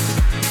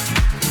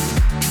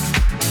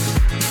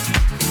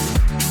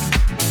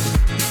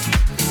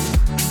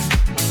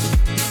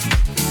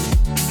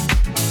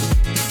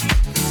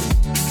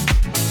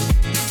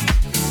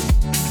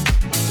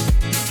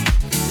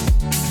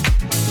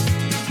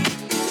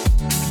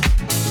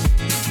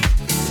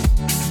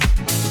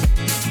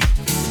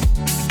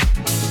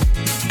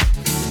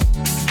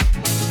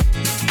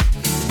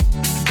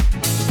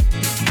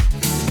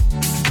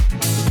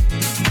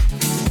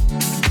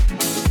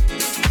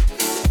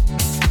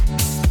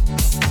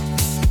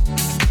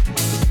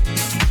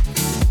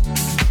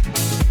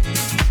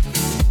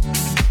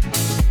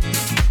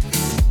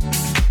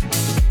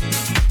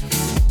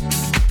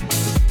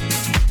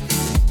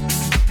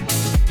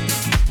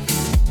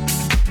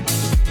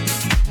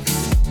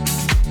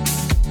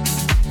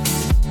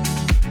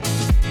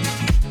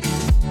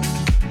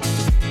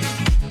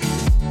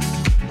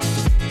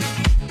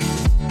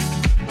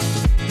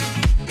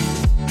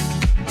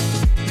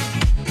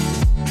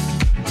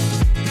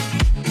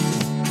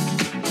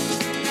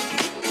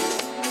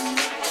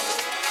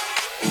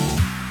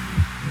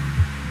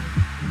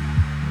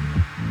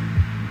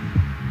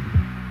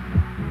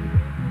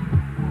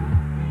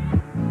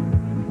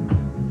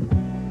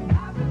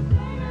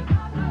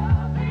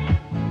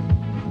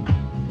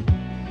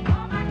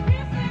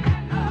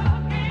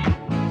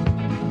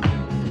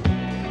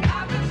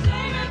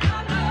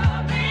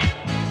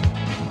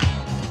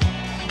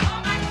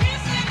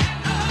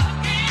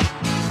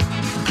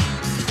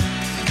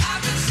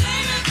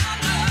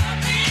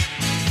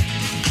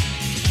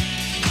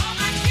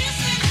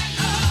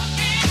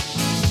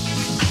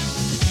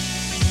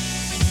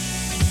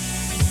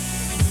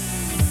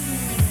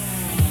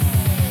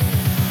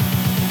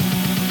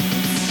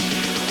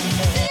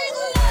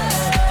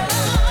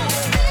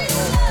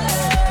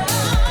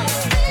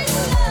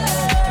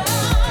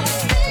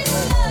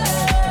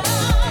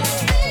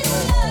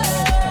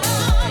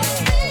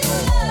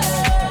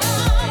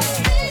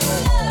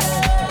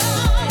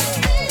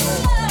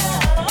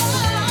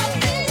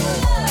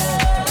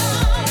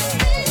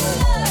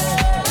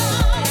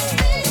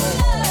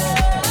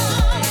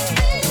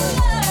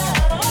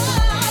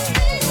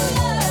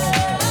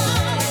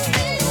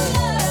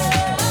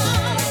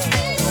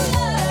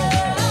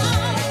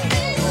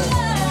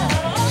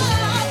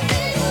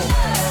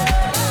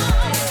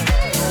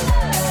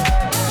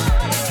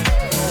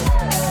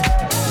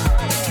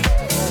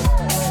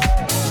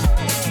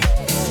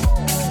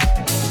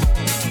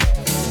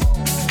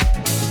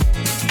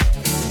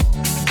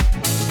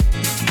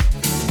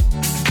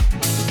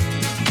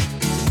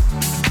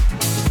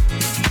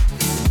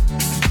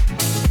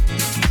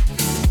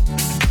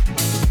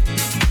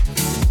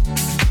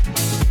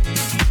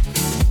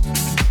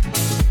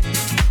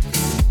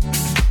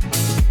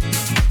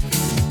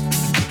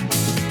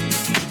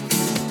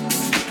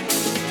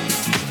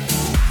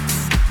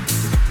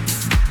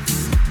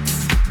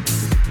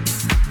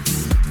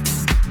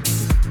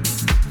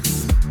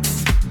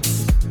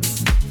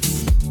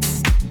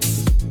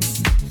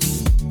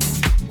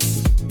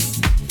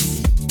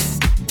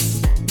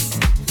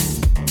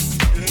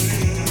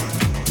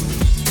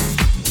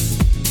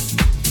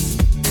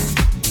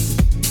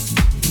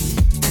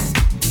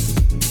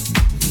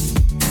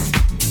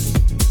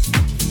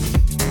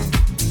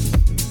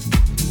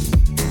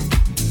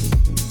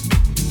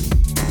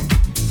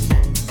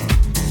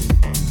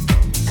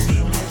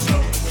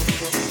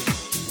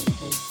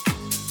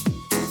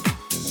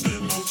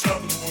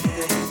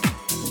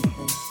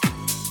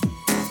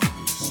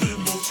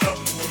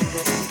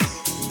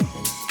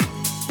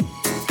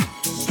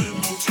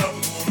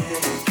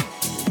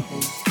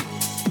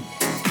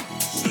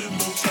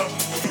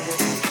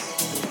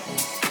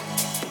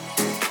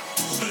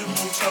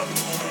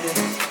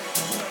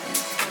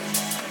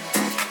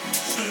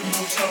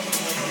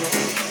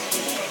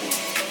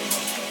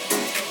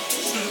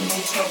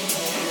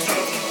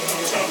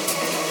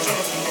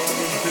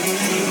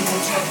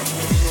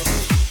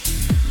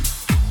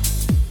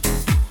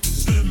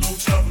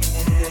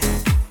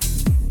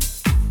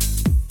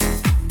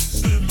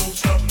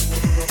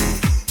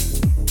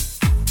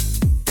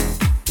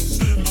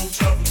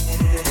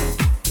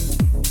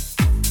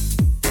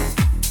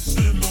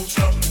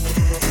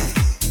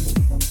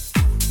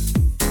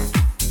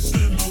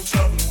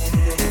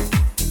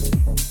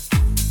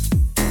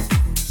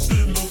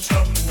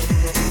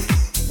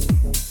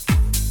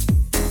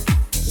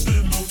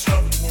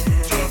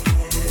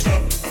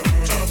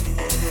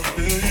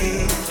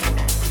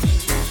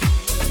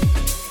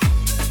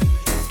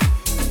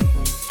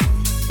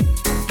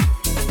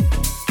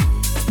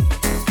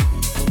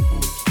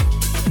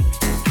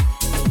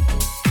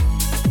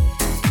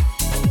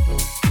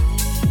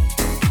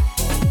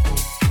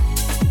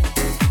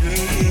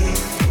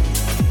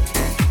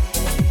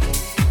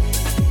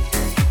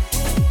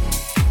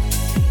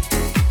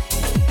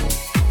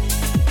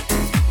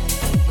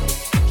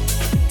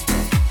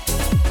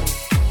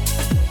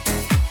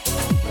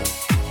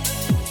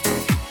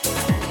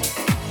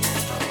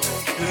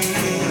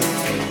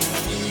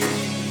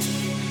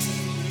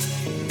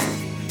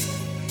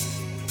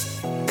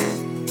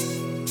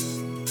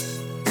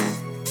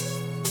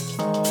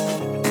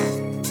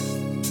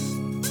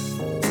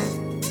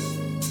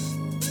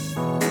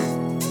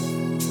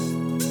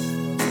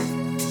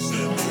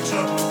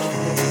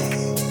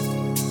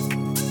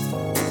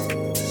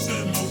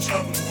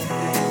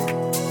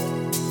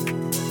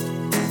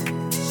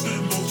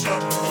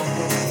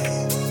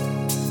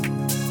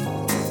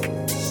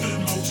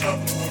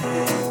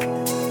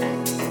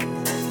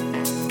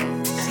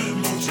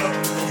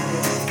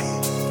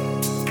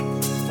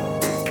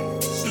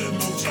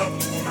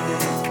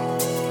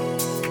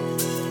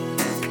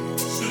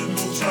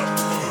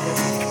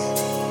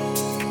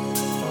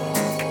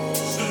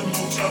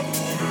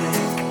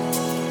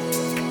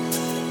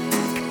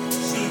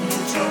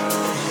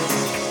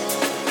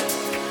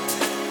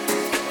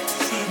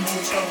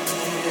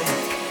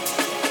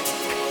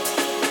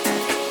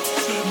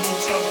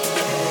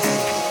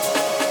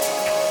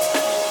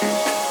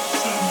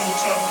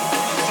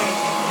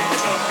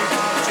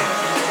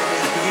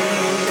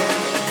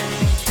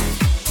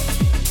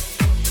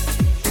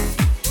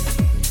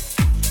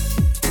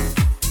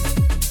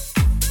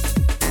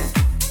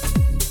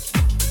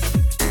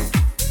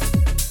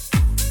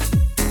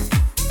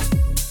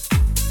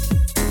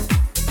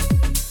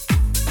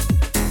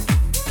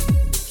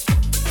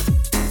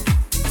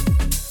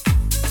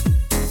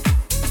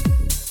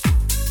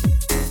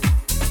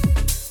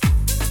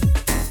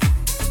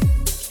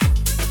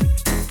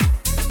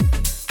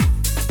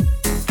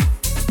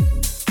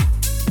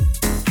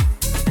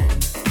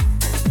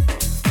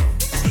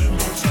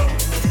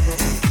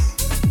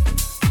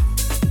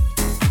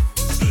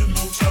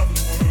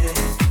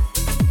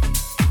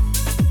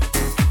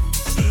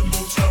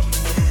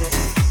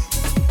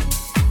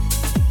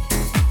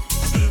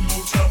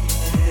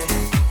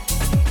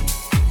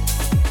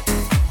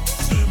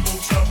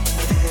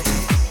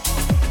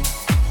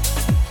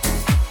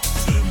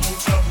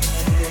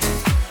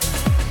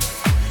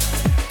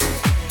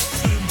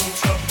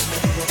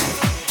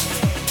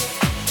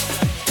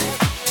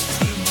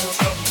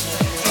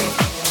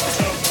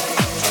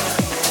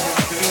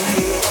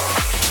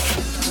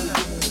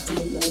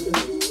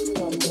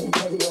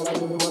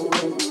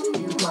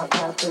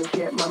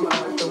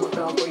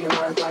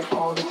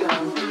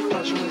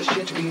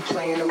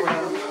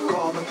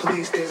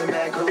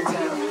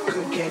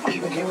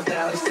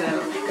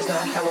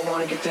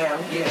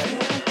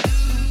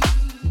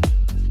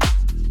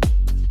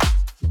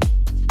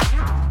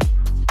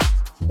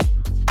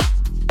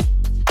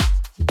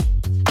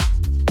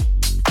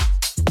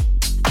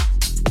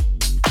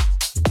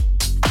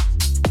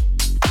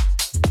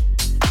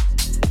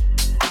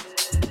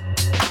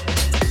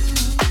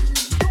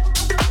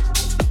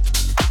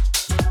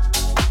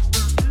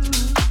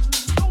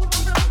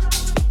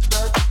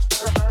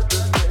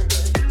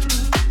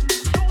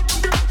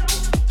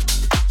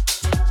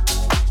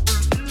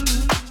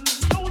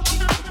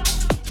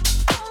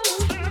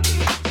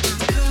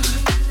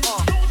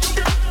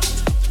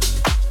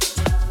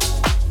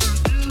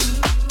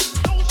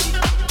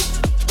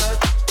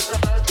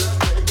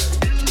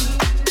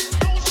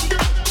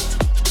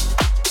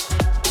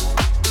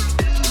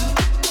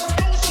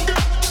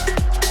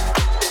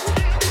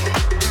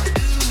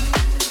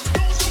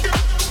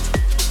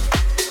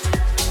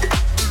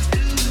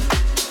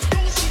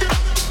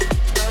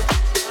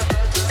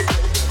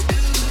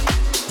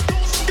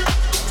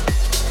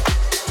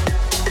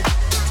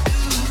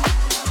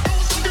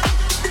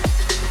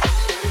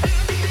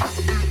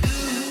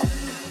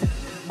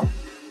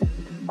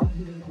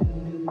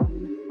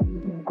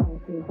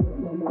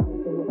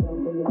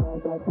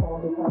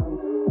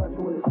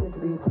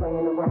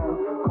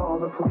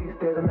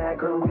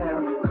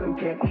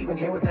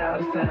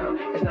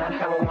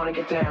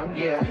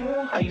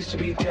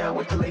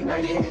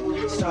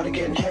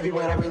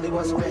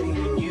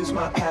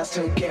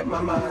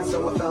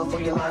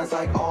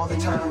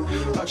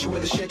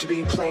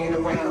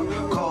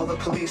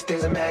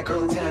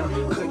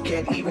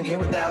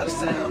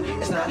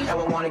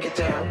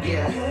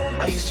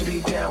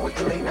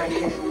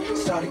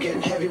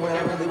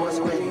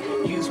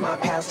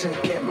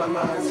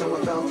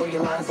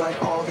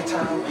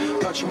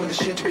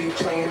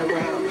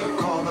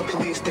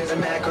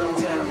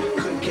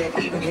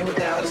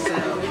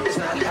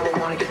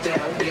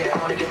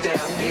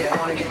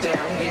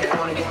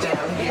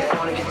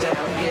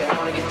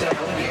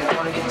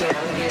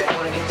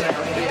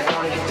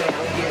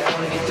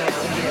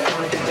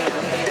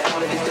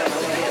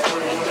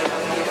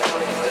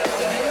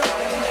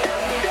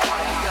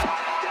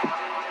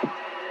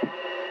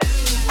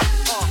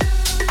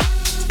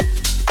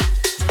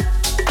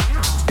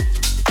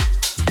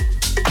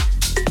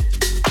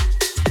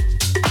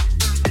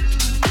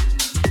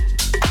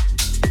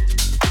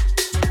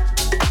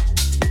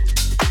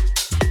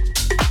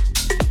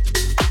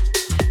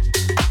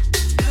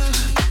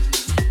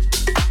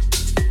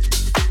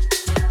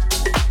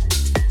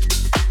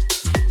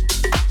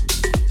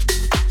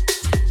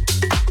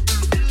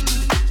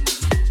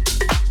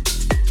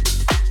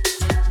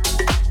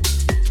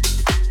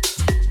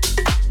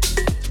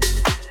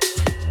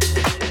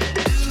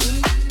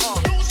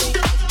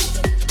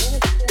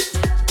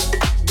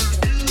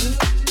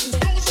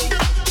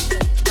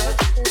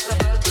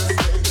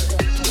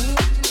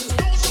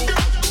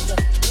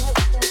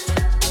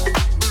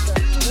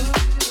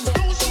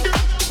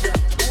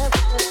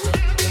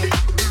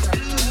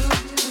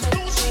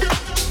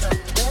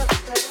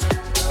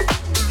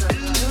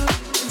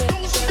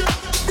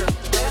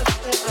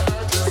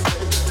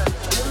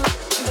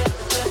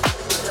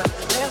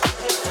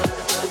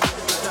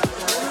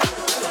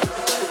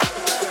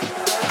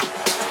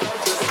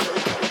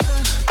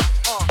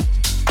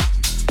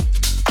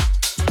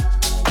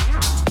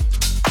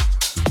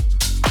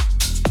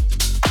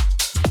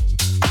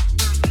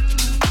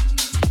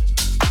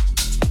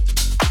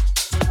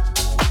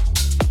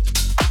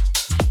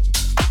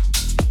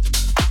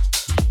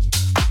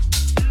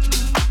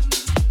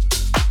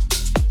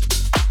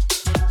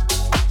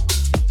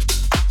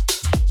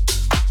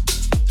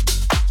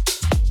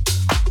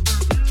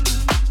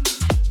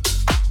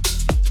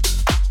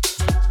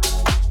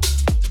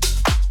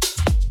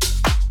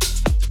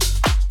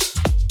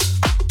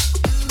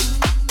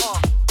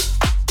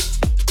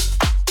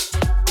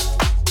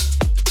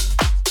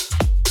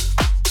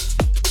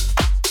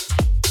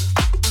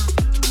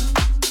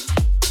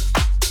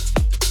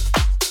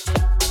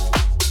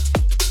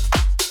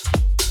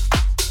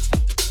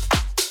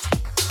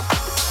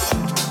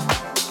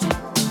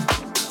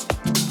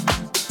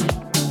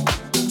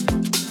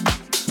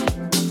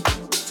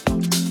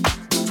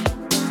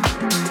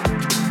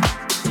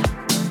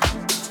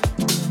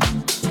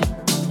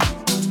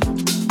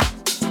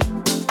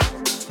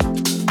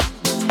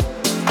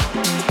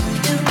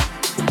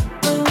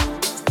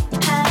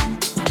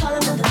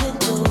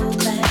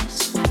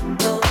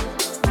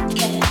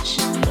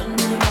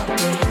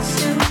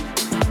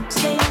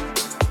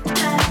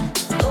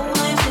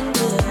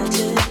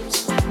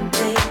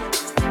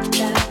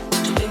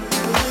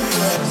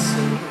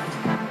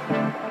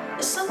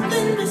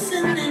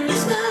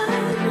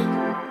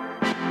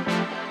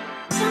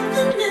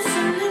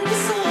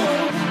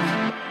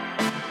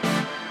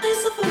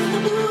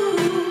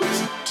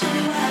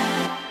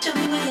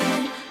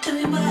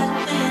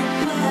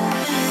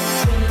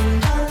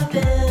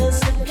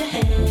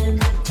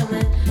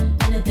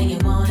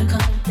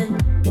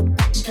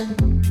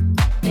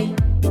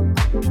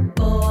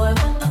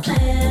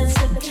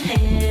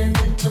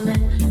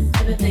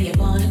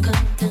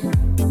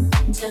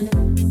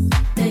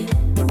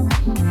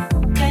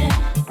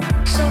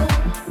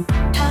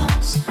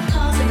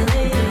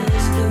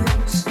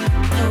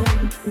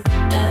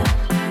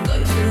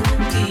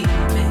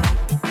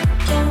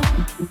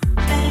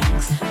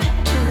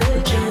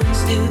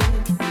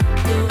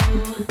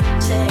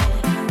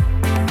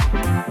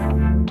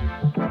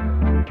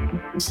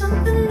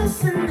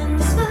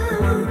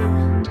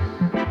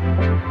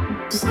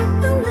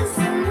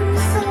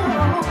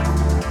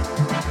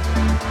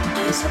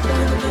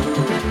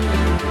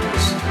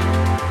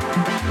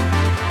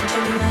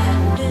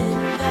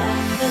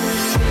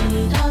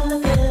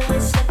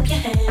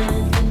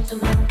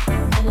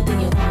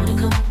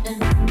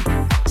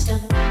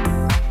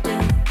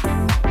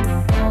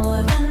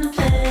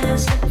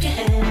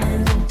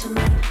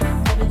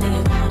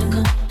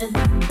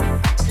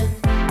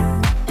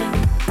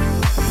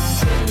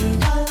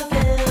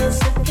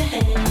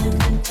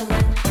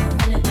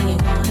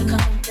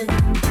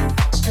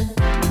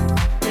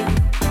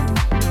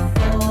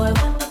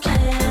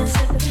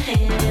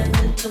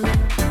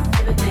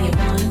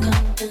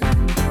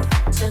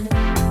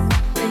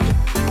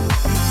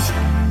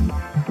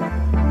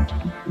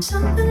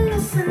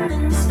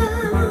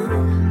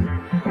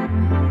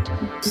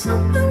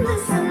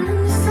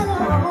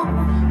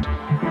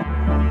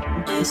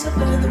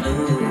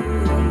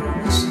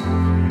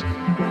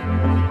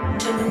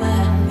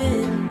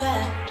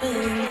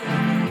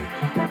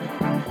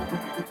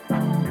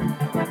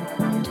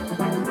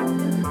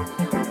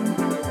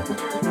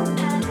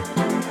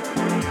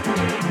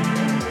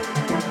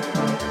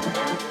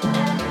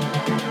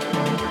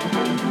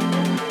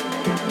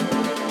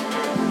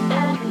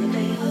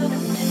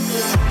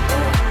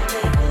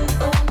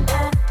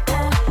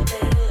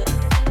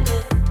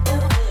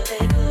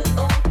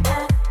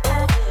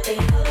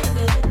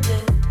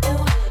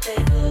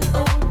 Oh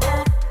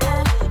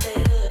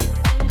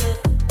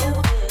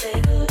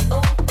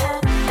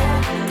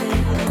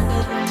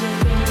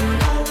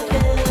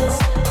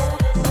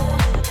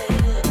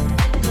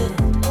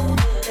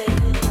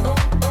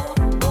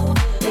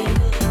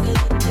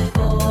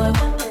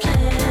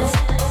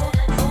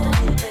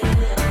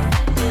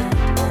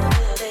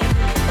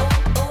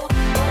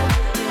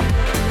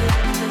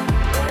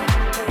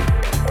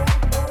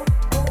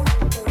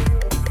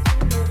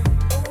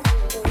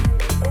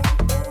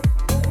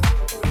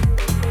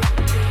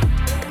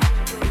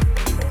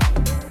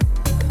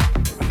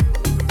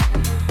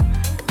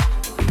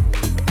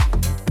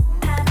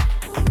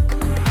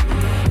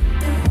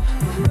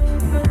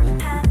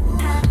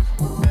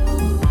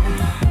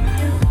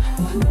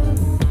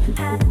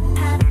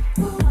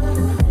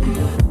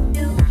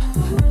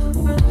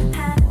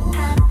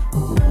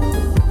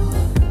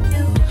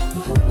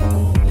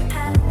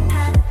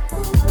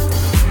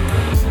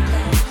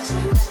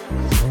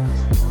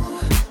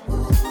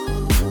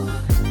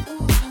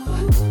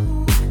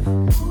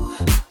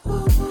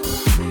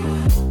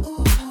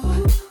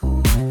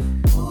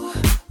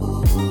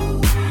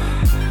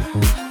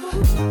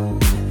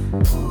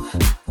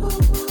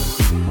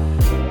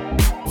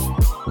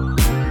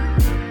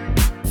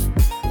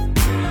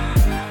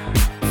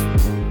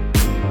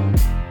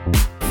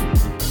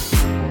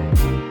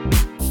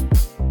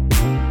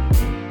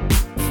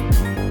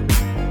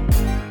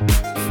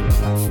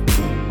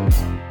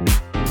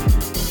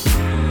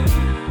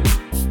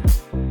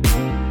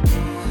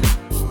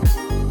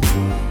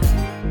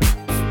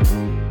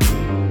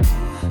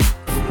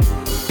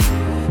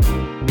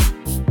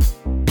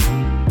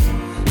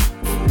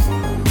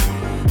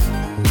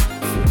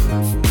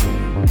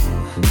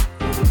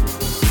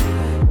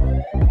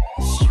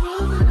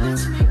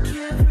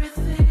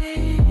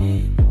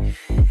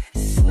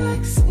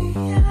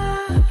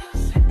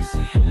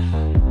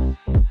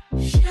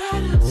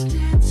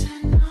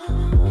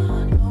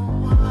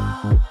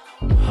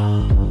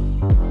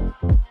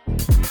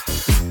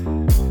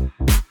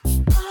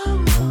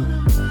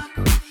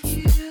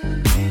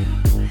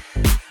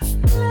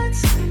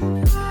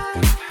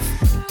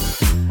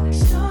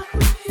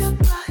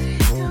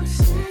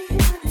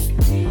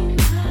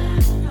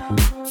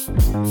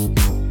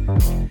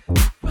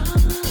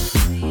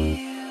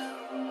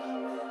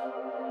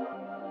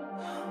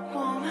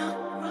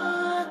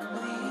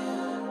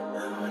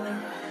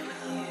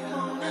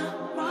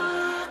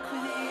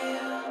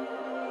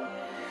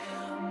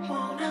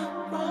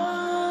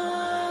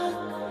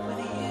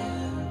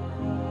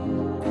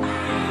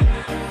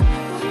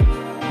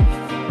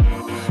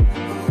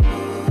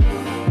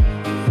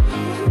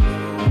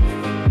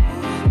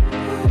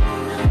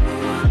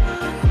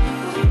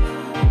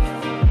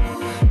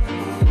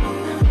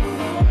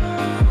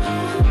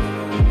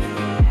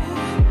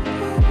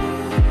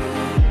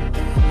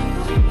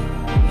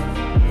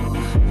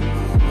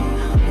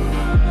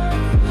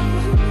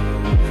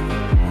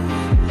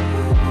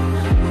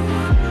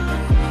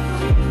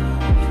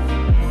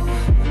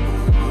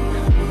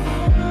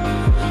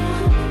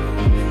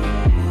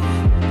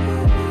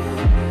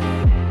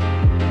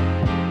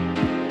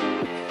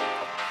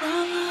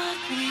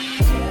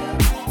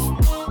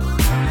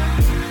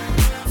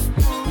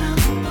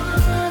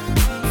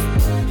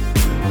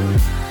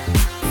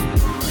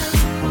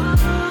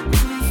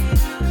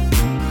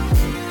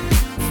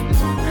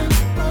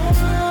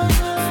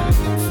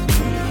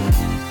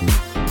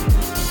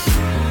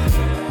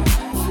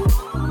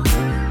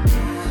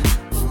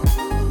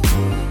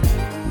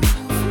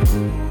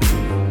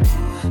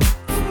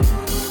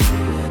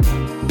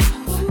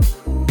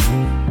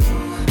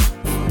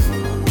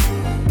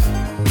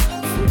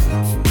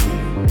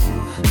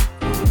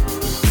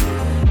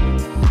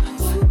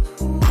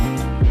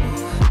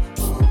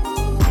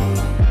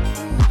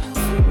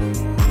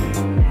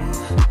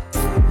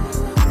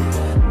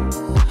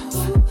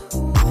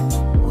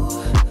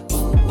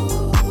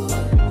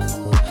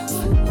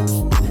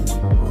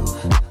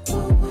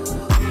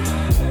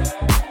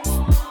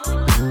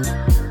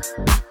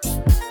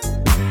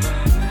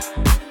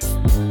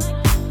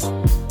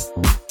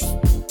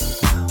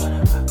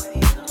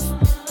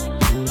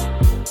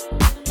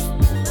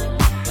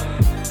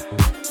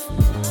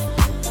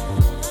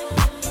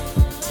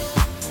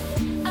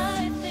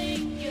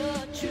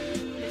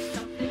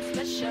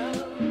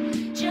Like you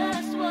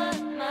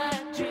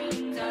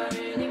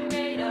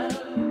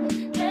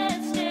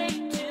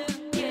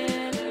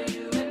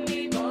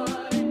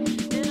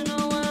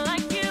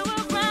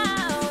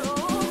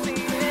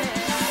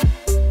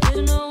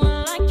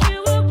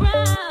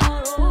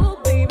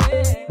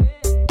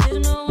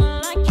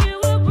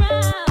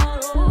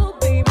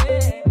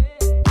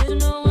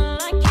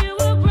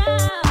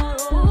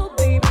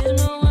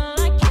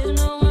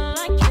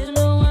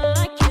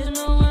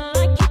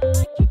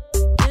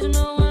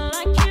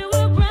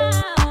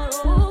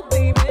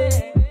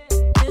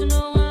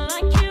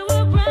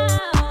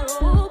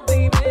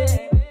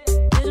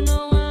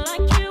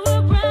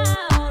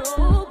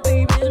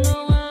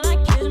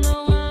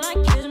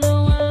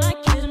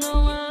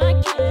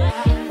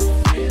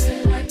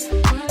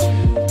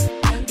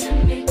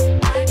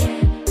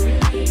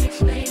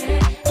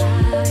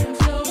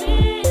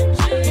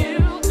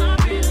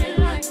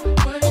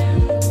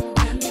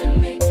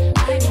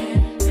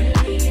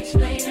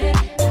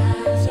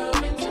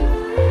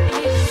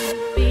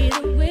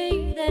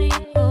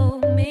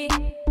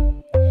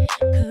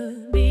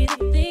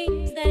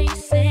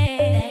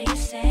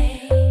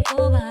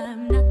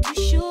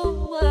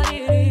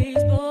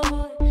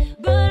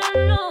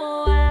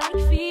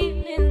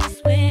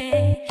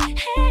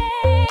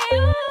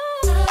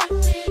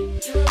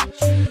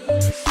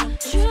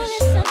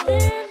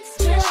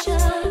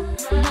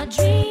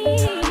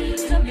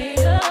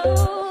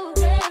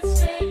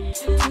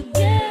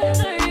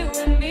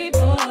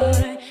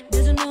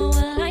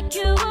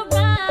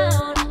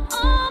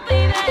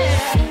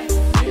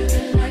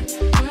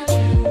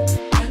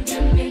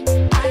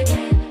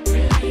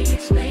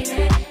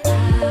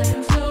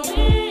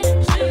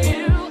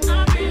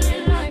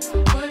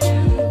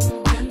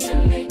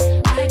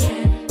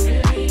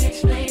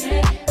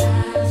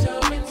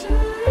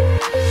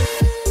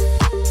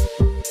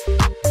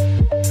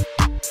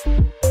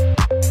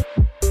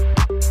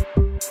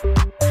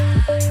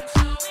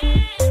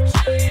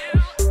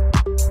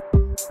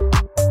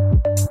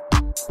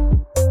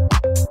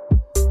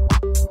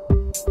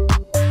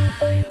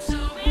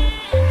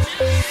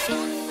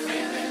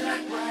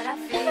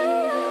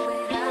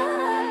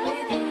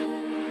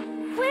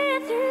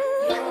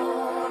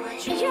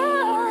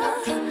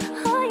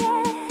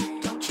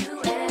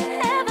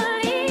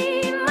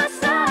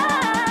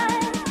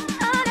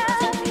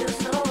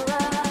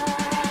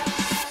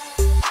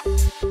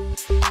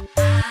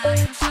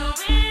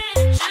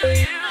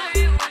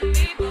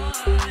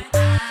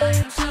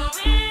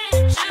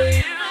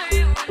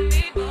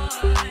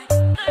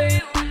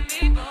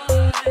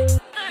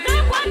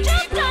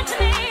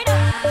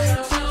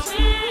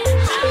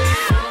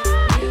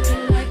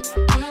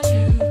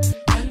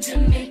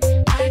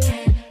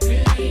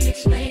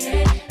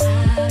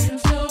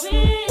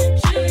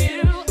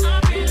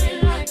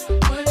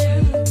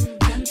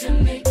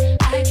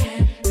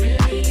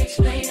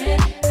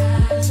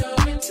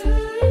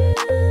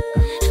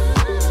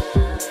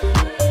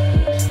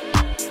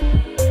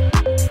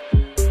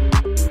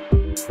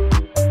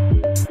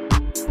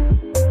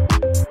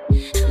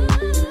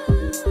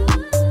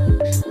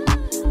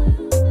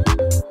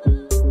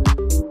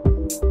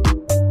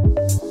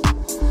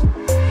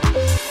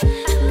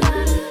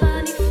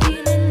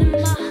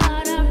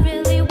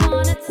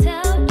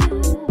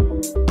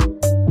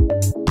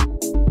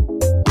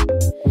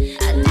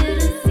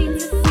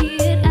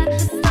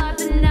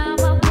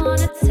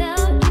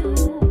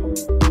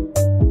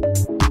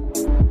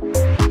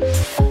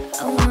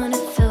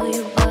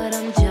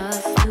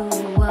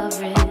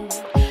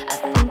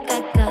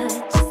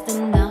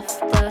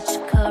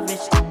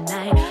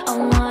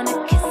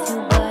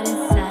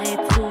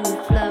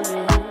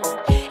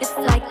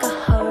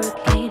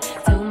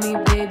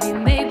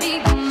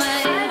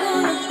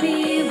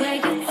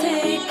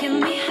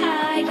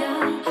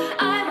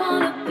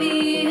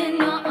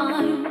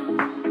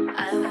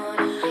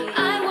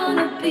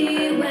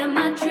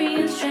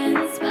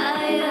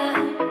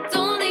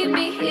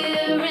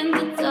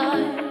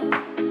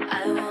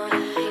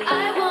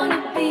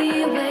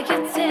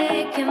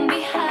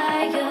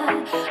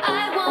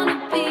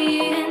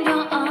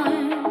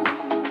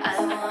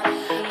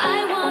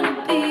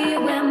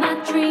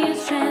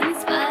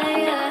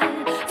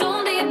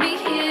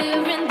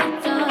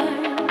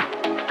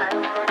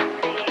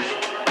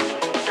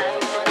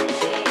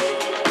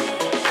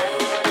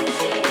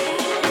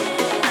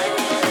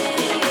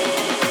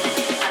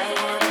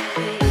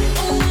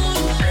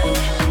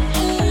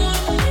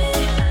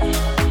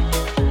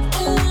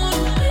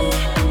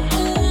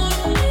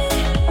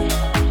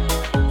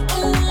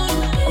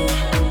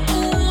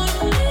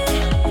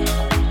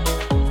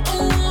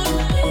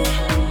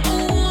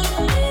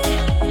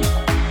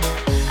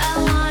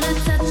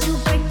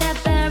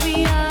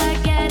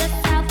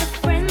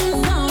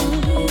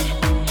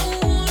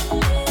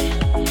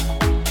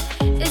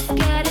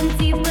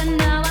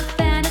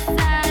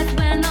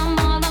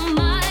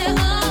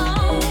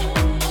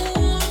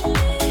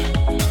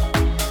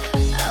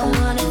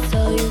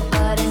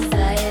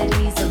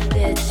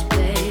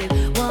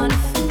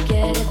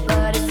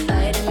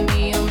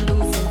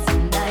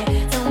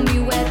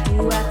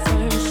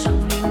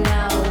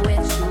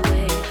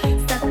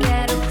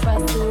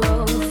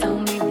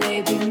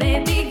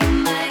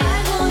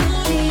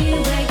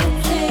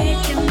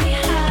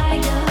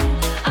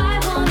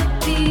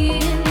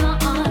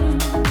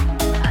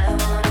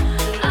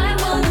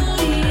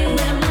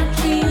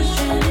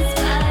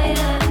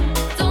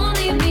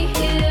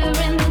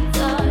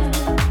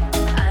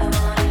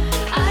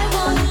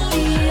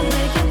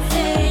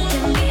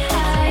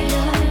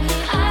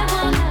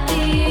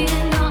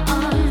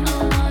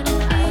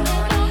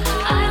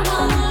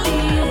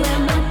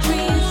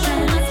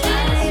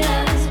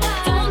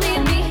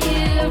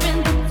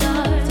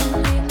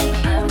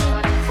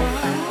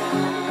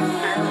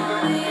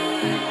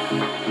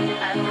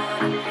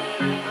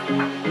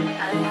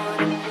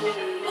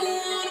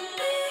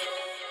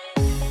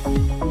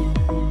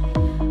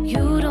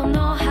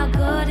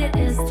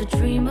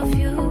dream of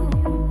you,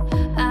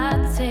 I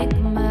take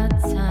my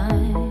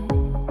time.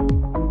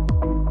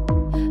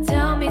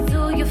 Tell me,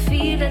 do you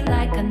feel it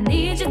like I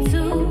need you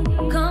to?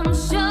 Come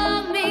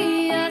show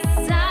me a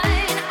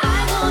sign. I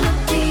wanna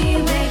be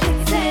where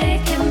you're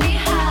taking me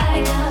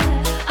higher.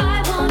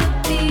 I wanna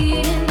be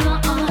in your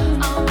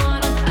arms. I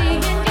wanna be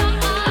in your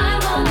arms. I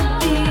wanna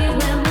be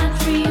where my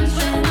dreams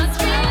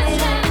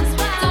transpire.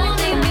 Don't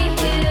leave me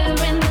here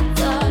in the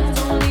dark.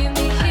 Don't leave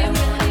me here in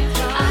the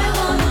dark. I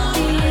wanna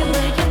be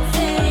where you're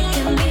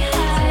taking me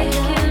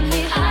higher.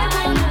 I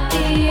wanna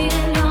be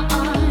in your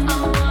arms. I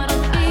wanna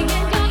be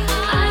in your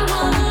arms. I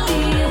wanna be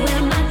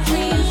where my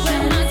dreams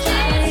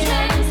transpire.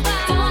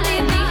 Don't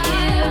leave me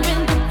here in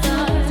the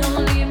dark.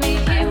 Don't leave me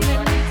here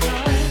in the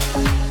dark.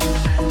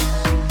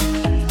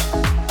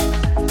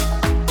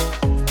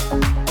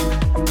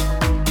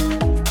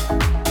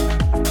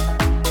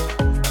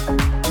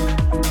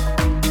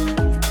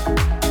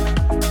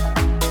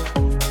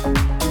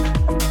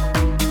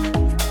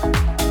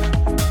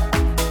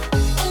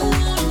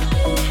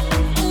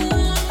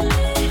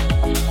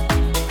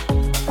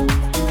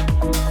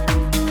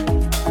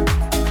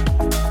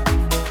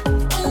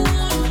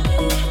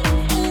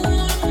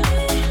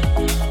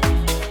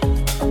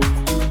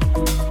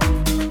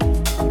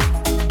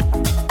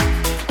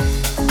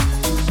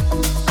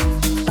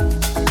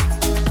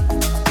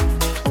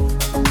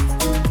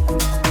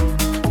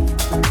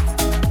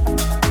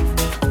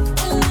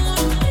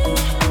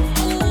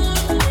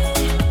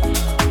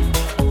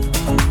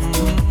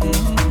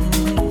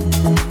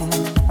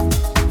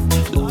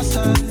 Lost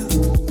time,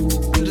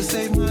 could have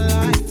saved my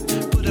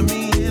life. Putting me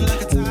in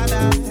like a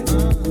tie-dye.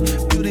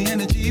 Beauty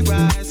energy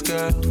rise,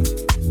 girl.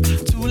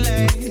 Too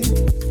late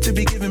to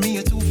be giving me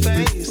a two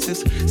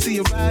faces. See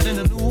you riding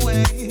a new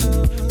wave,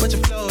 but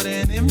you're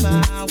floating in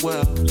my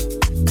world.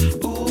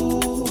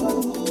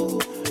 Ooh,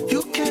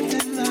 you can't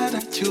deny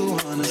that you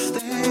wanna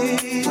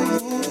stay.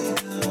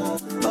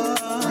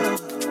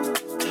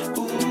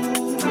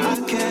 Ooh, I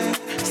can't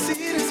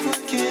see this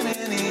working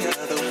any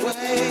other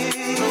way.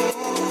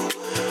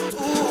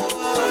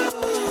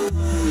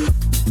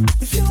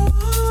 If you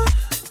want,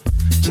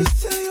 just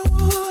say you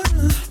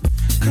wanna.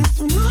 'Cause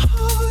when I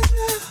hold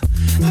you,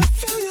 I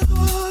feel your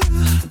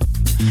aura.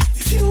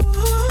 If you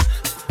want,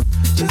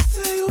 just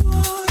say you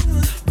wanna.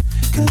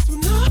 'Cause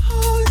when I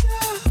hold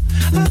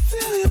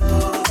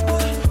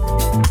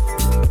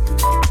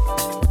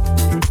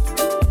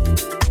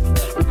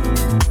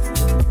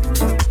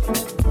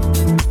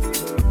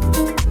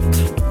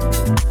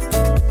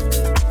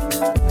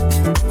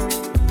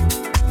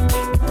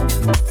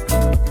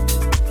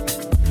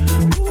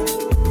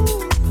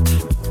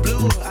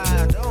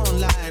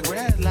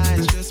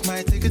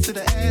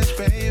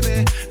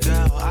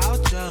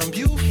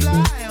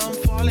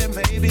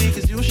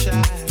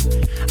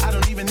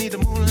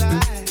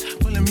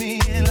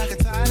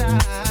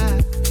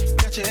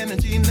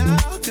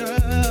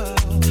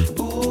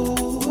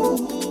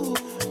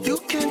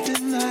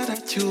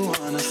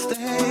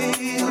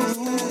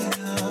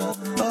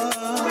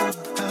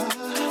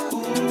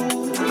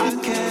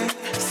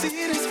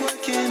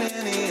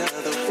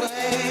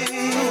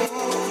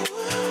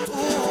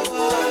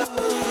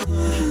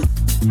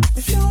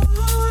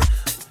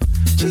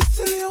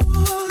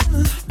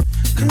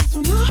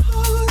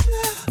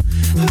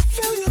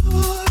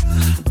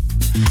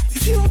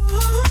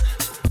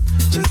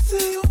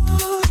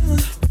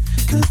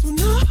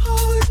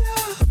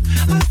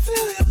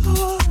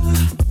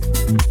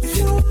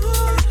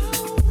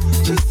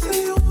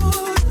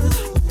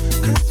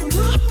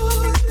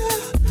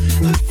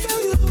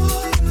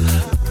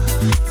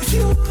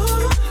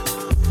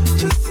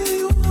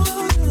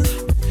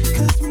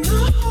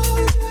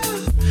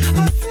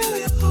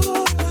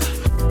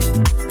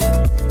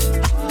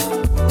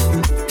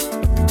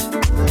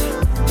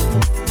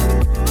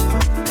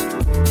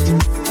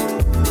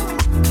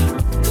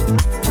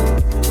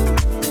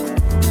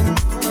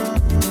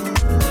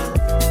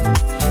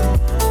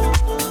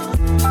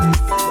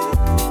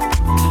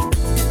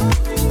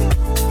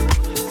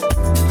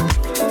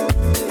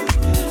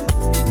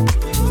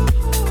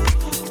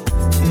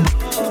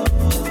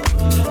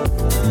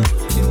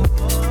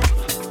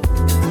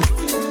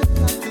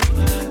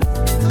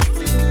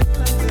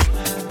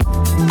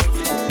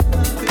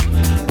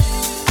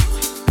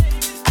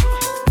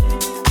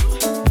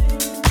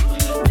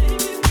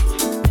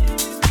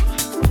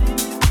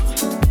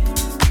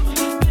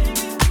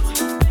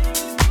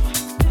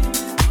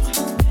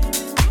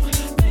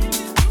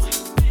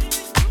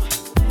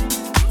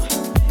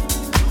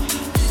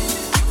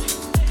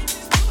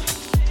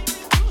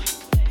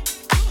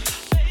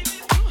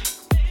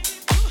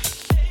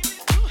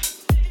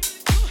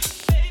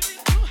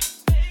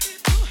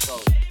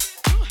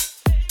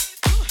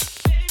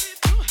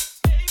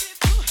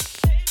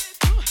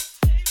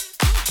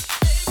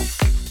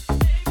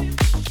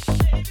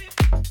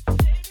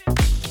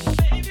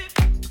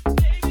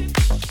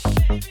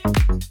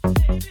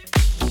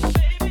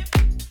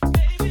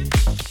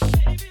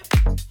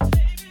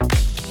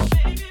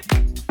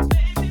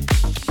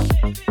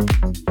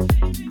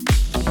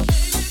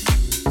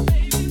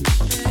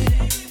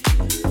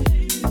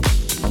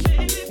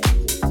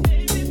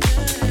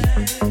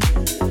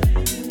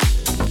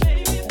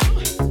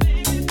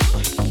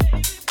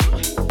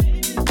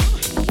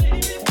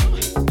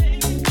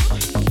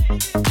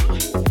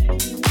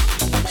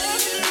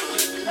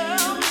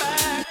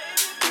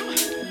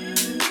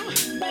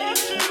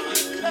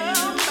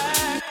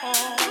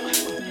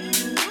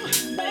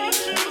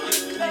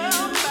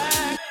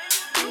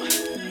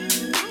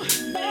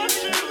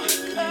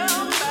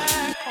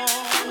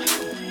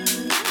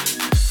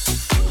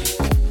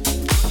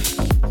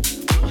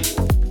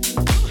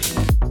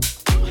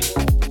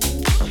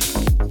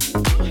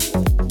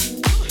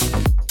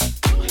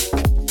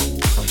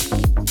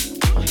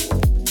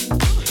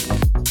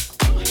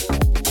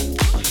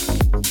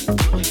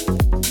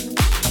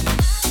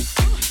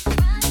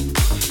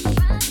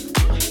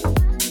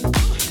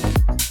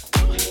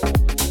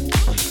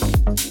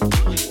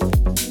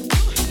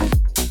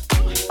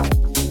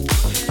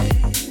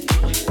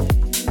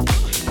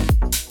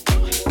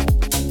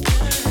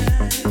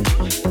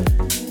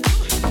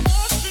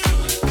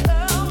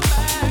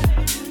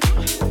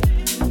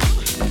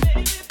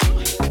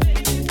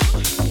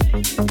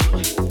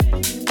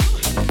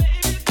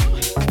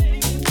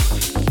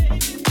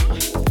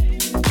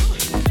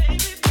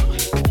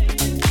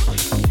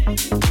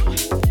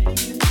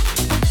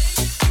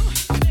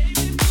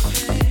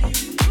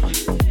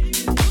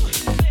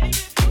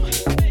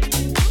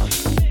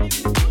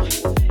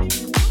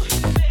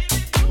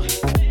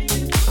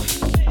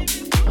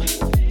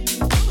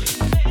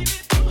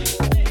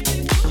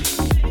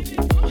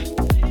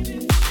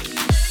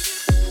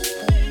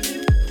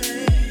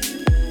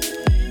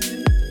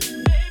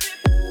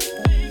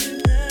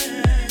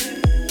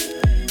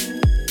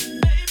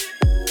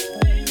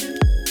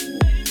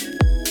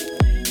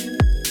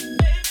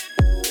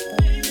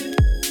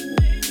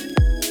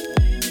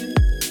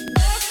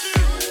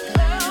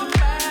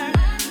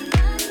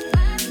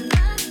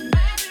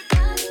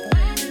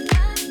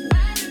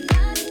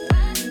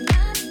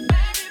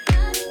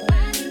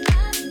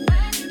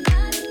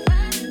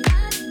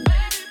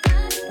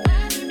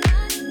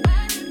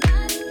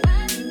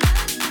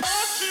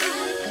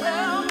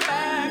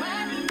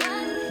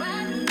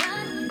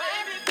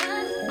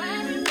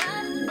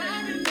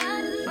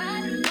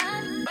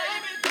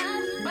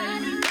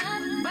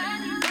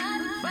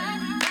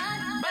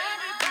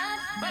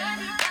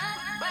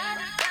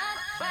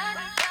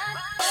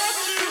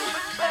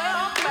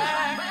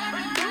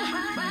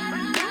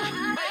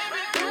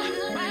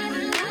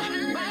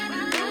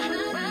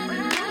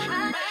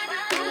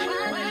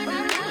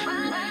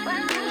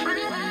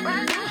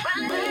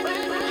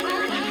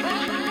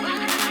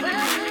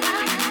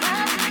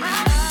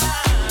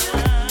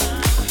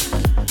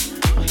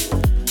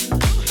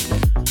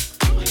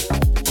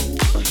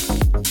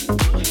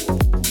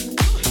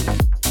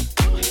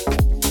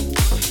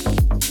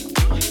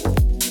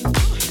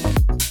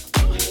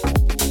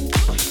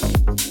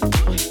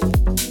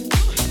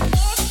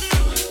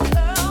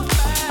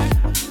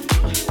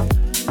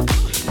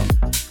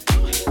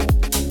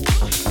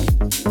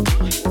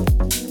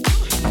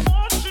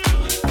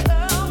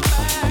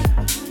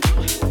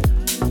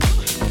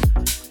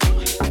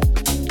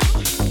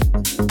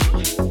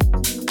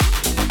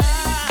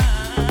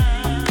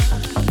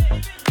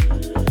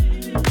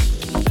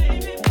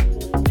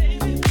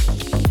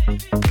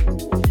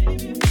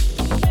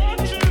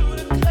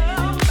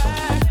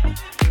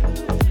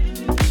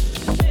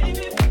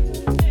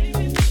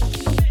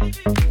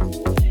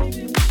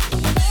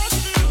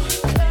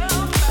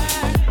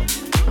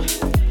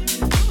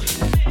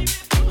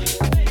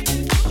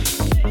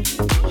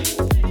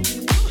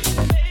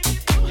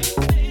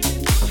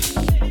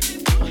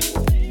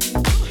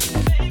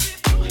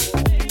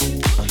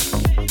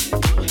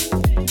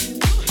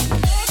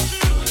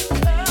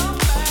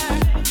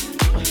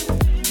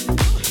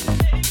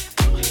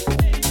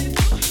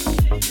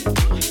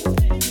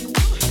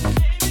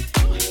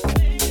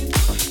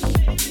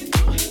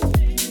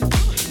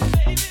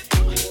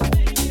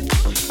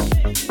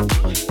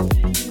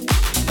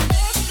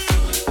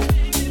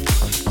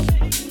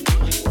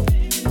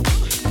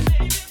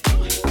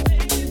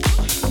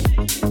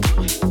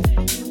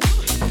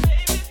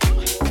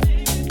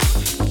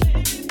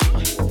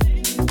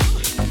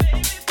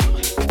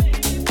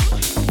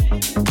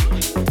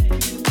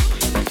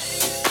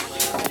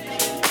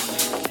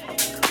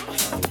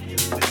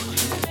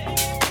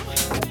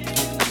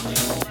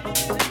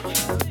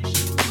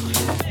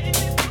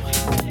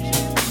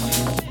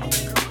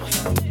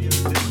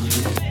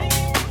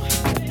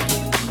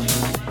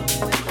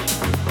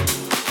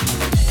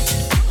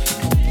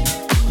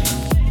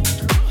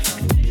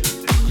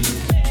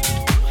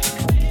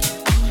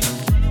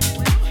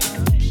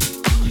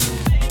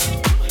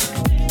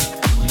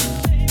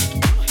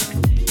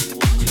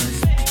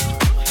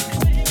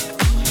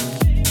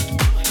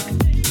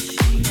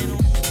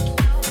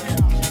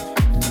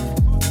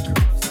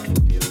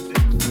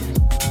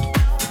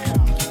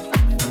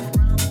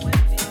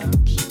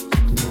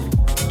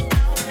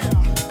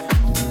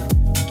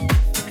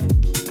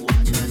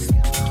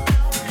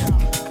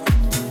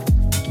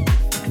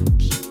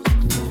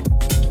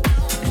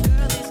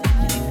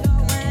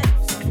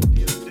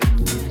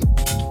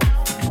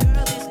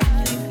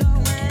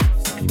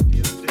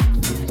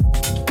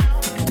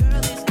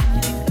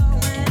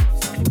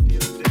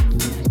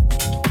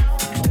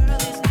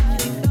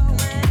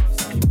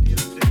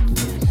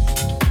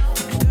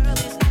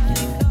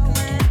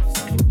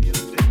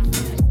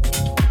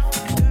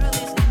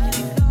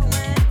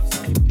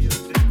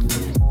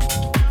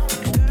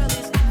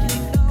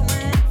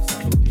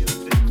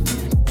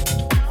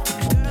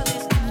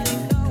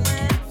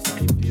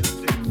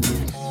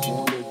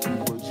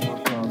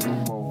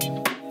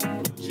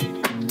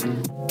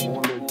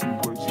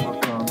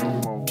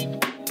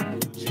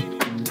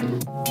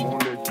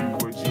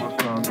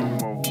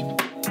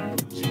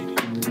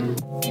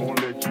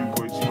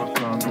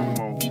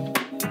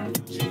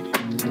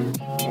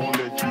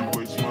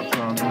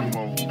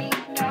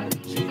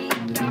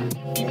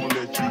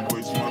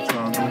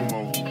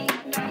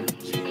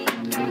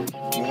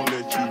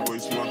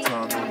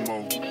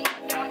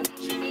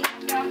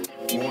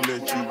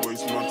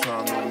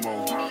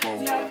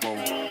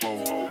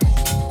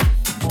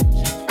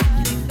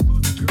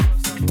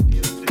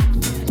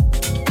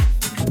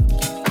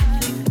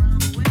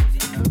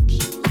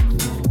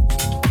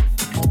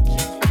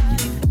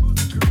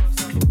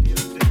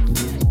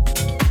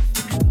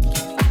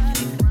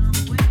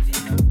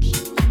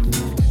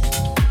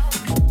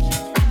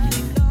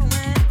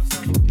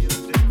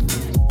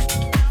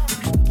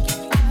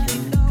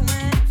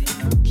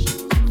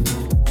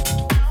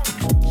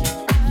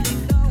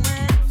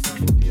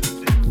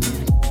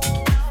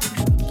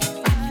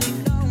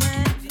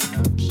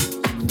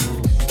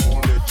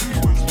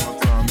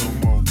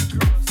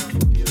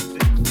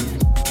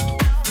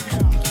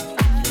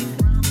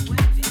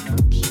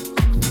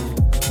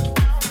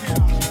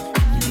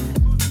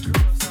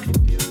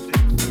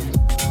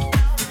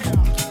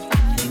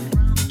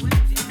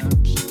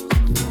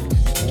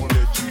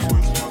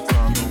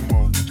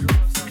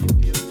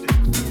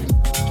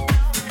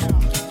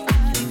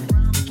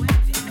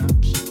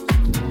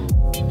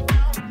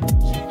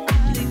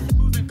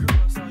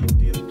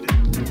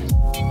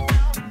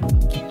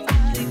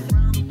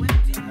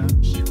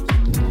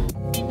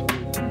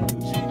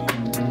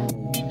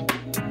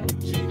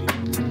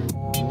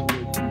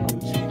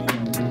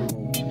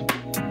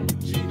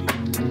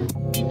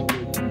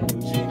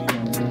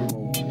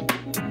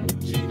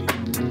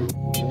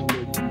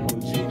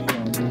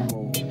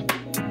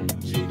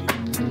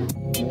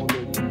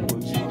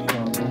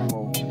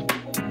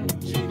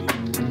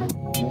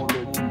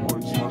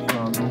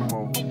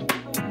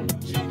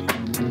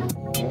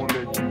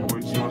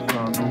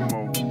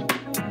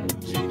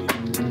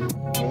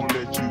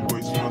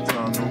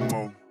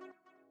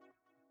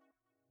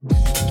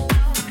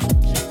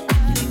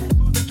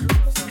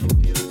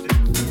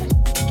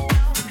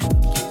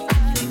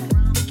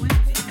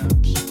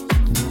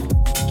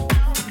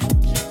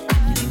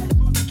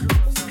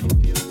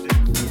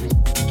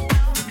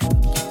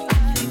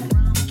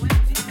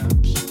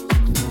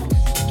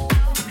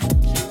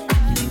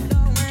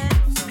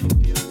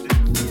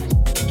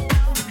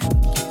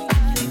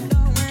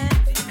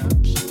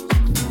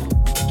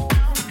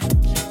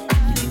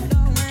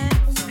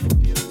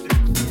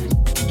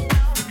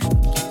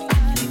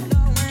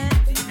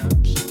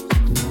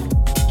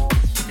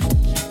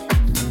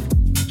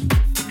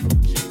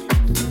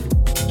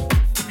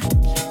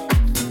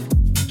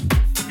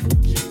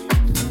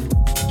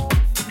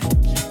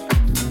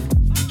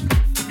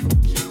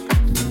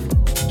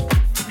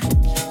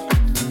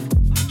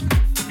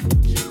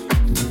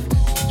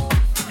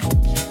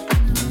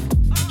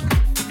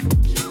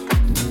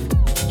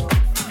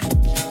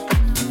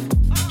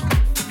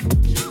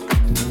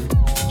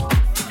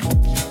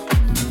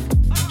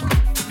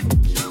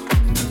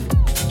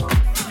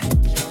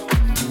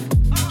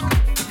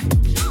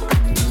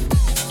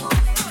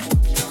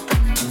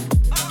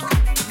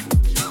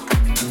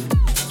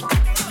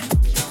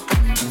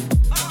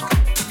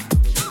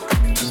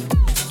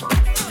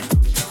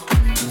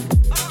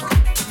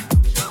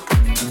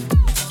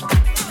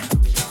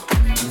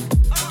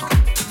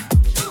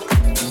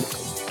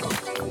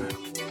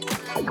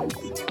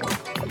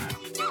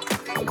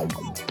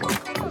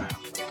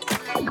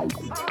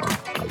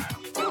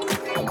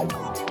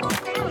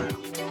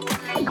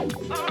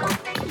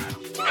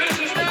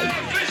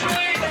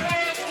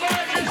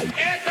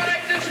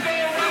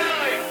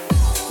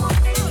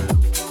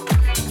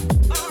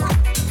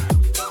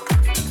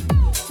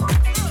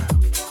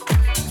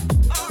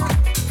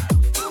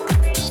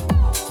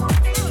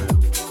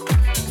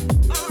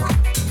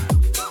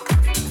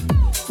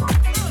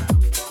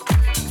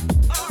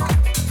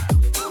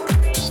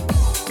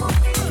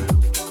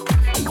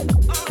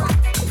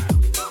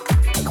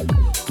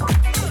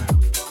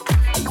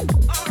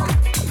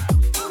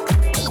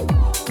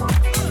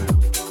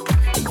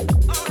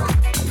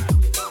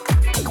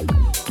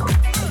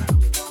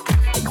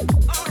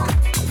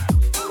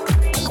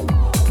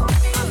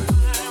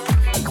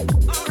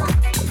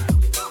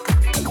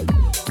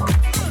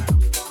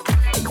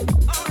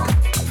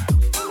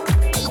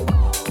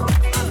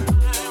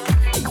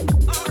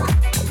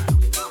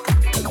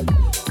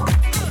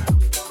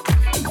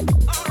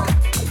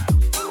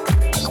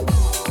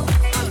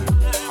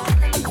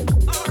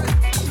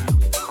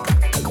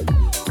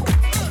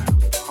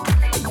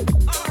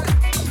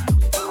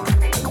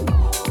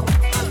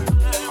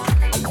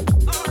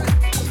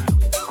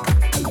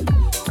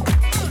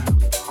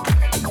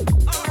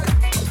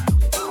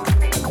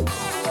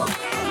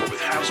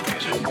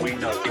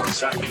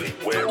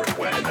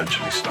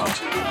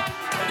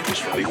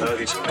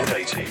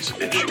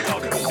mid-80s in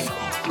Chicago.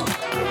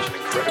 There was an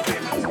incredibly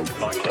important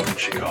nightclub in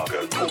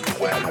Chicago called The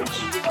Warehouse.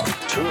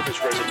 Two of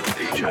its resident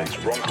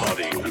DJs, Ron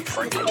Hardy and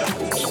Frankie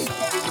Knuckles,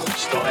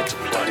 started to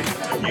play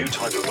a new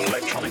type of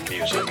electronic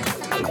music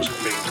that was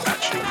being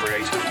actually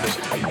created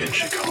physically in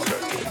Chicago.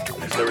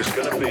 If there is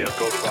going to be a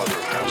godfather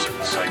of house in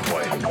the same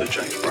way that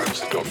James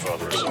Brown's the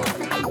godfather of soul,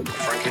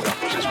 Frankie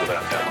Knuckles is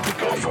without doubt the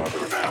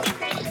godfather of house.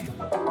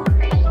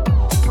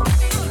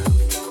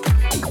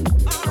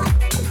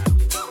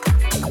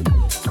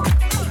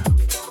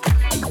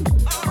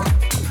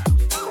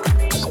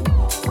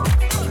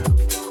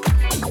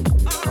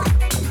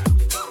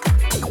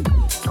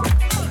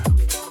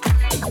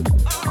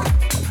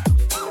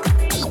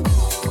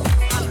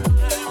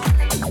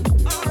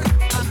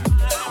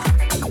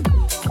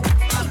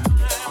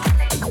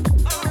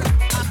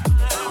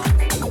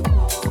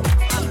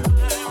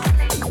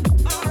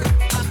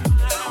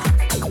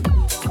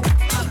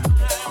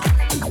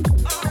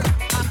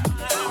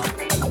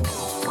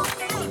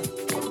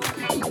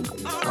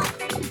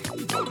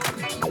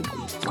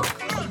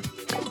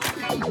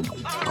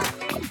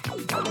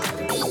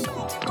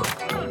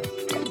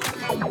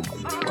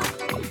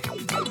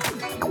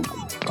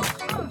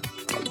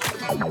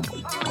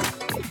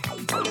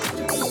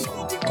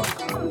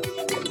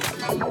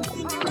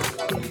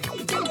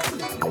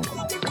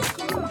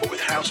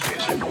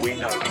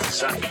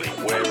 Exactly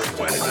where and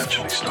when it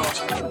actually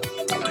started.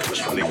 It was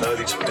from the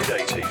early to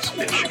mid-80s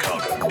in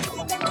Chicago.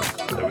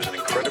 There was an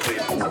incredibly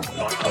important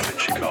nightclub in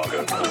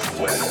Chicago called The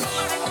Warehouse.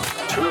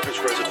 Two of its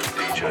resident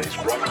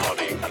DJs, Ron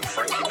Hardy and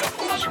Frankie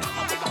Knuckles,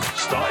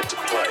 started to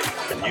play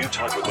a new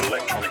type of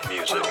electronic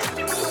music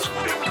that was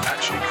being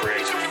actually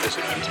created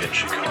physically in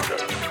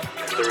Chicago.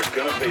 If there is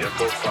going to be a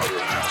godfather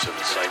of house in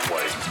the same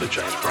way that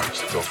James Brown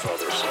is the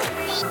godfather of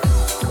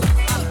soul.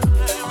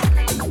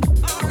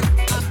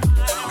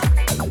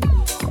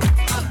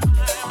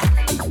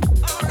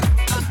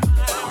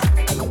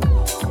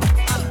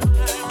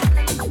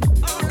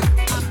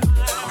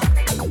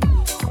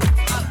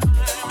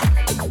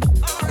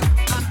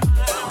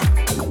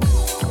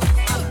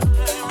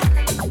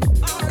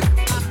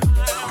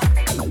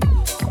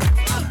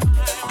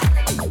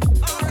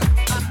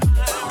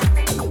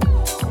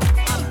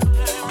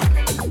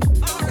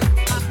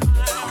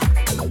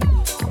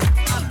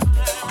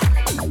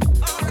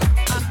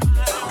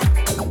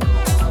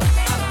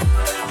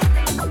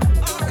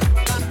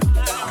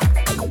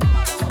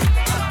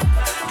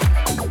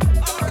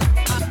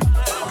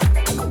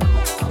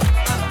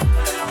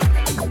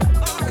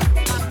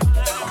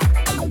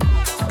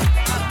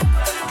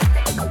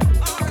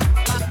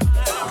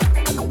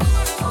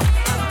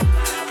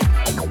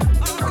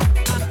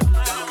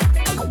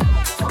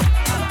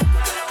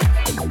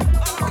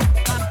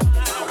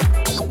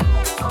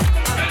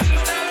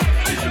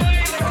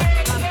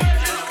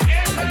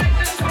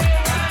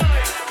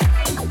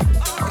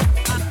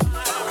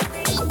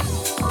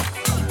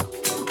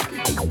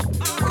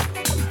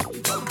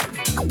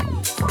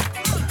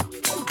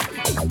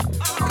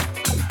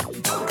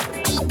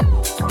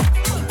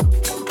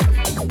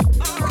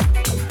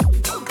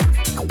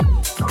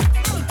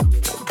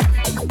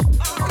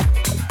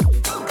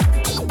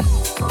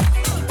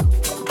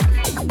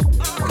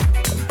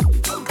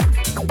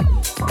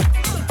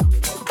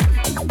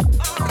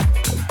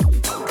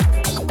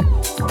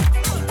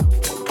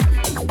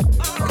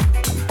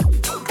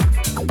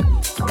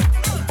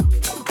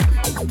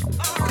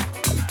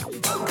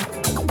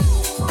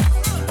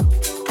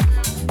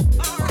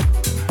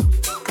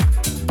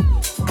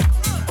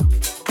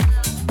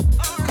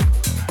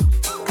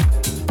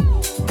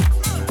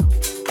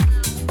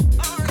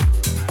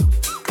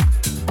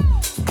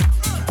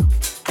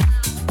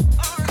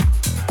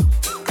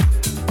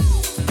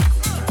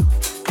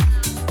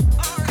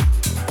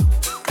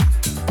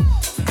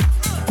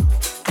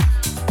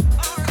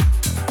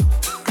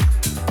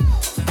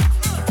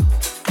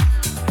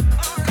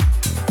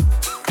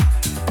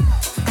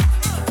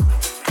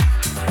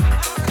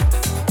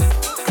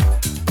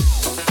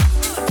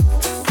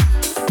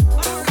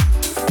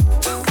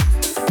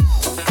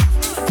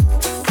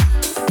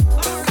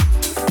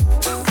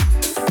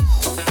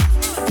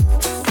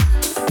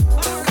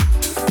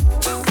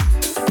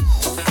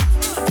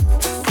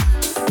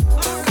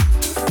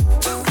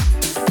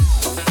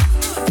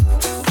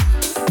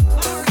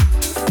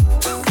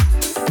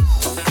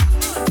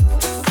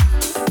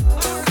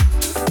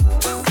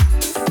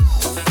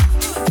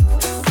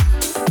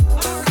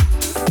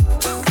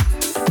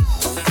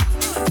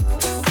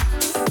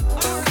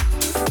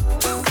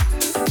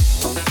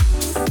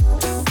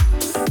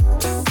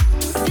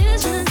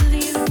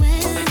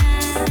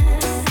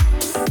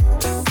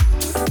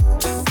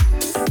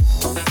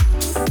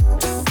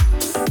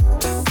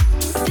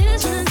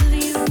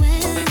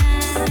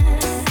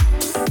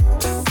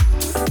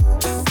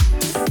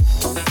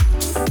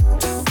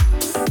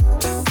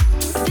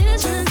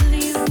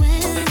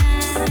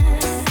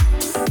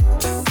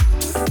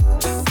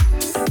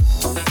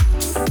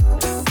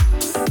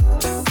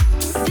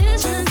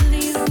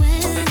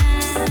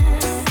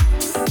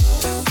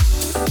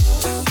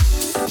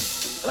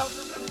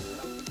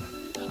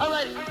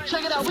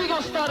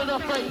 it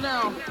up right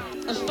now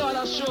and start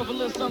our show with a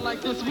little something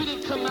like this. We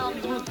didn't come out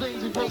and do the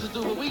things we're supposed to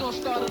do, but we gonna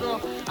start it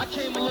off. I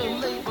came a little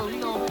late, but you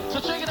know. So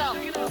check it out.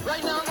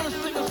 Right now I'm gonna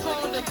sing a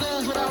song that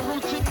goes with our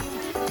routine.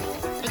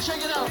 And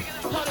check it out,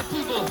 party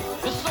people.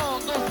 The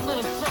song goes a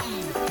little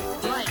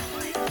something like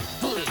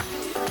this.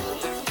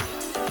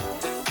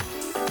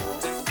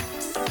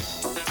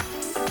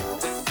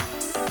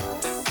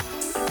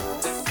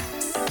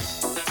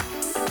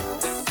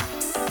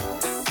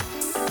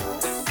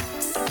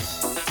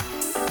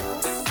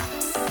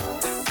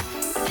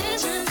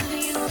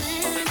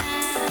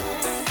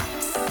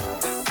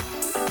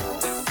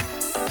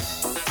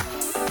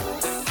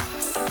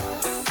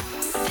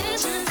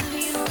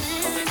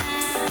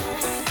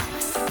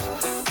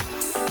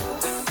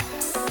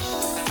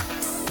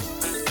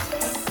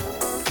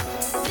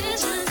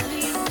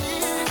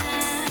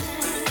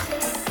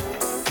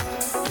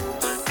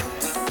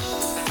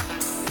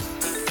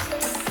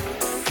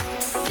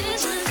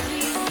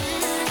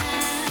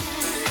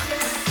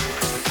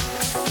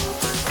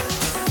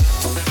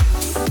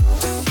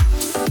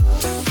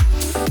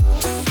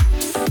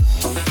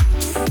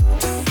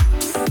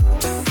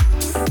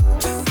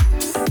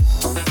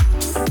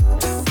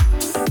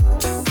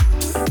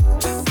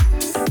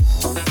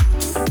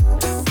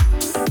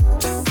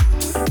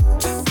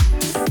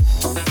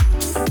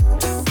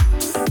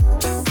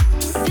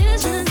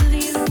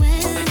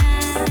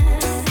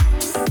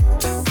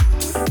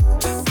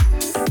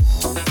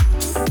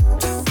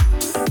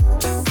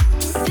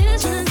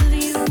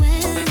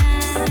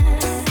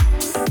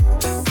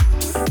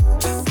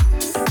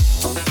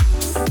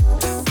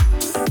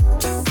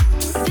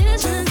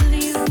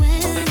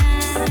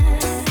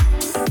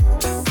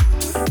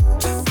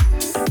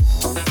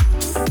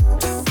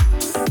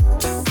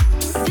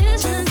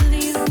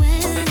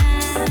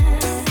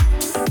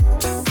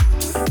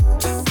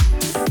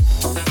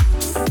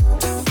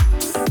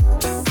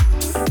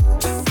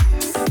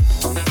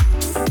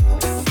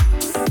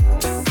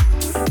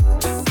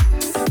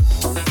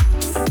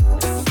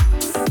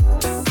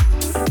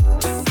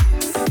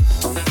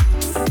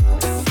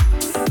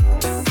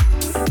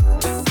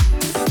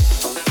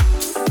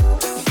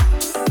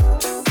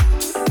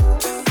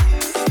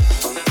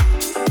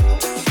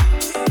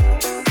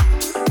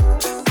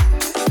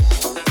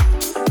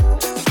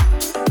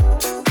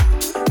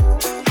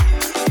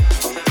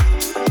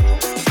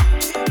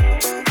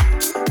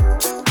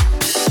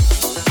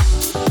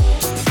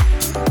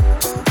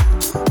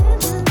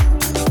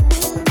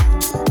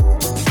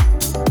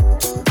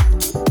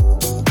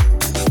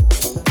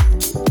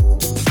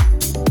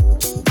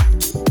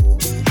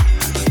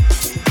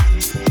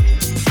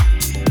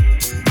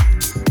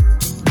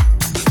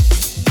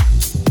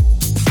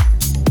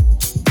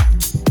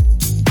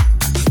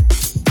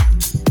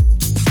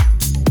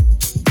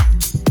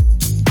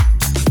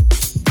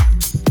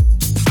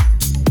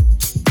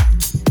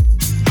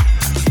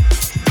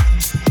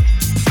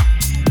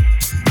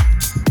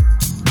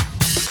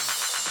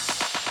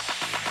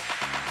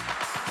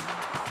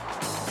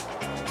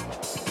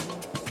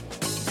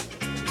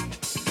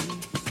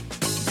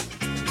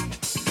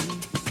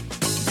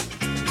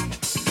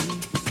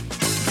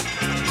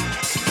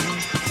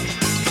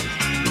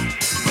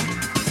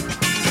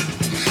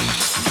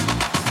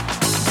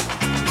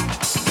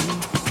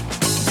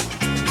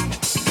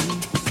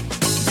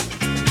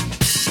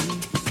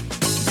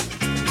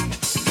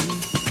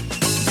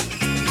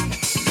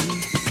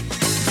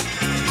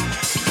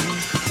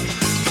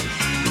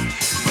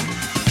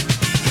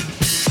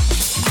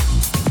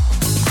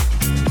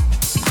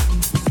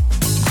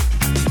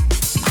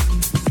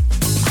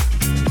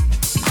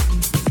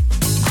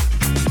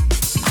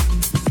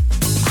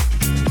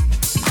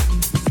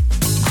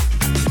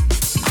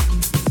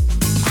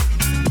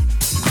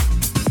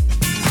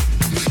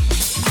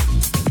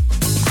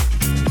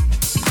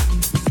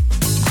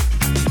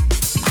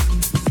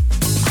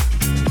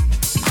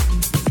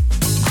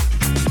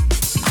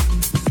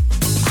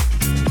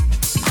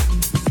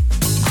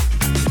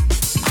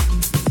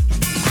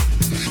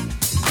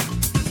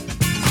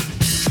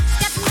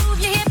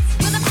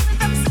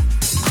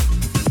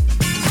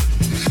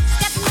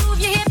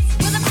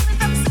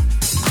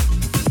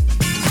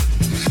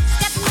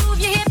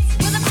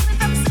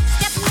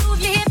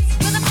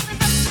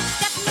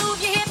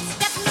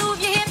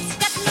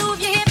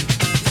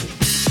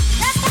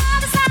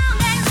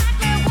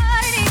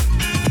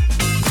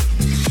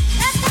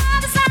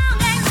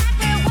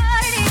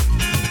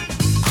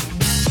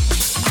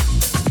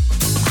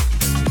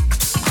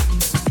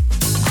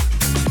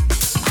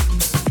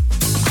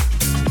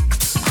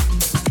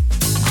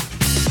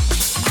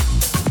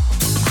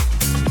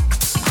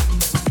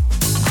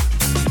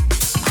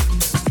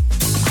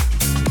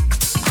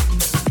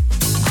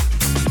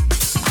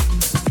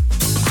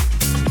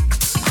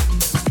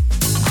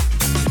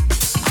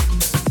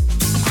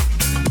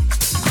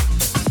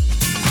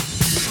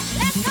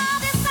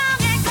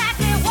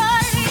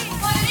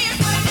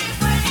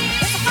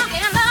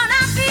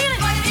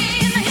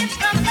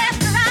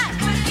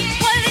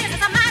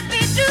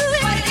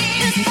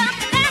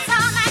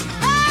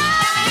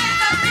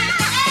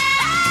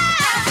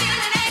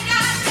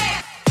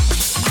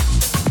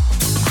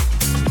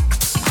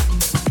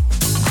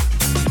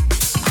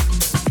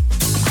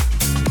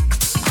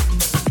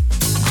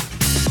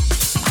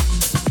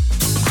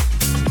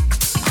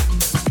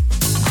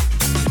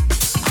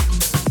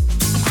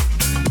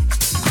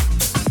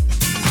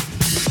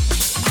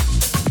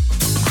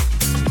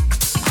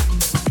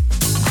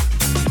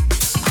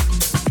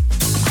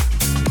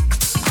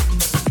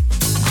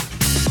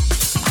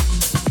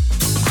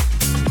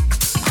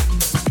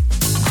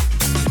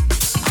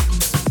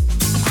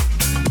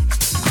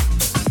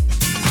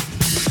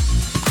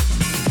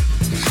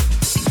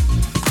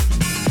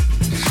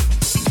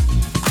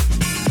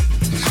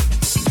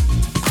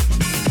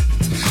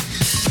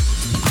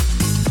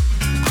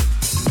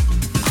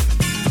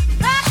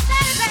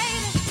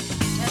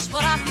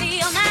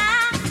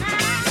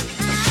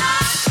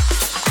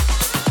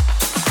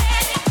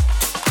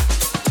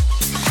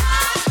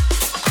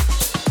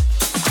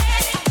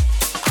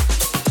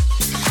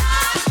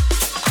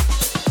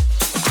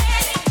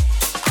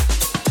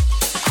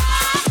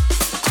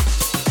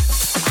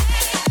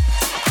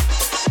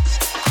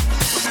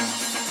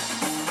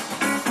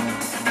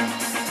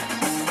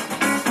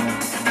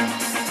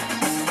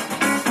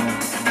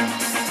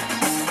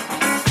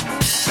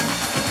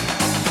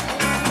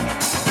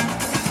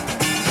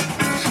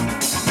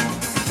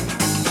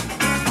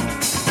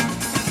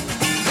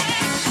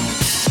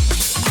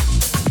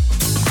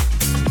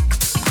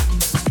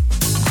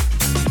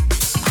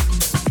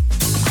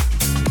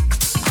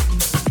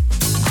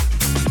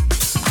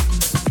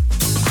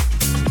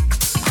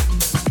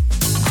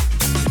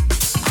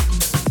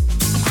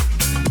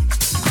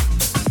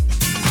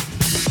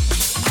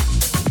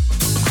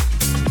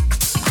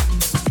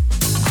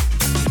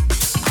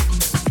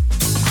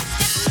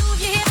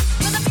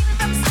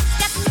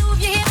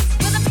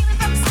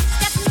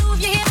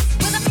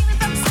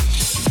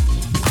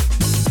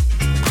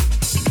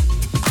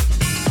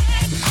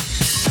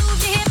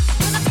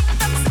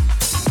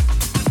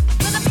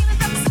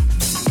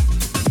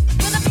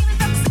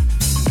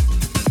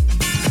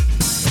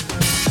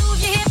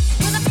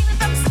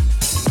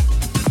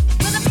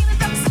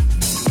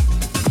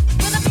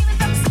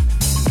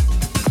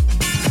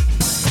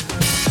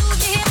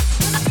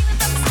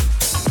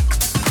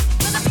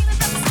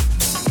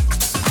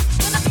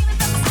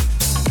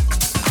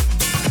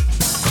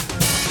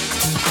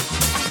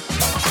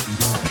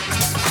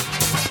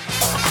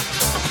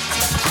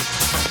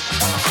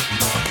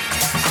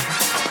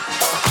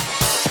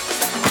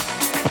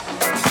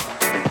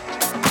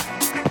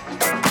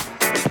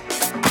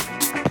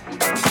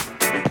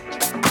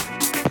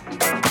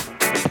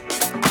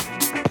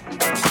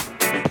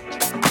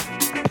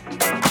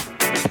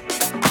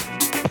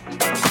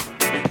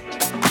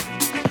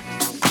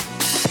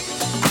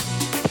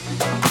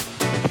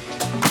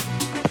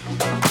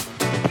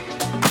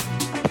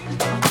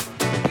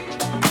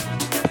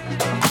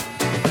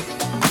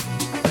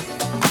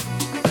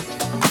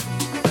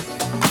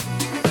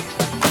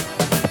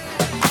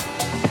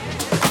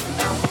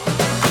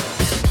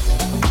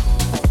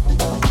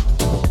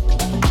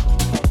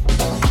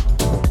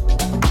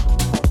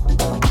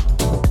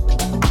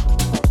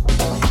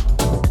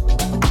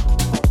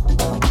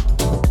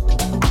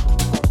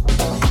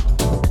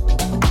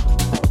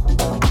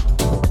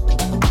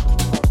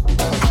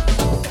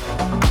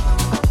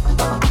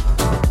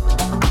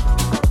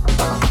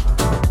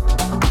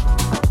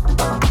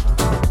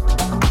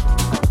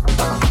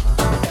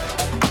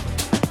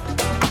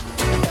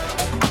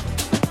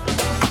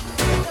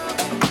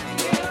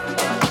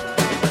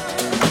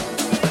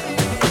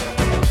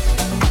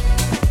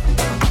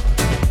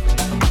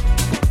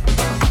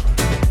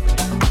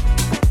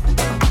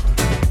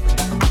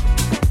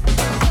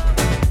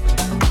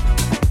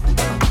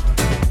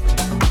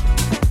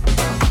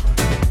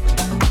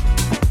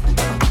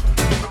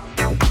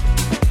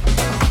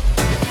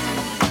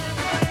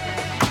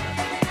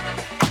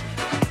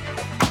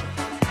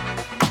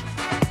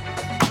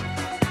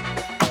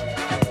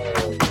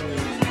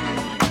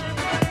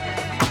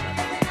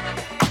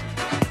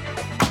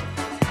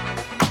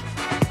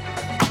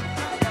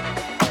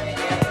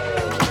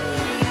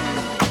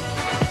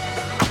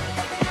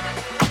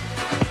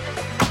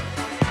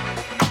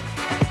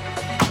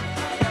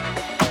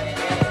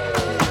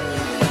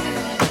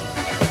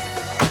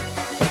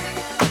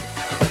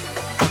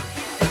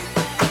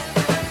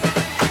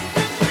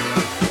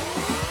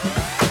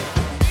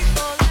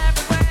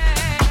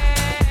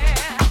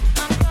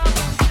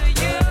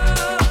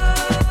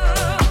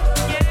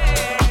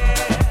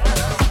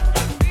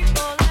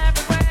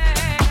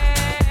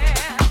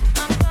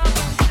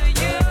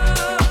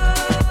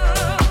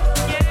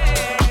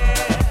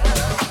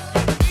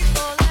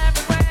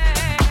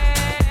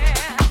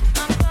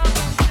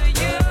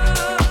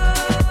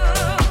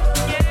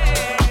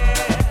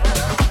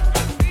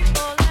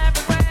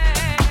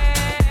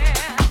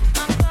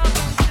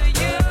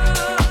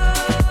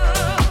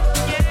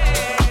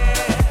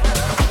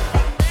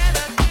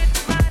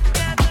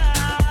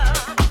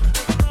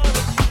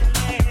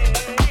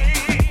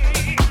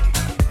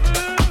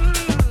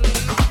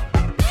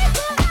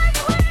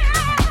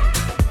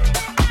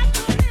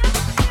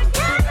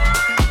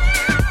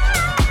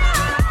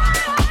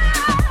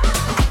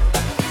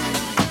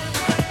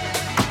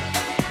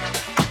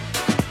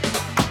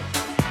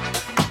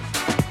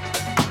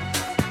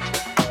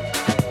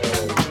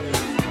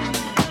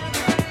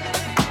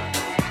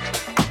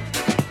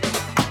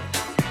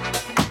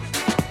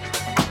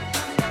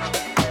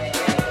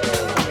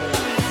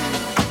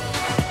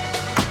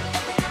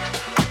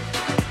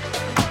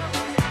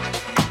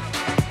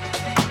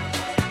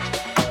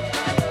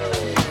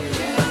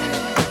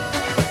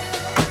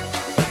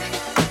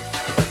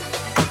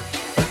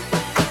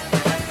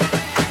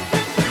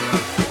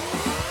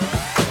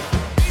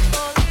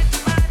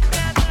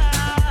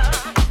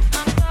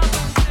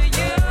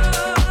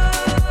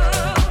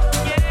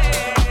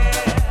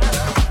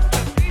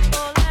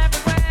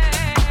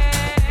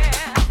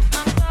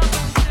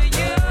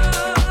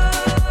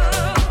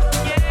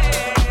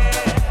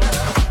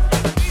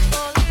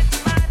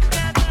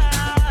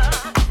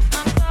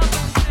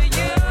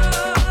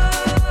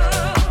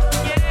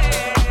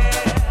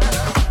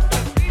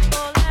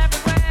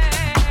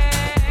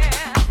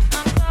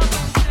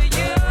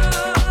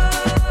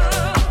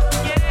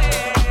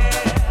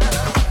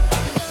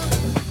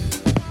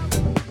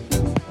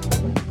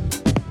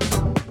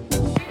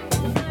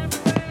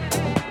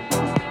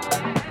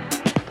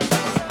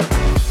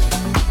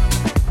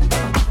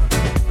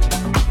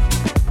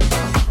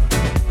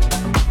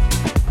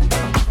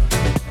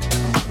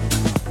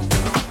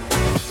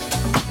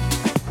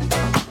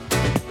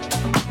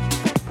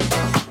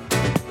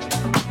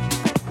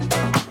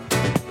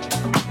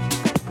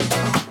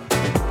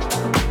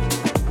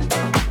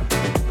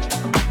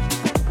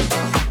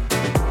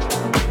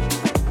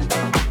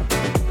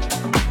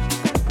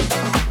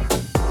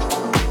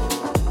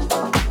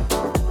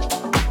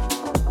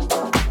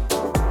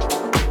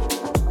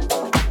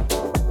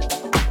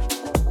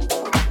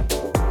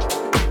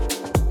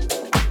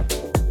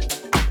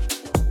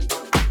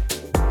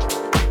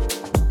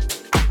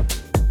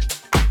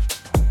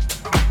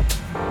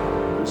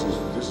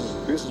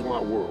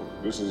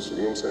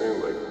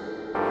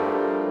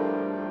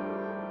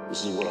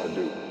 This is what I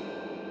do.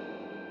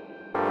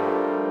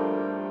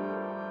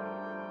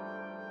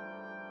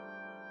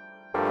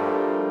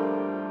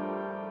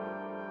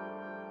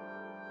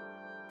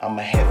 I'm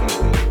a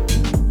heavyweight,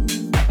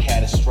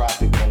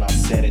 catastrophic when I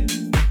said it.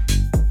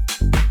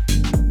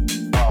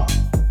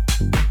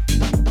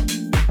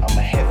 I'm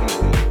a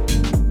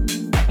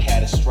heavyweight,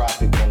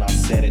 catastrophic when I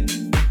said it.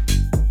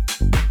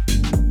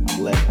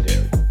 I'm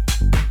legendary.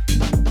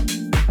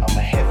 I'm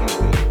a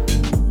heavyweight,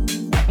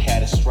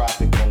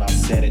 catastrophic when I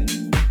said it.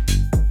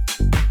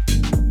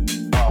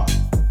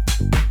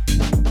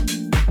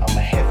 I'm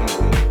a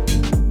heavyweight,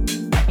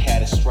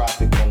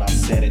 catastrophic when I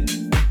said it.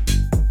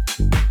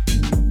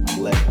 I'm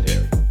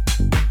legendary.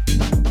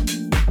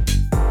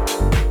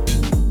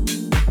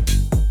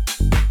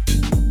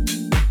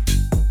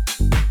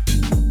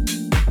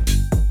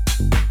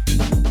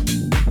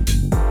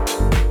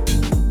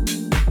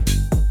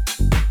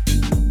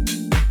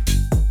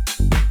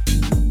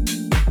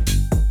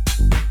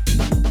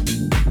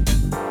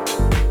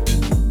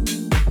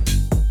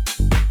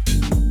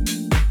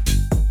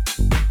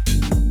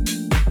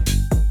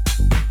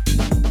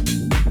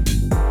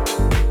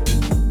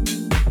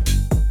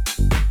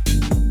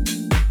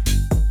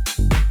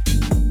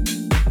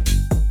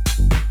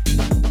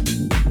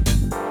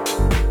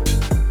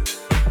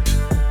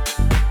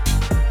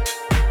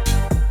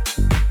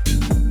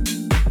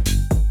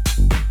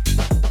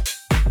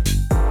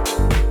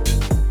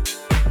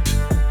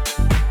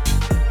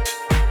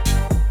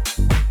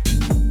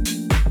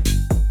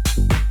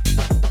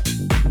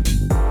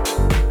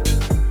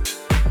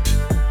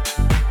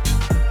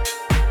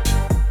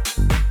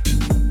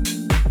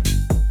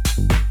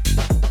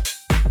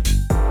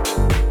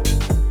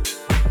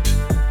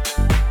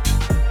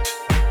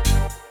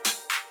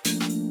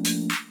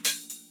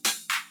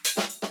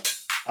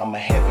 I'm a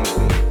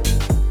heavyweight,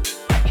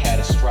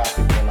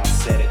 catastrophic when I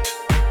said it.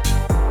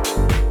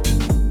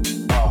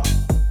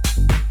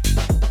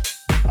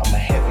 I'm a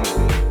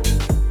heavyweight,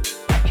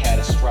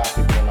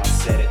 catastrophic when I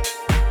said it.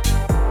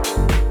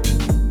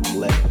 I'm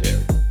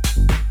legendary.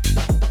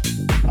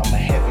 I'm a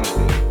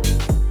heavyweight,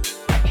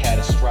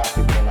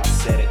 catastrophic when I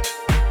said it.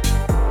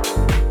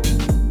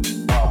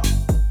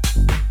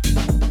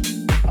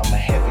 I'm a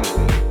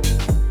heavyweight,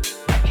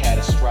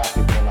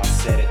 catastrophic when I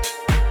said it.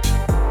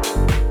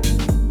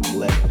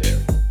 Legendary.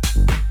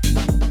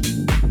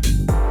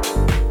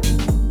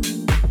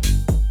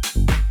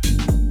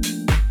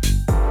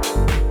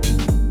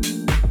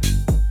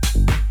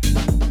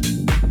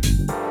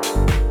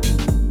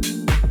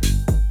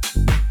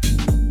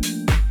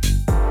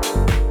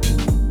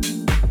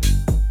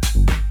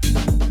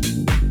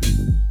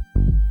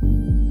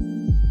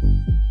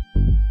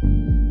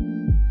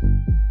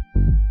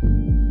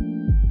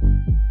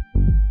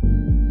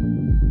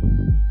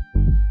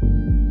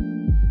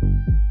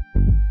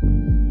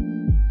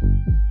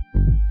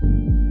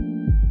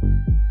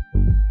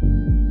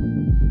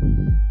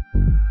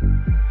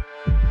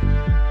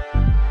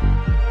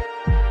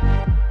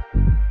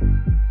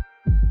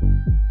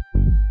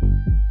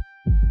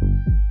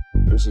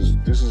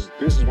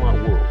 This is my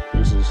world.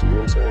 This is, you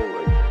know what I'm saying?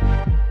 Like,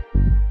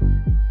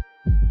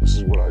 this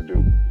is what I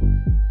do.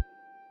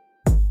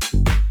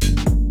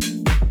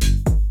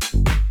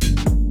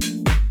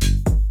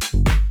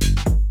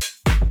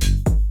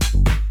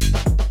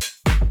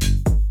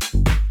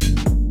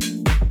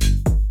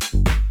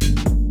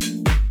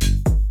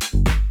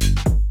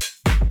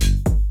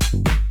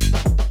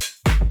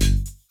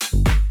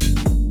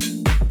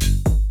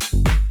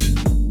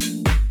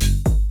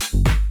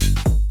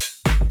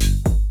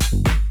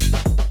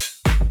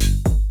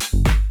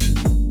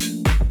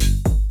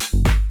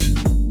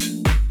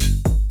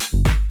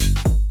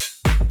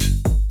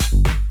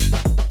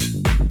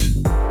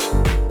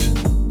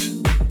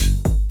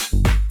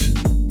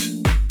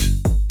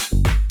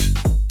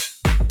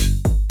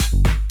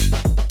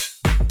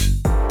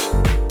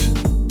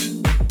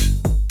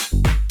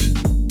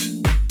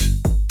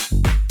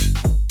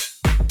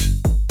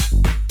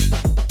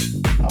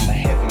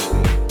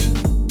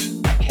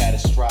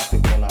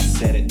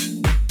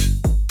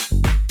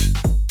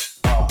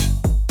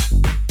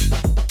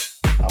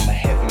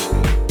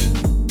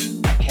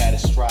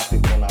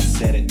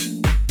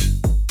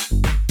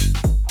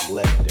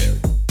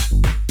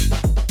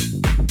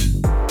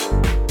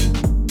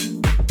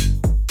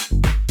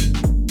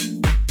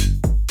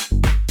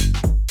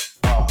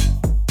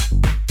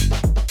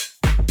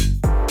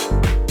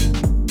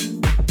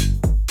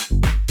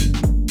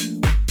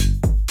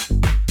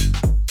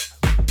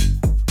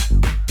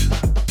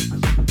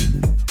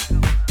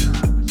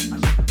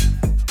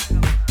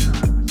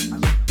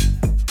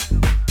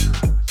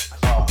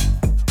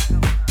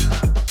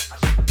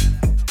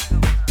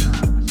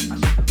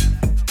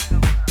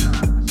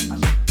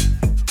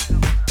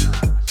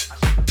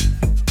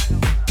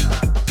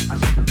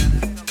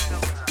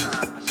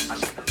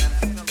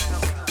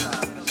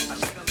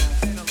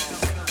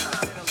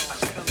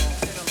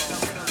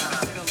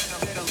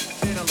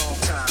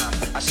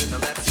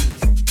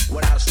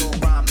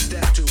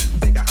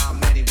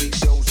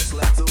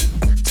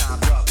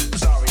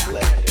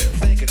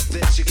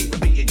 this, you keep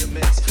repeating your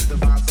miss. The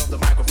rhymes of the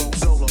microphone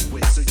solo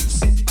with. So you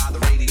sit by the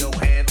radio,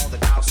 hand on the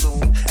dial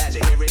soon. As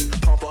you hear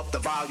it, pump up the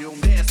volume.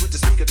 Dance with the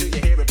speaker till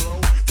you hear it blow.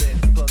 Then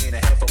plug in a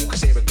headphone,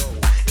 cause here it go.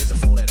 It's a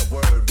four-letter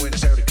word when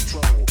it's heard to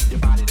control your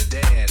body to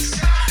dance.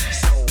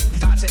 So,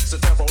 high text a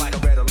tempo like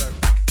a red alert.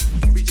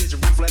 Reaches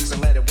your reflex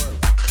and let it work.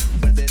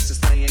 When this is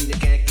playing, you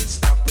can't get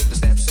stuck with the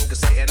steps. So can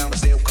say it, I'ma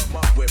still come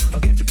up with a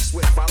gift to be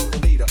swift. Follow the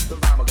leader, the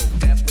rhyme will go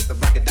deaf with the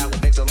record that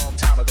was mixed a long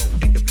time ago.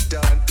 It could be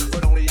done,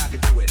 but only I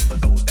can do it. For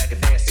those that can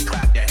dance and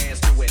clap your hands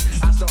to it.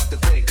 I start to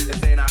think,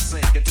 and then I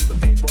sink into the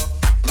paper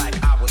like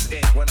I was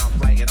in. When I'm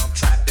writing, I'm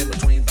trapped in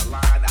between the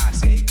line. I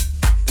escape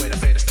when I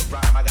finish the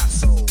rhyme. I got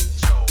soul.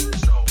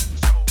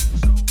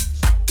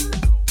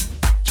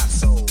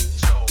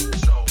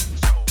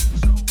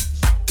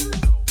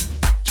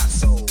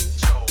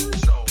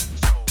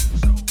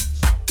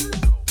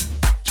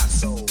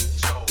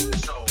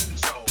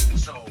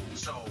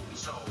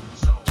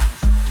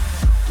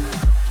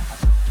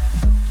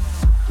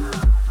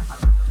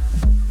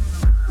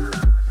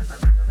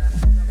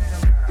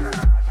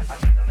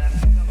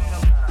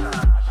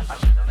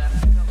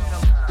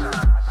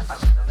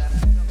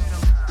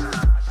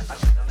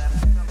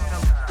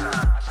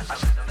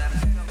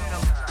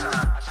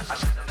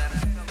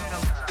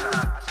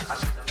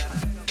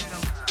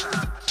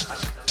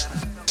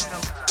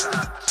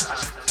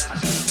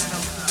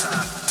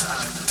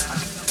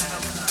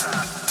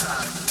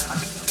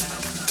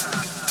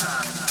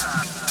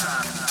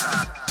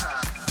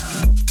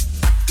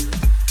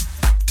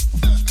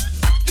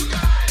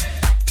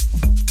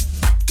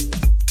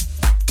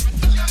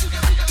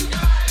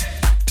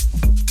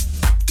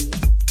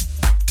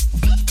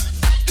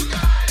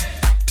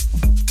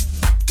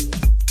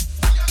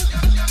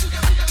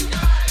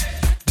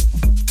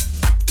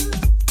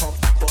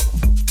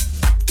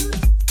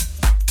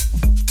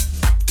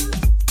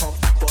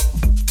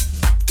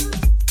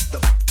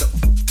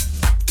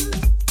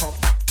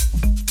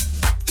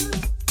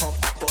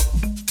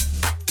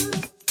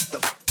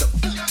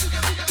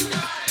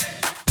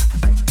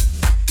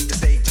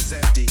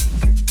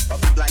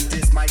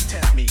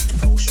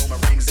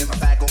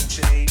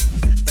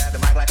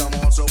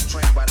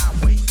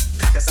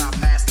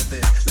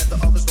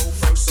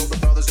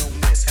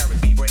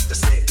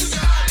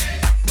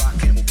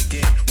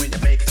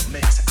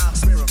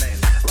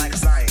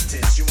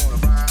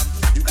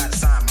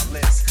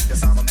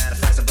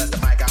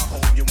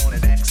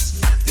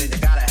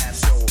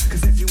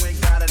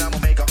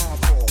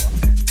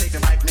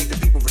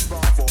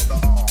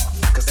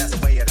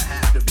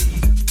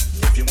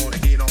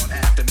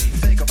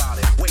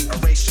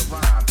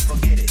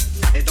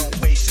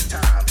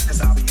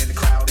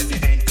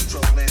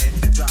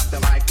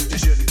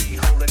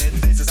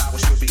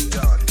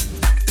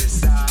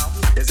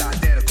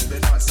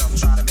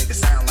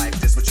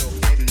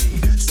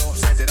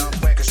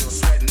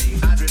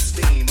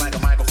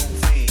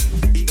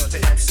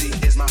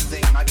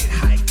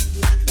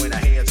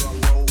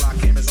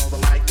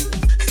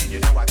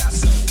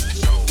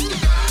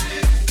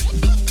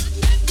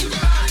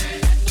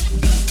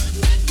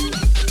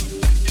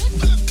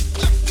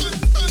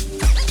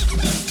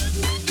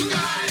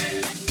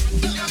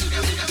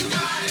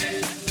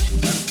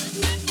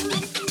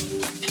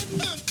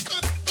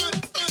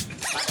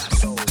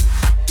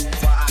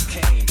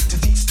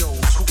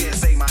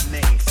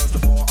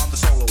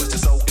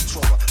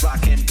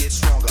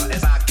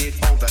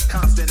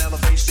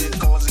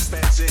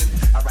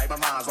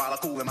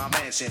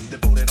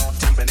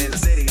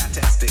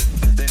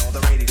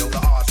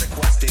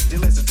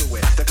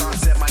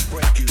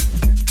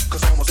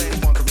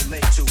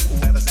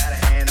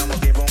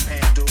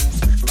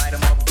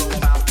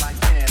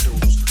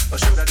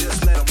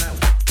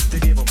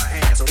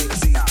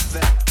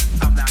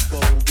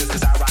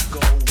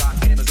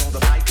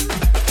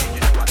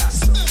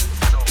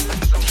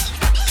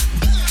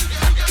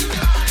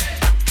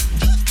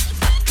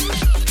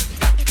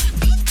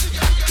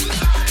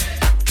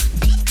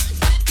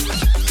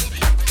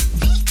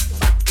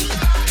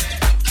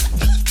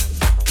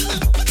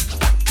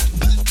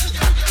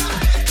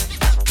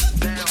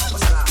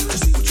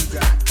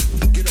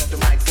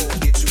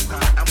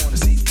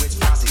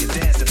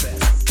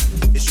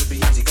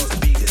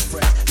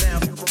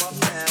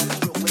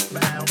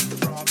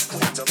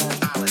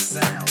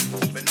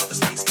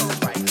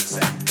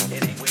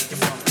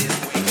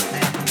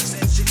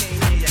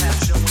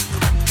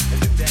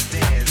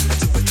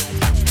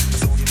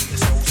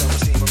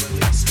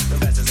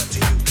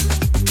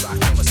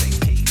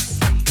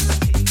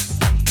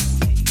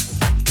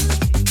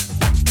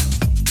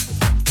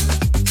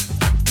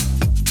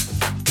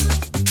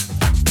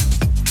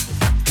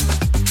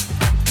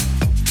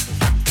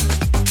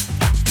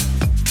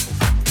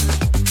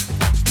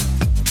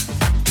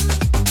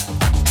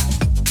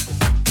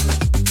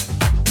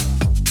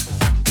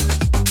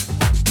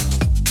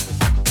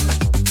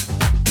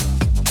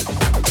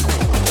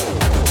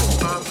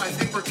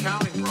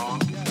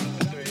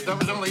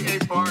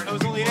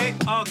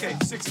 Okay,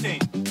 16.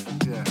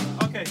 Yeah.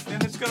 Okay,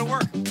 then it's gonna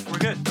work. We're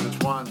good. It's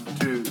 1,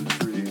 2,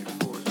 3,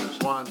 4. It's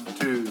 1,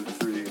 2,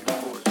 3,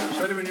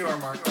 4. Ready? Ready when you are,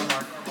 Mark.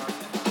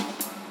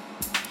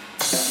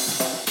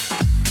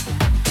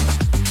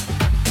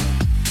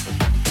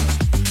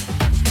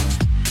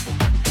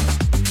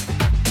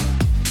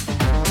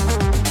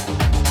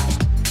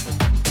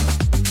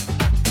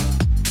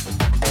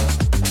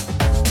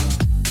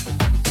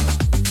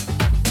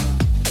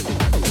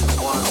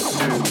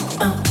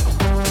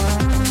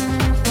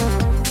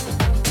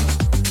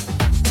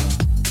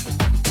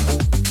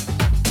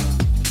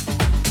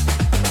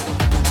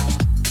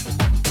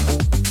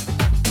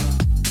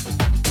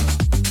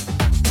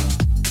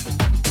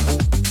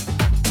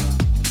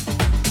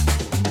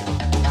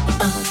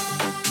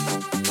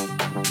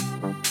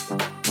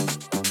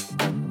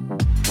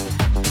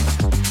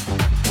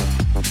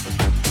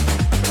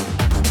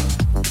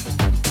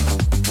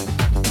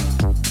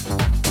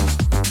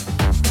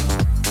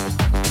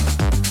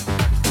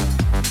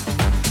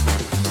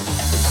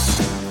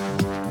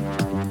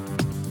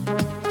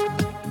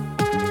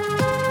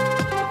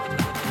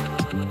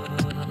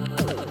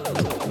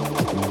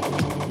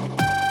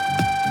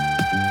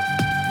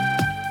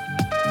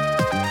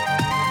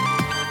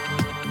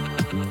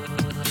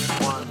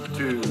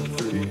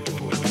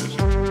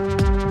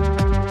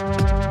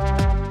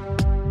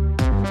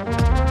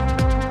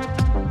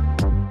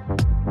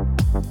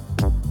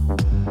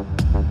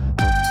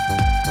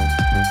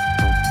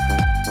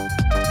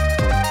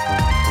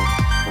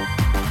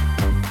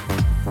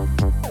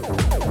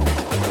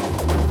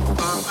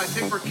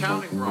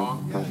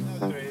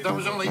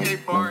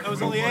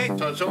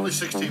 It's only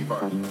 16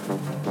 bars.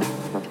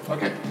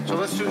 Okay, so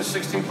let's do the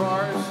 16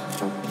 bars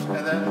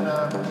and then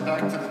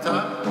back to the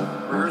top.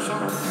 Rehearsal.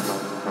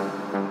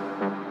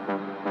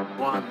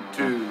 1,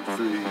 2,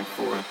 3,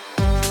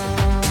 4.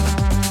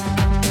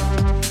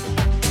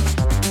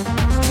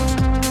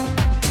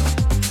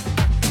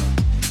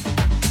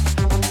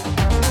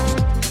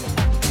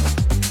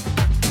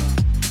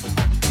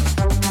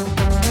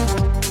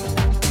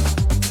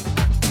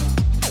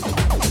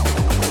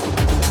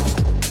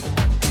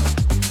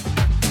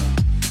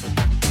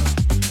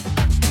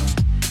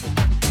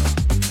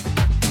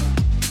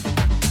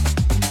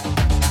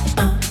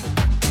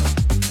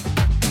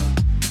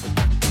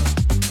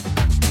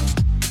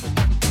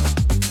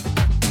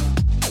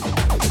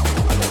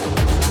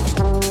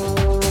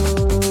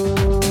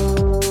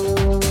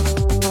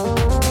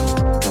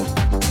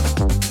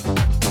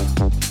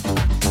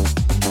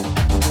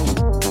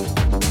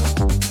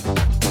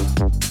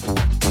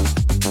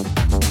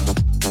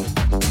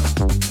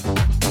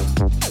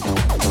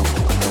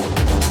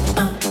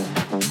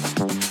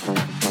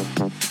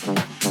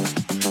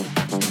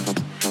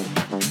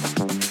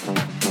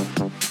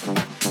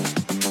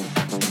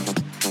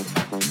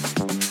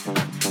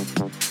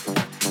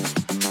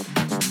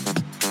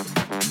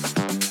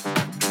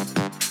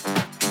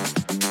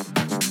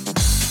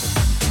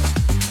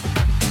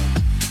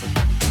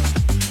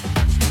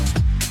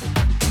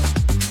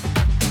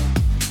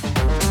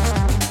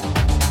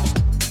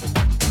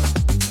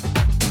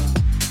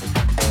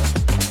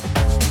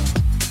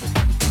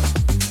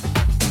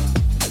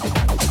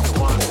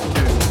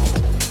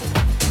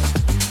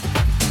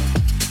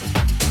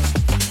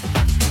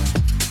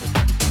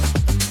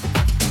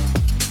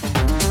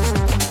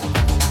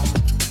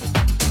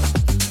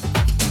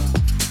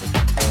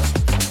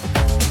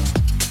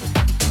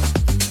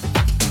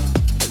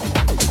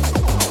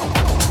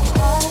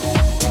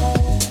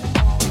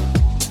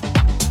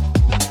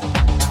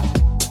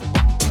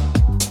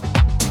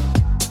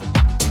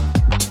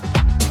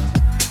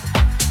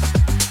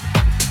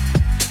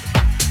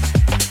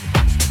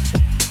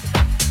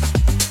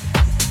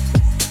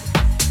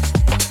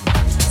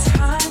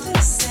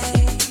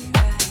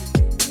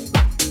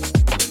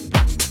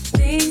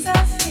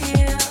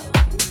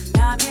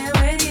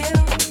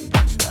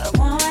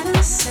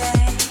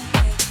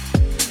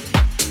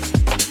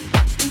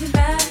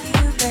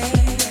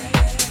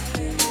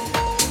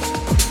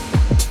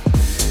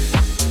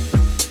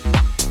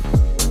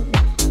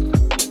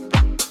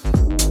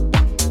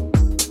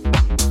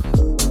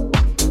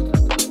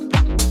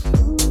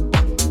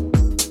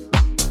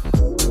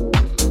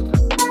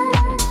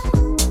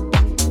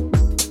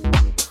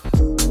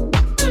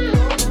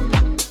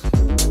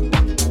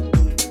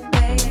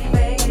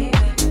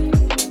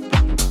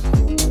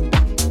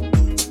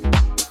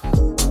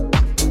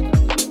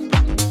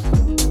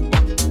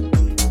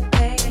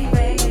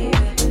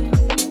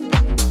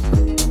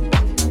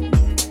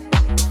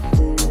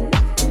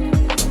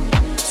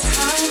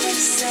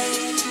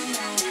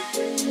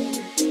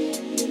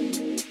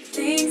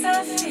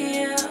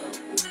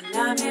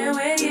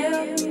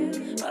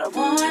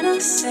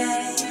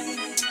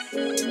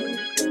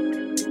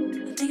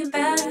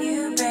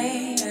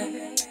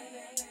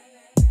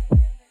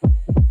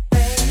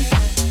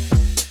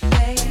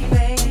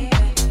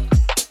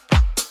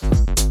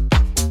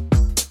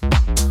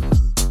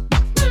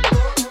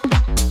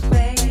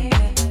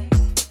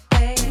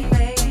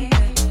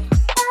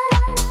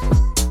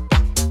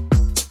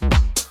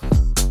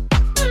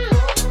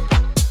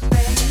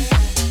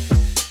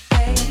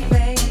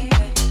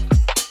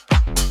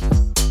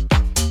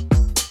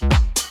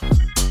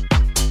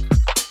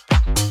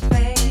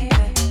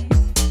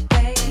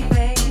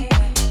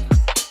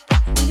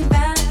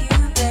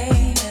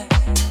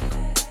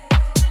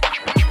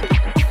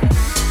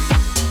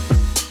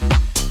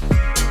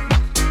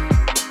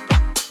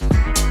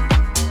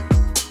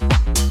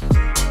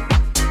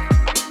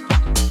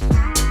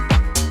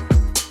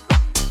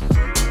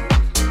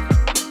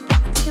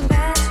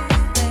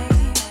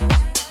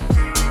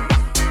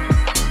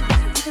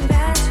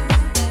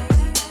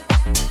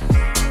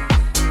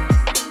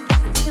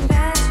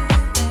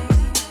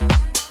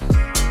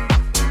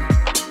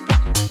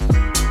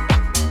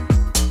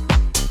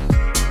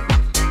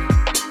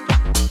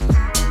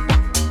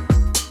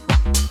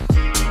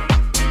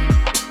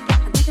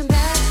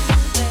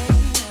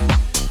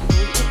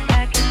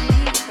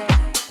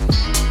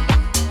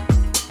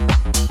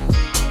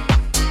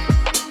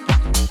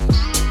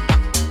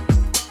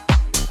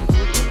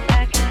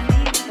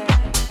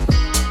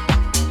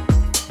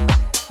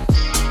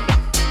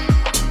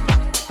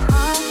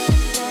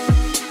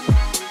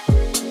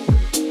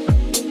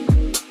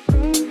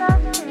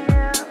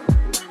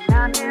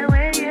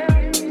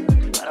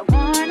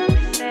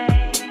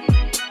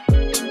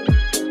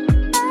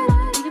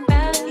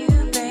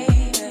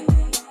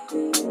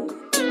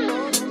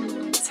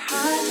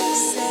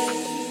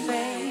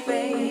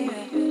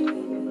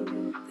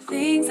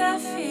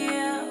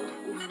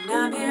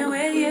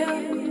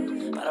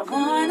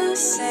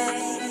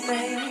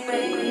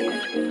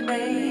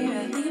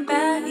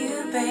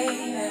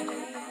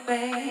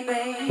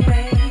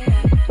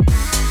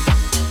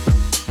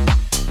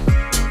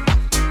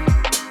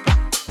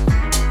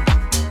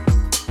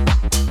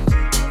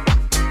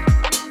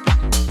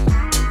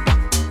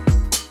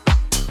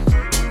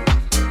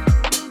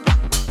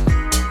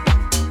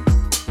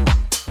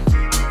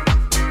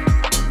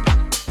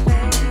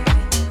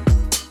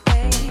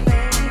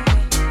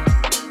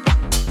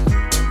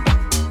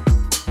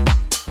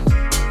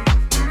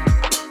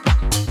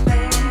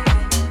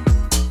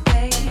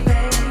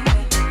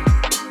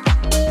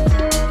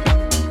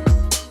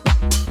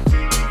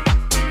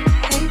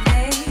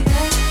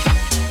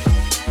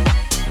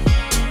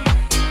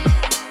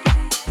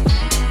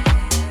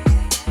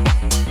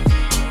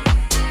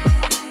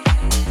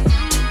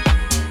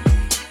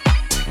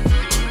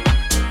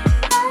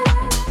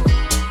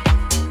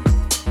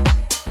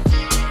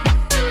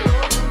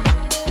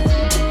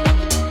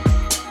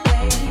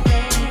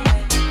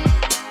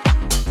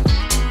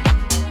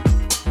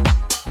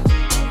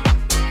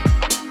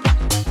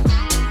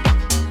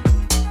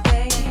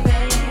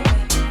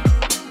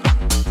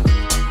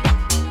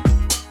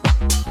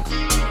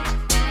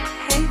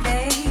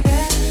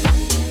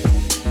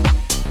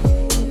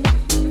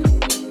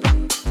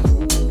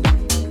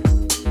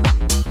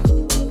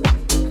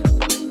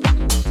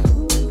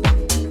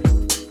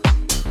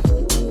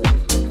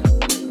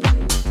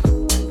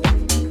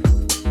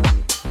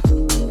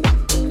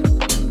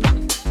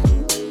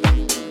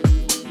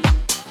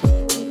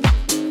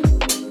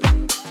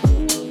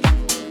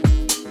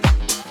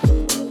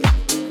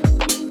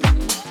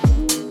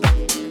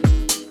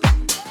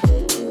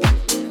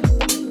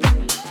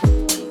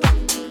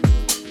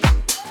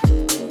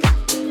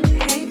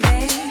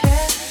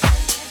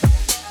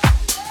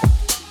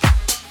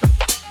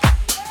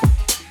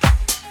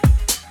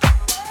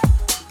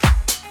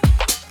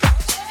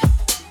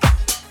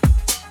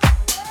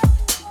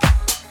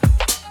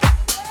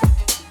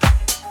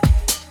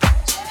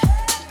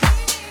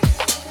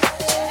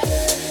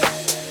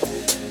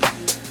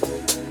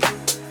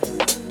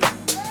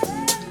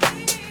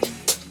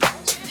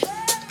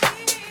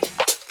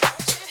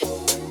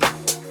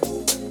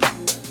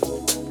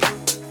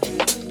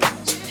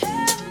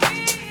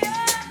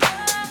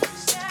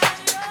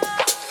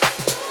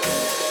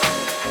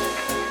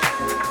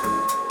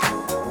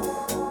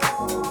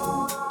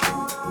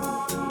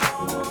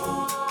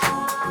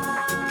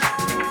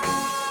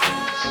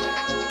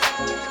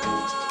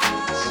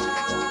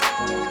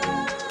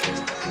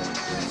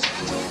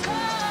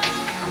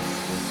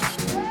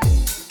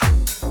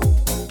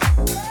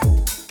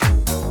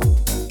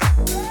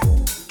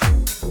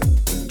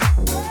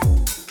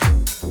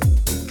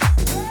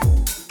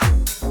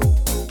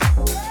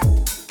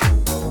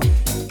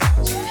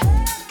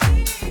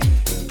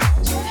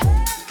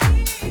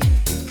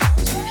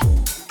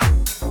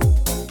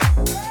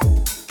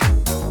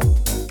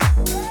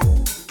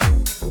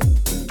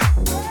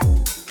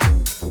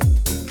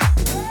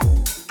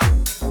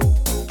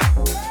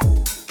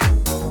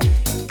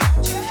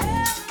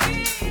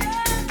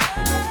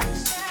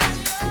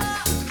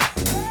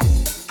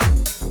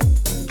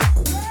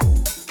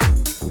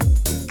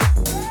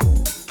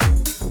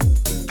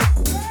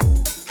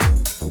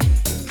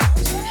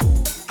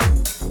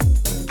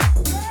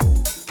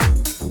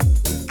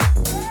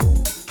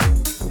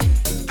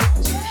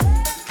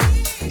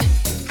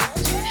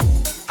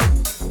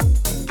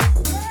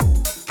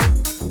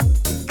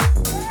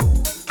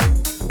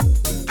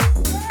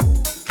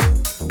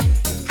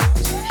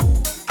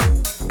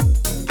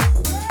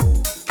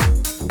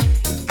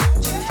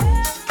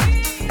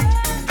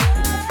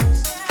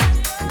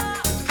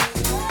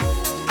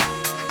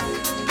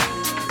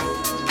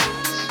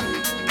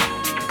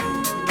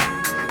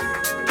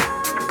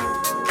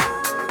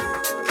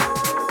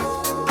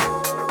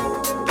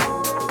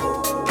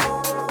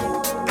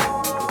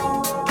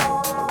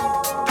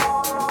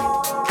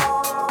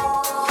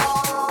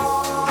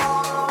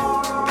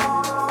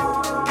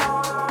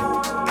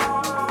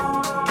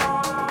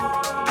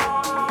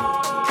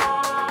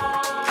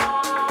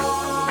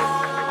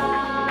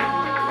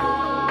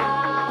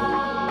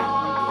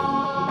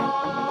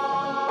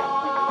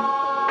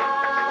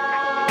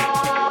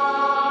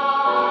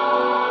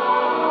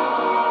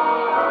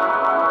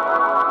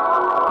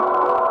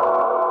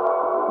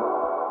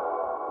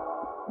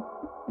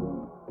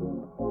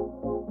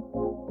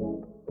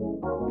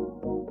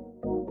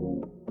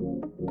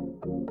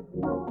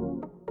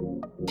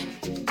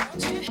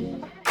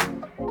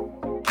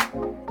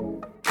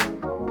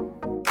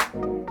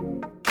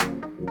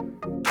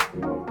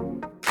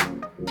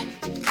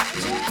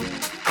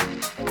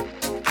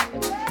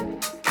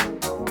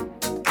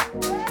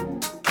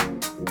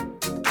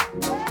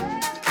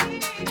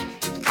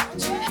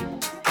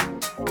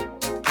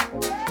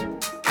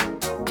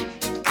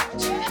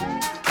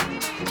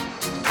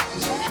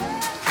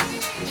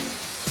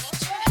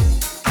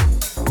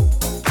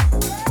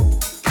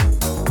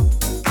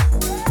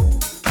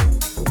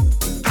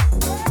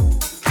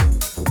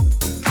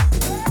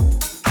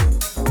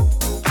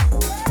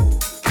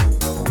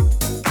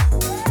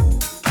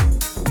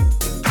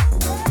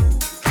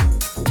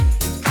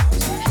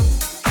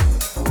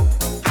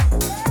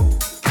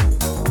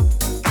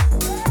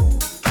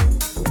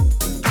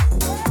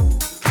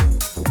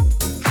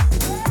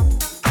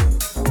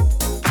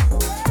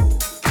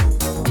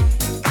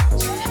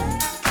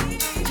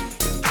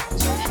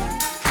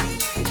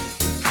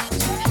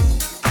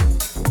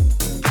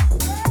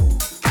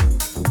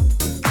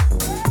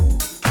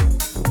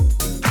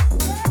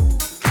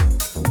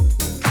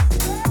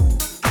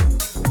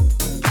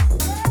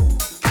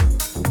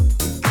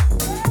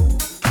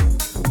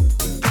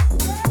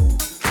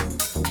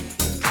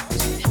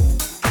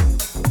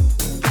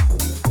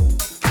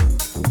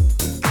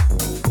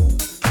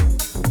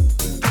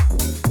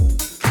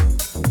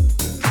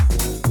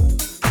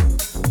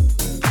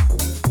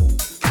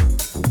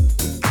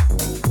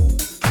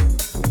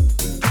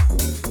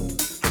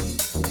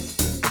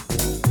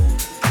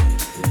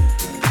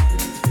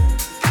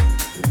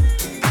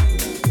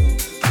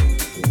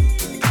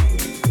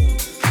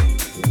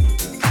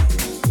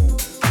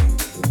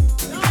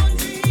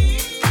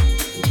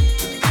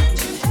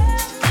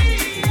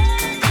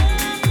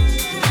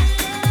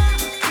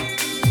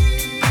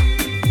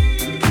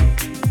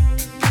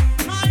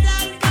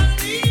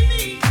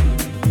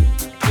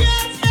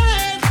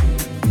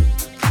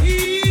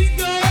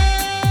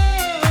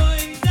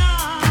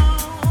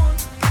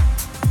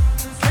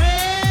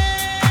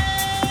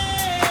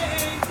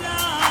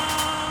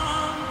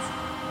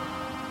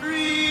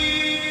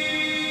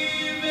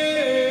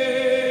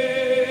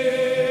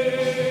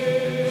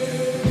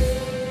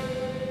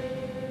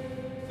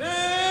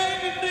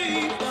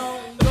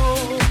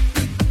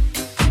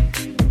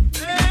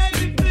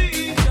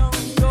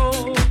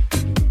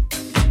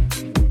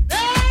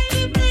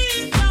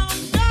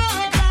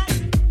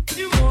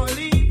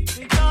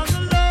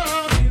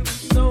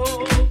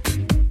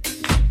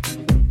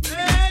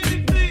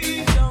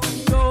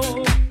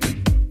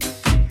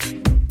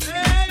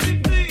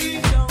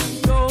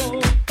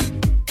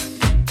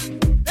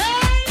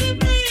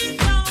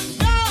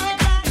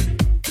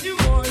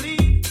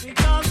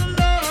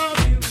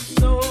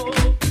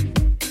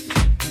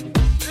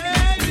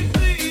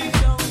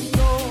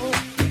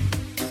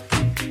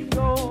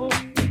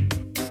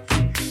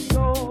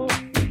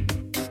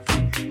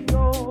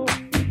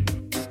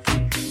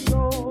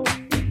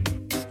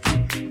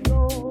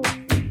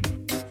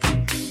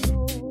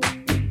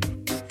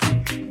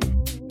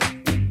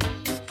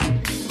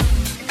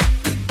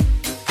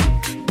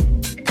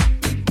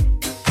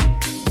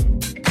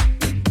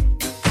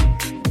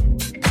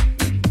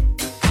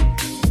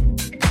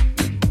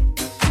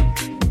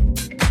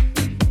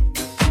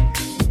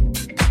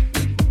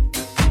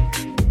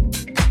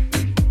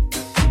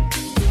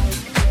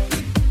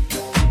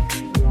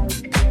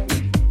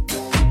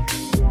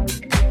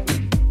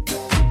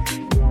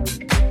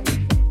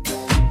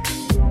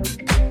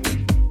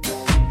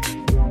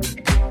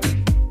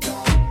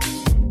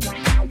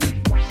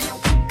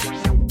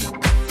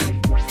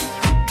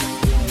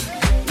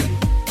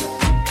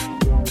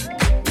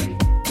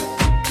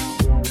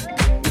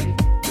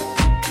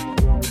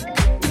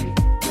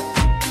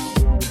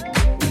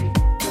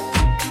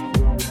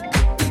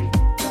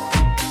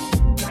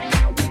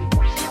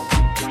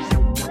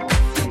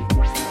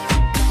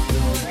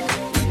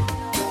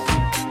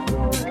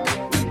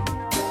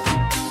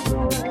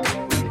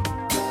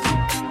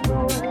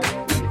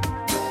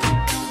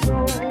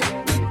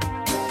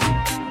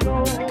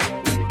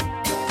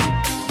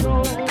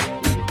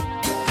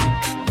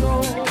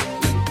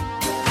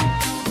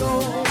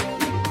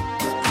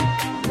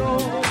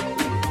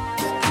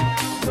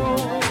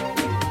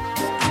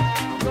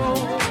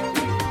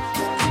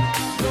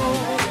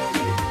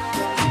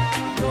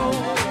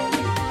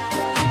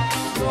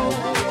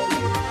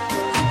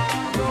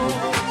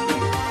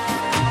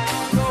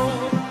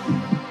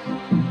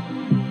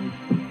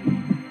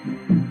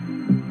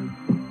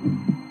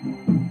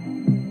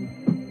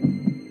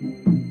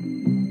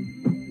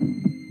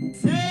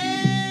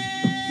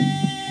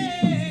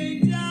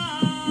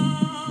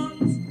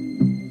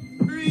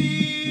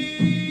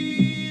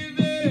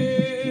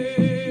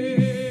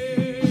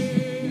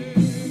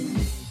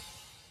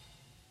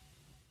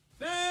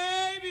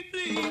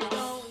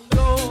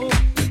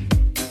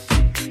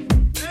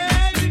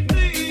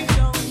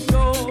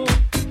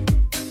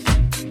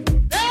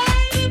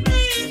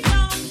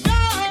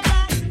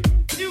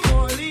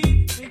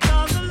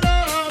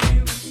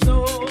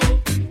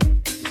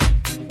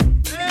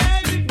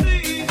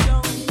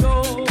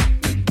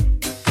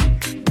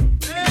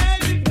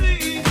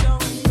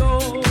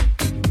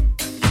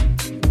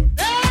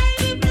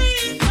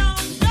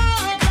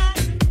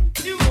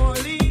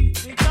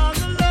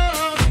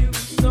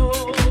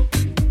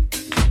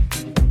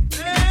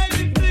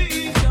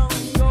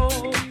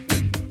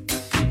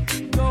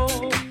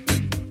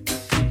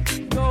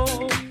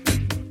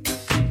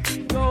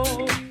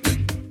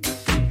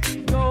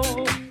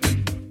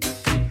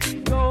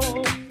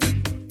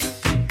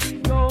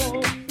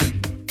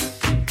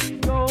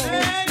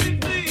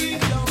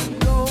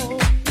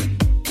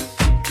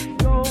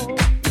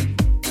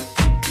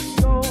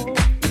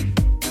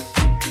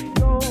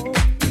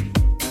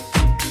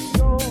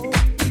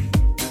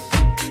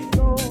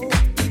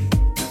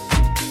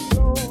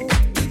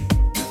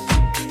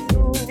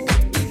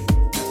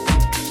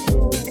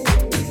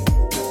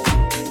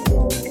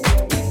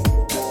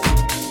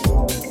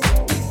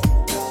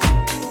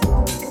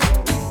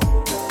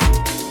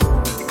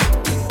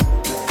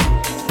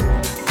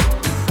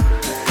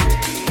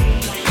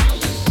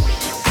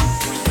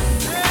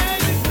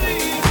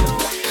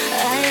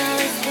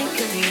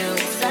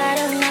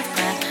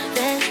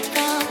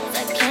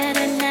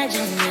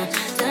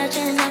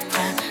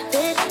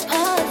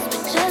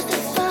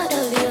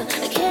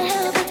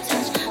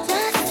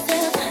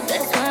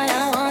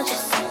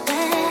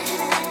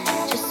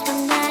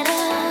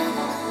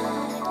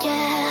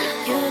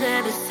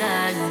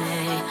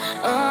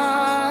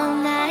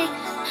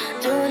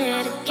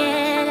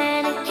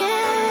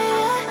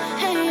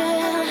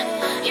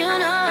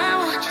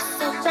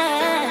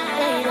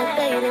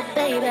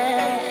 baby.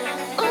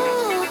 Ooh,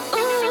 ooh,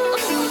 ooh.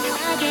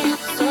 I get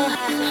so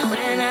hot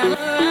when I'm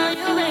around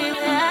you, baby.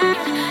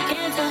 I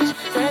can't touch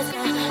the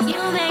sky.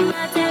 You make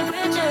my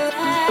temperature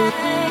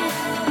rise.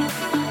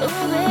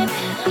 Ooh, baby,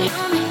 you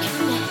make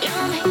me, you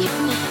make me,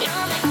 you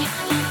make me.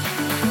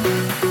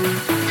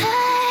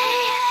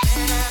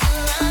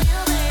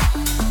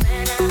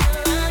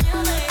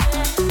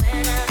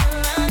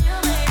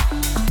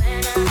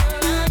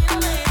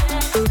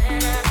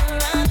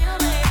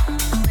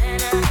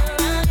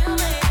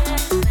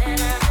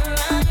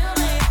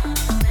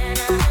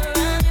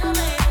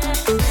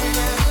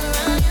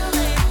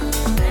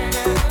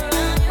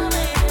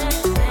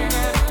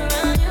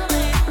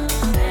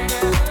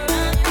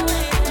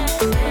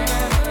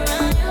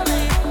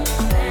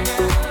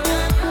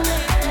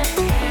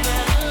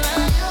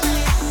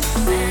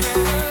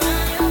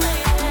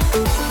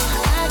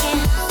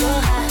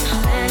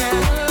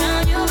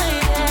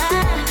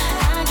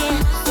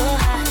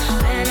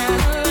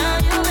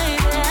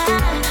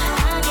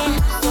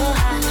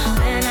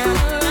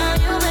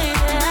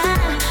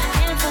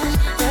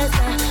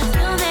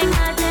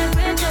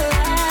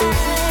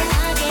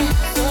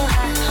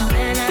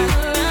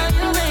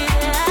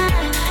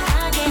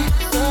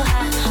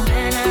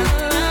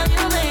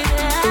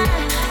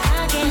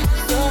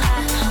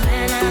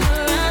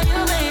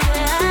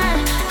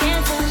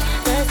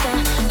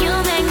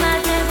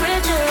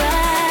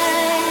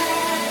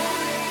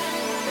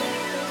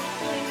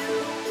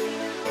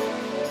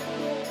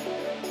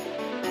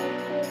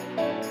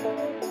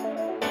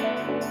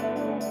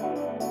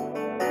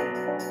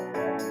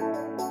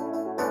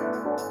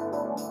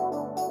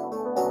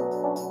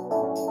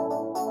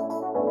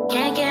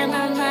 Can't get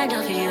my mind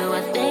off you.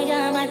 I think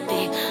I might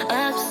be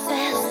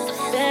obsessed. The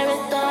very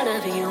thought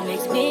of you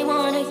makes me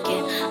wanna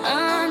get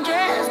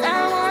undressed.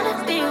 I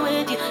wanna be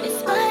with you in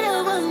spite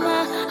of what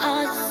my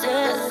heart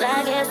says.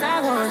 I guess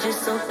I want you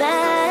so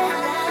bad.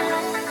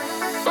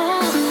 Ooh,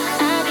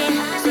 I get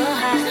so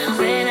hot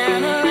when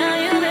I'm around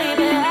you,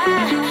 baby.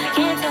 I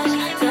can't touch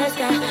the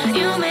sky.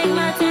 You make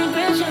my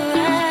temperature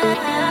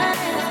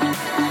rise.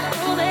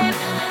 Ooh, baby,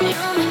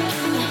 you make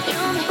me,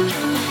 you make me,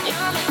 you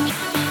make me.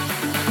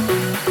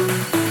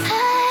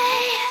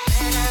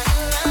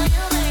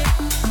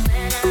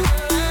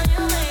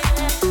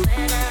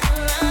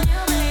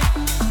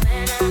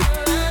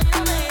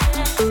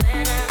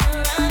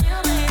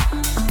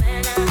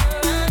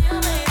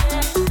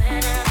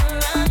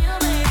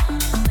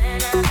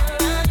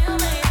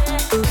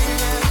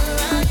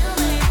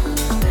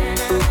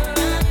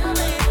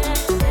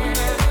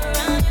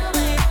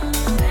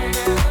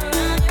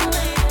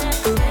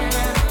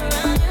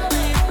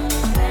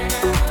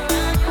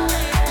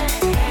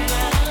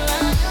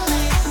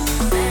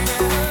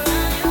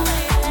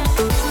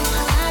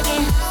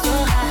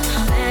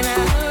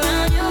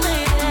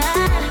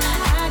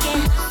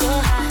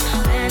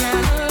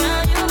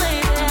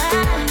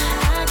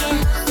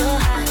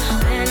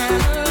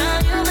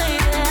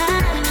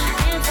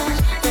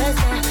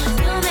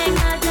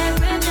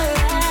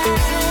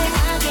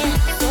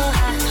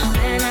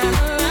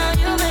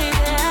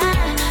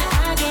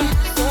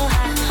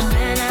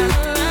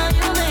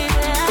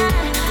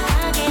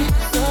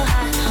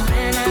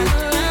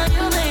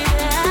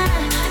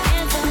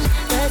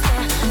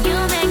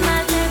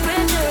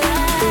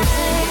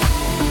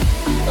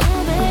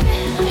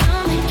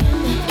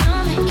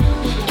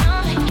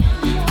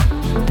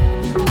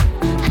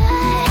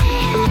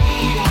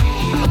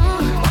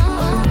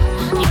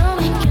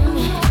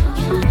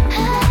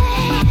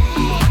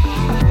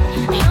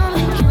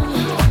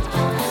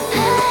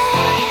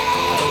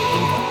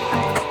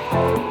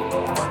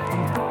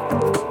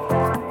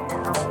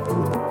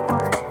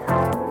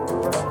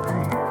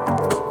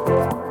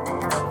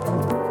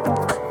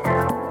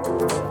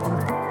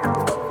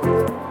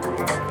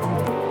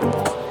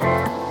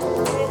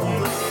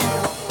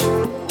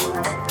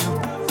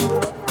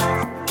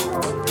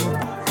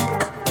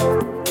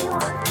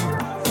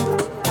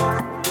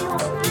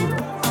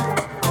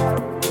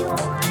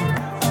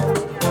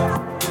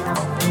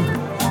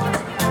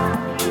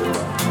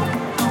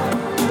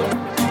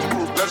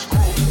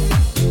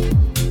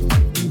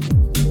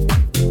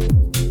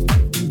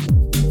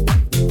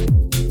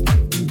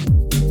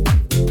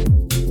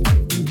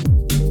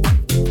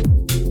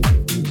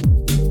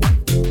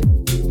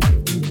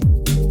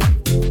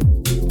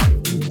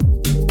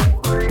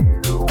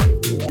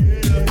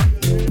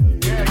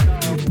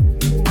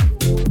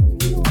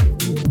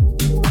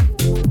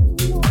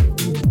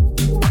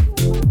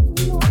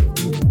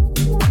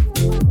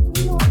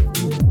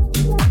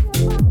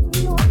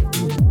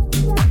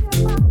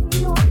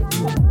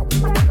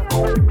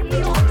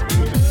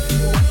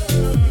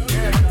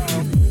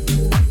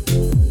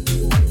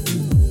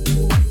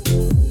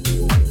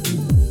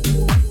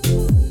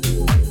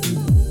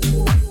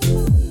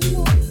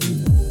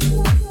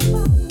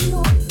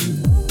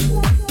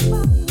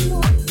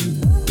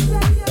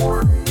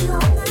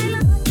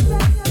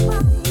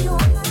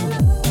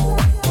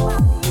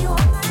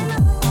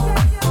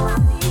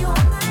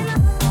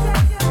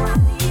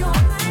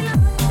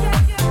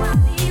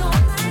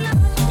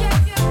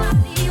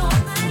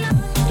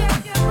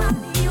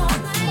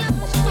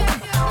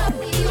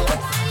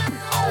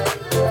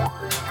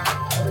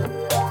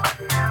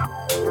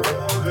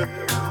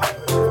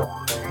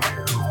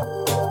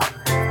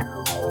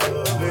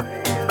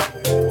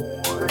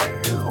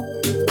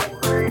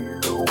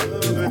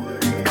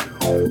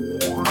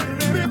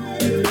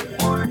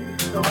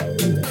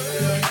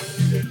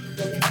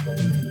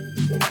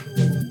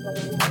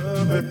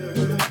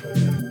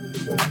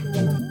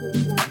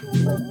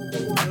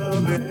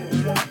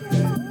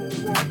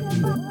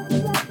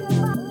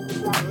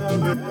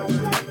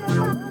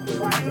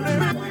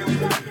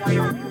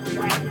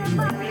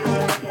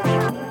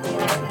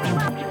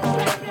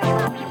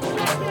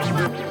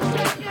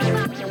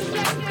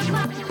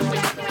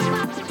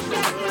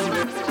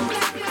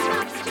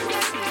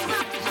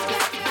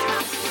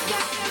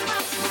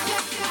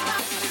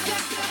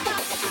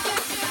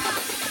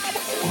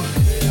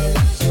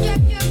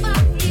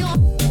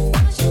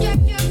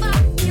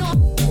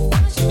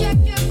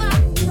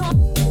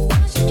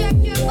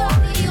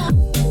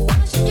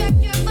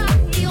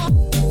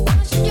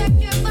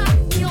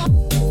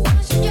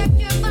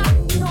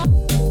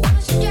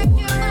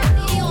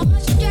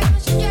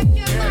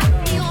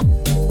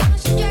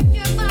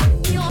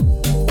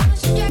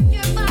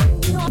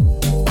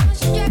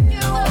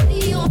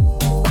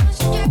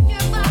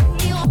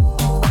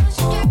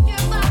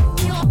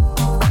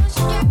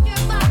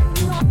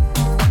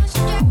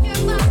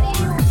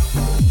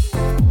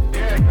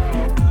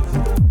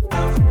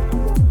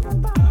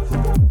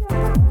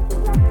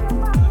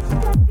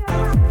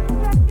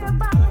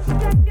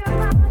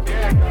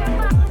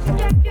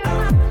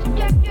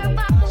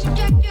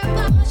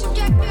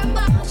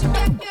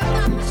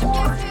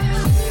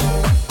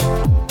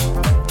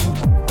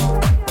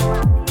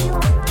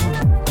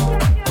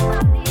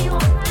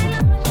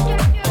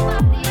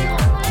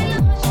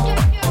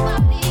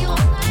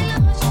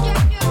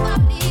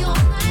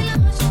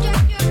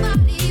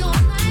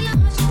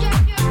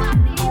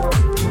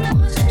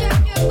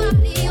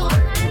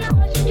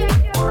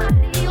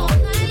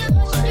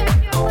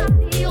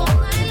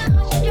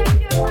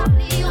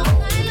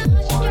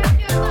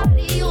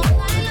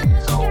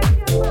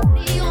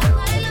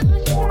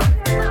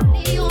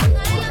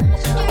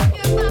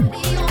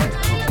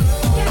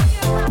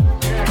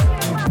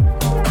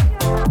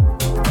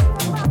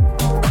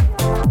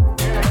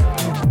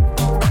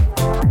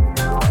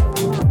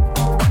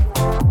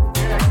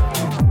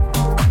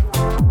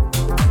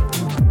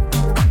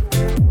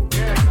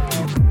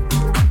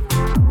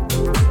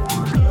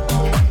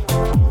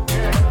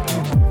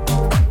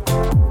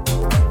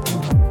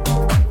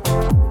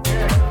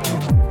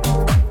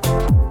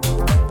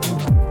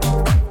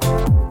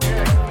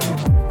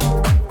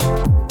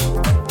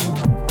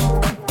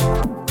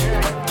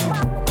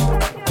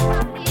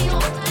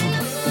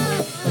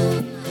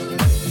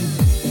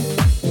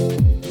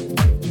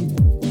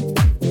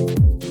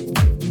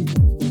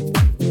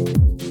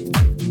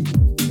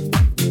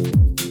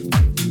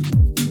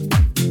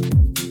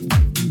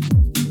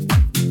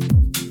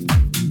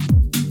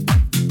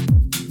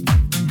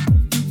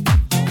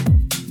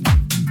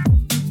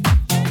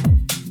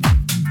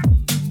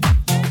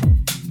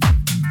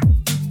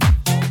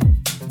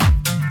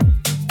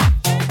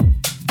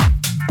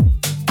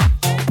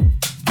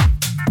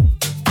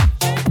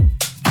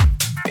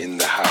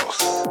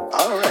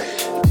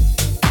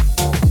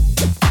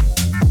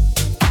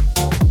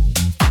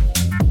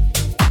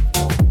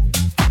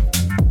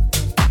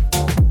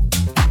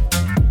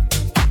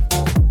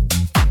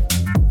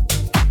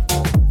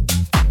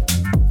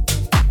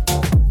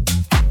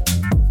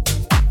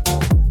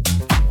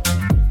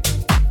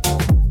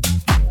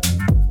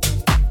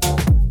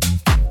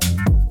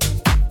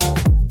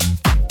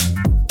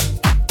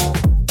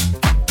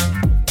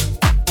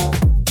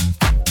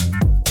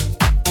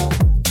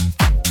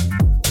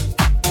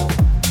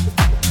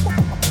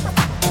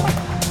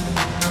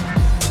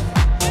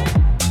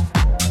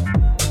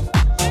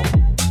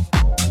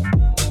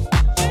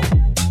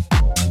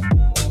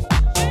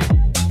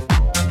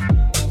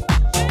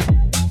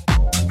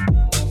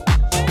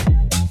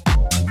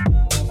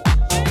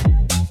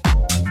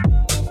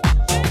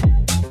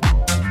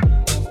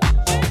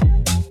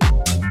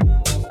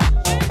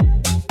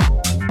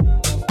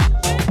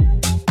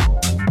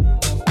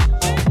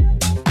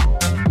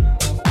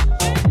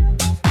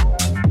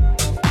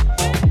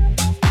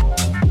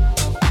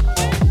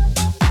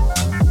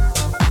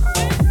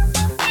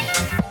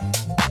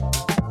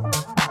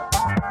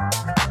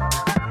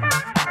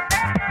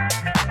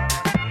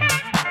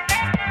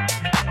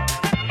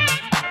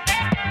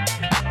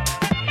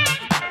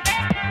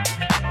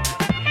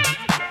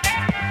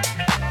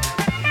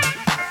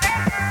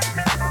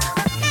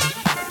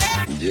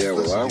 Yeah,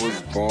 well, I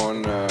was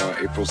born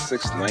April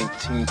 6,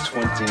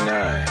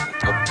 1929,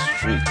 up the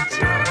street,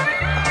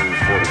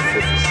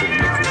 145th and St.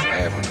 Nicholas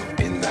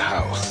Avenue, in the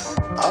house.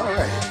 All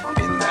right.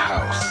 In the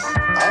house.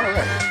 All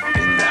right.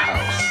 In the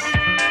house.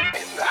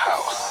 In the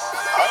house.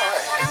 All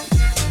right.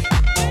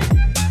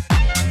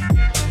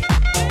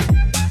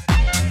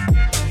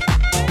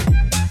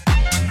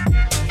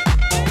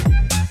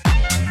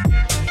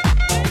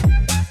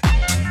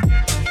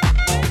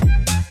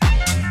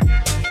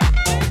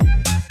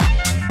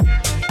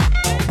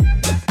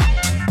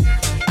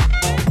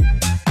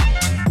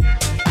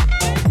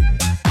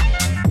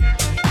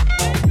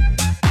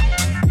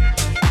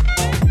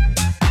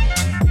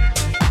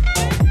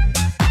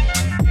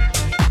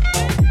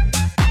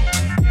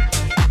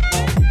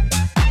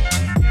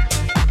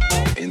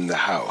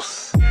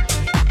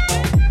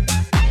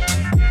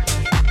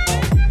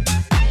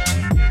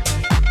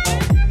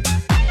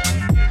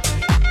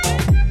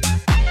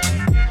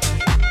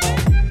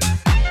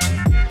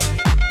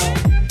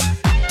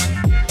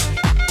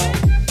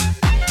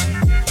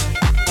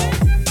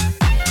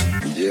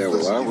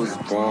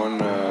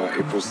 born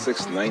April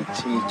 6,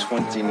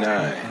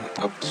 1929,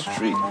 up the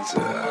street,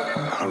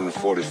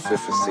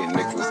 145th and St.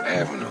 Nicholas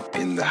Avenue,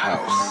 in the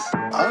house.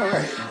 All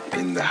right.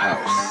 In the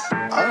house.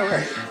 All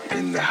right.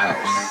 In the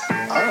house.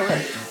 All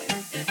right.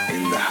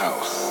 In the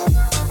house.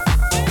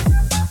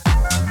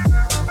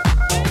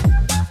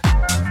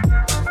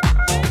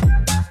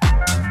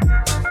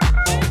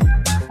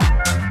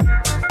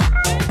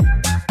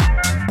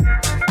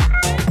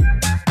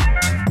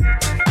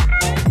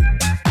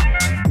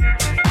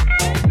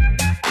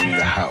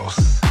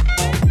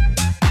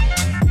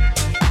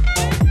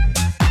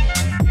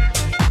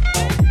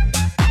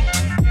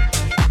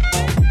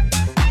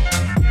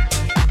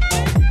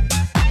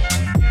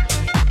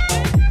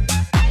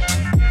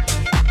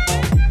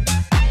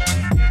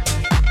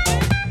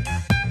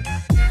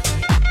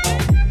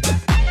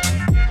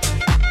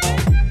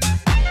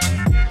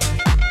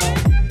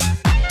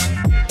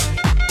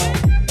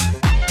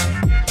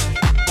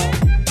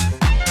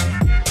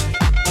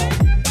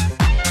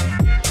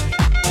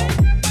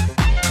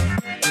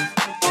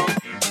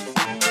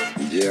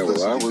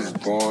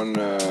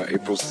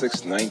 April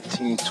 6,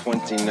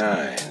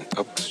 1929,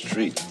 up the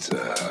street,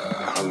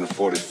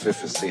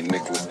 145th and St.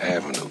 Nicholas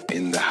Avenue,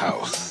 in the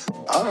house.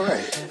 All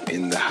right.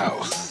 In the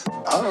house.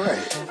 All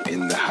right.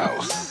 In the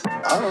house.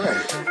 All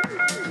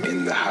right.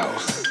 In the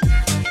house.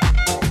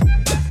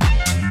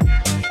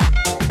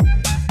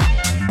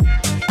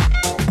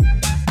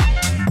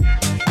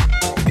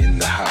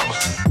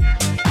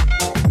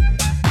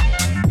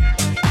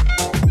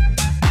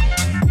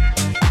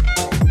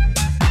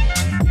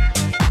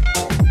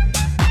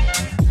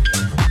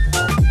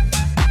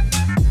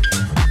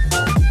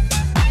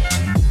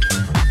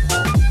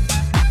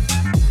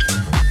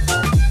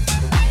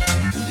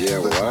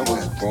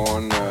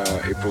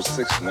 April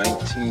 6,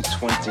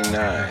 1929,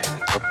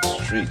 up the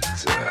street,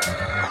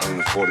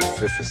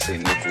 145th and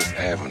St. Nicholas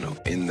Avenue,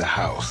 in the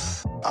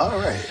house. All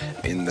right.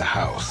 In the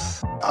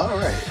house. All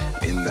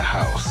right. In the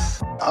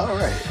house. All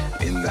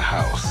right. In the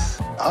house.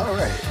 All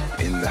right.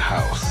 In the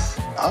house.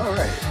 All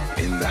right.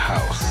 In the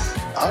house.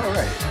 All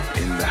right.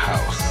 In the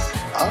house.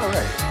 All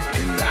right.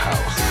 In the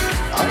house.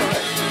 All right.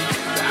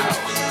 In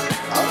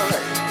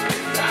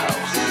the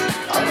house.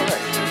 All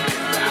right.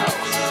 In the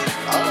house.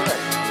 All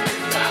right.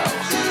 In the house.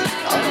 All right.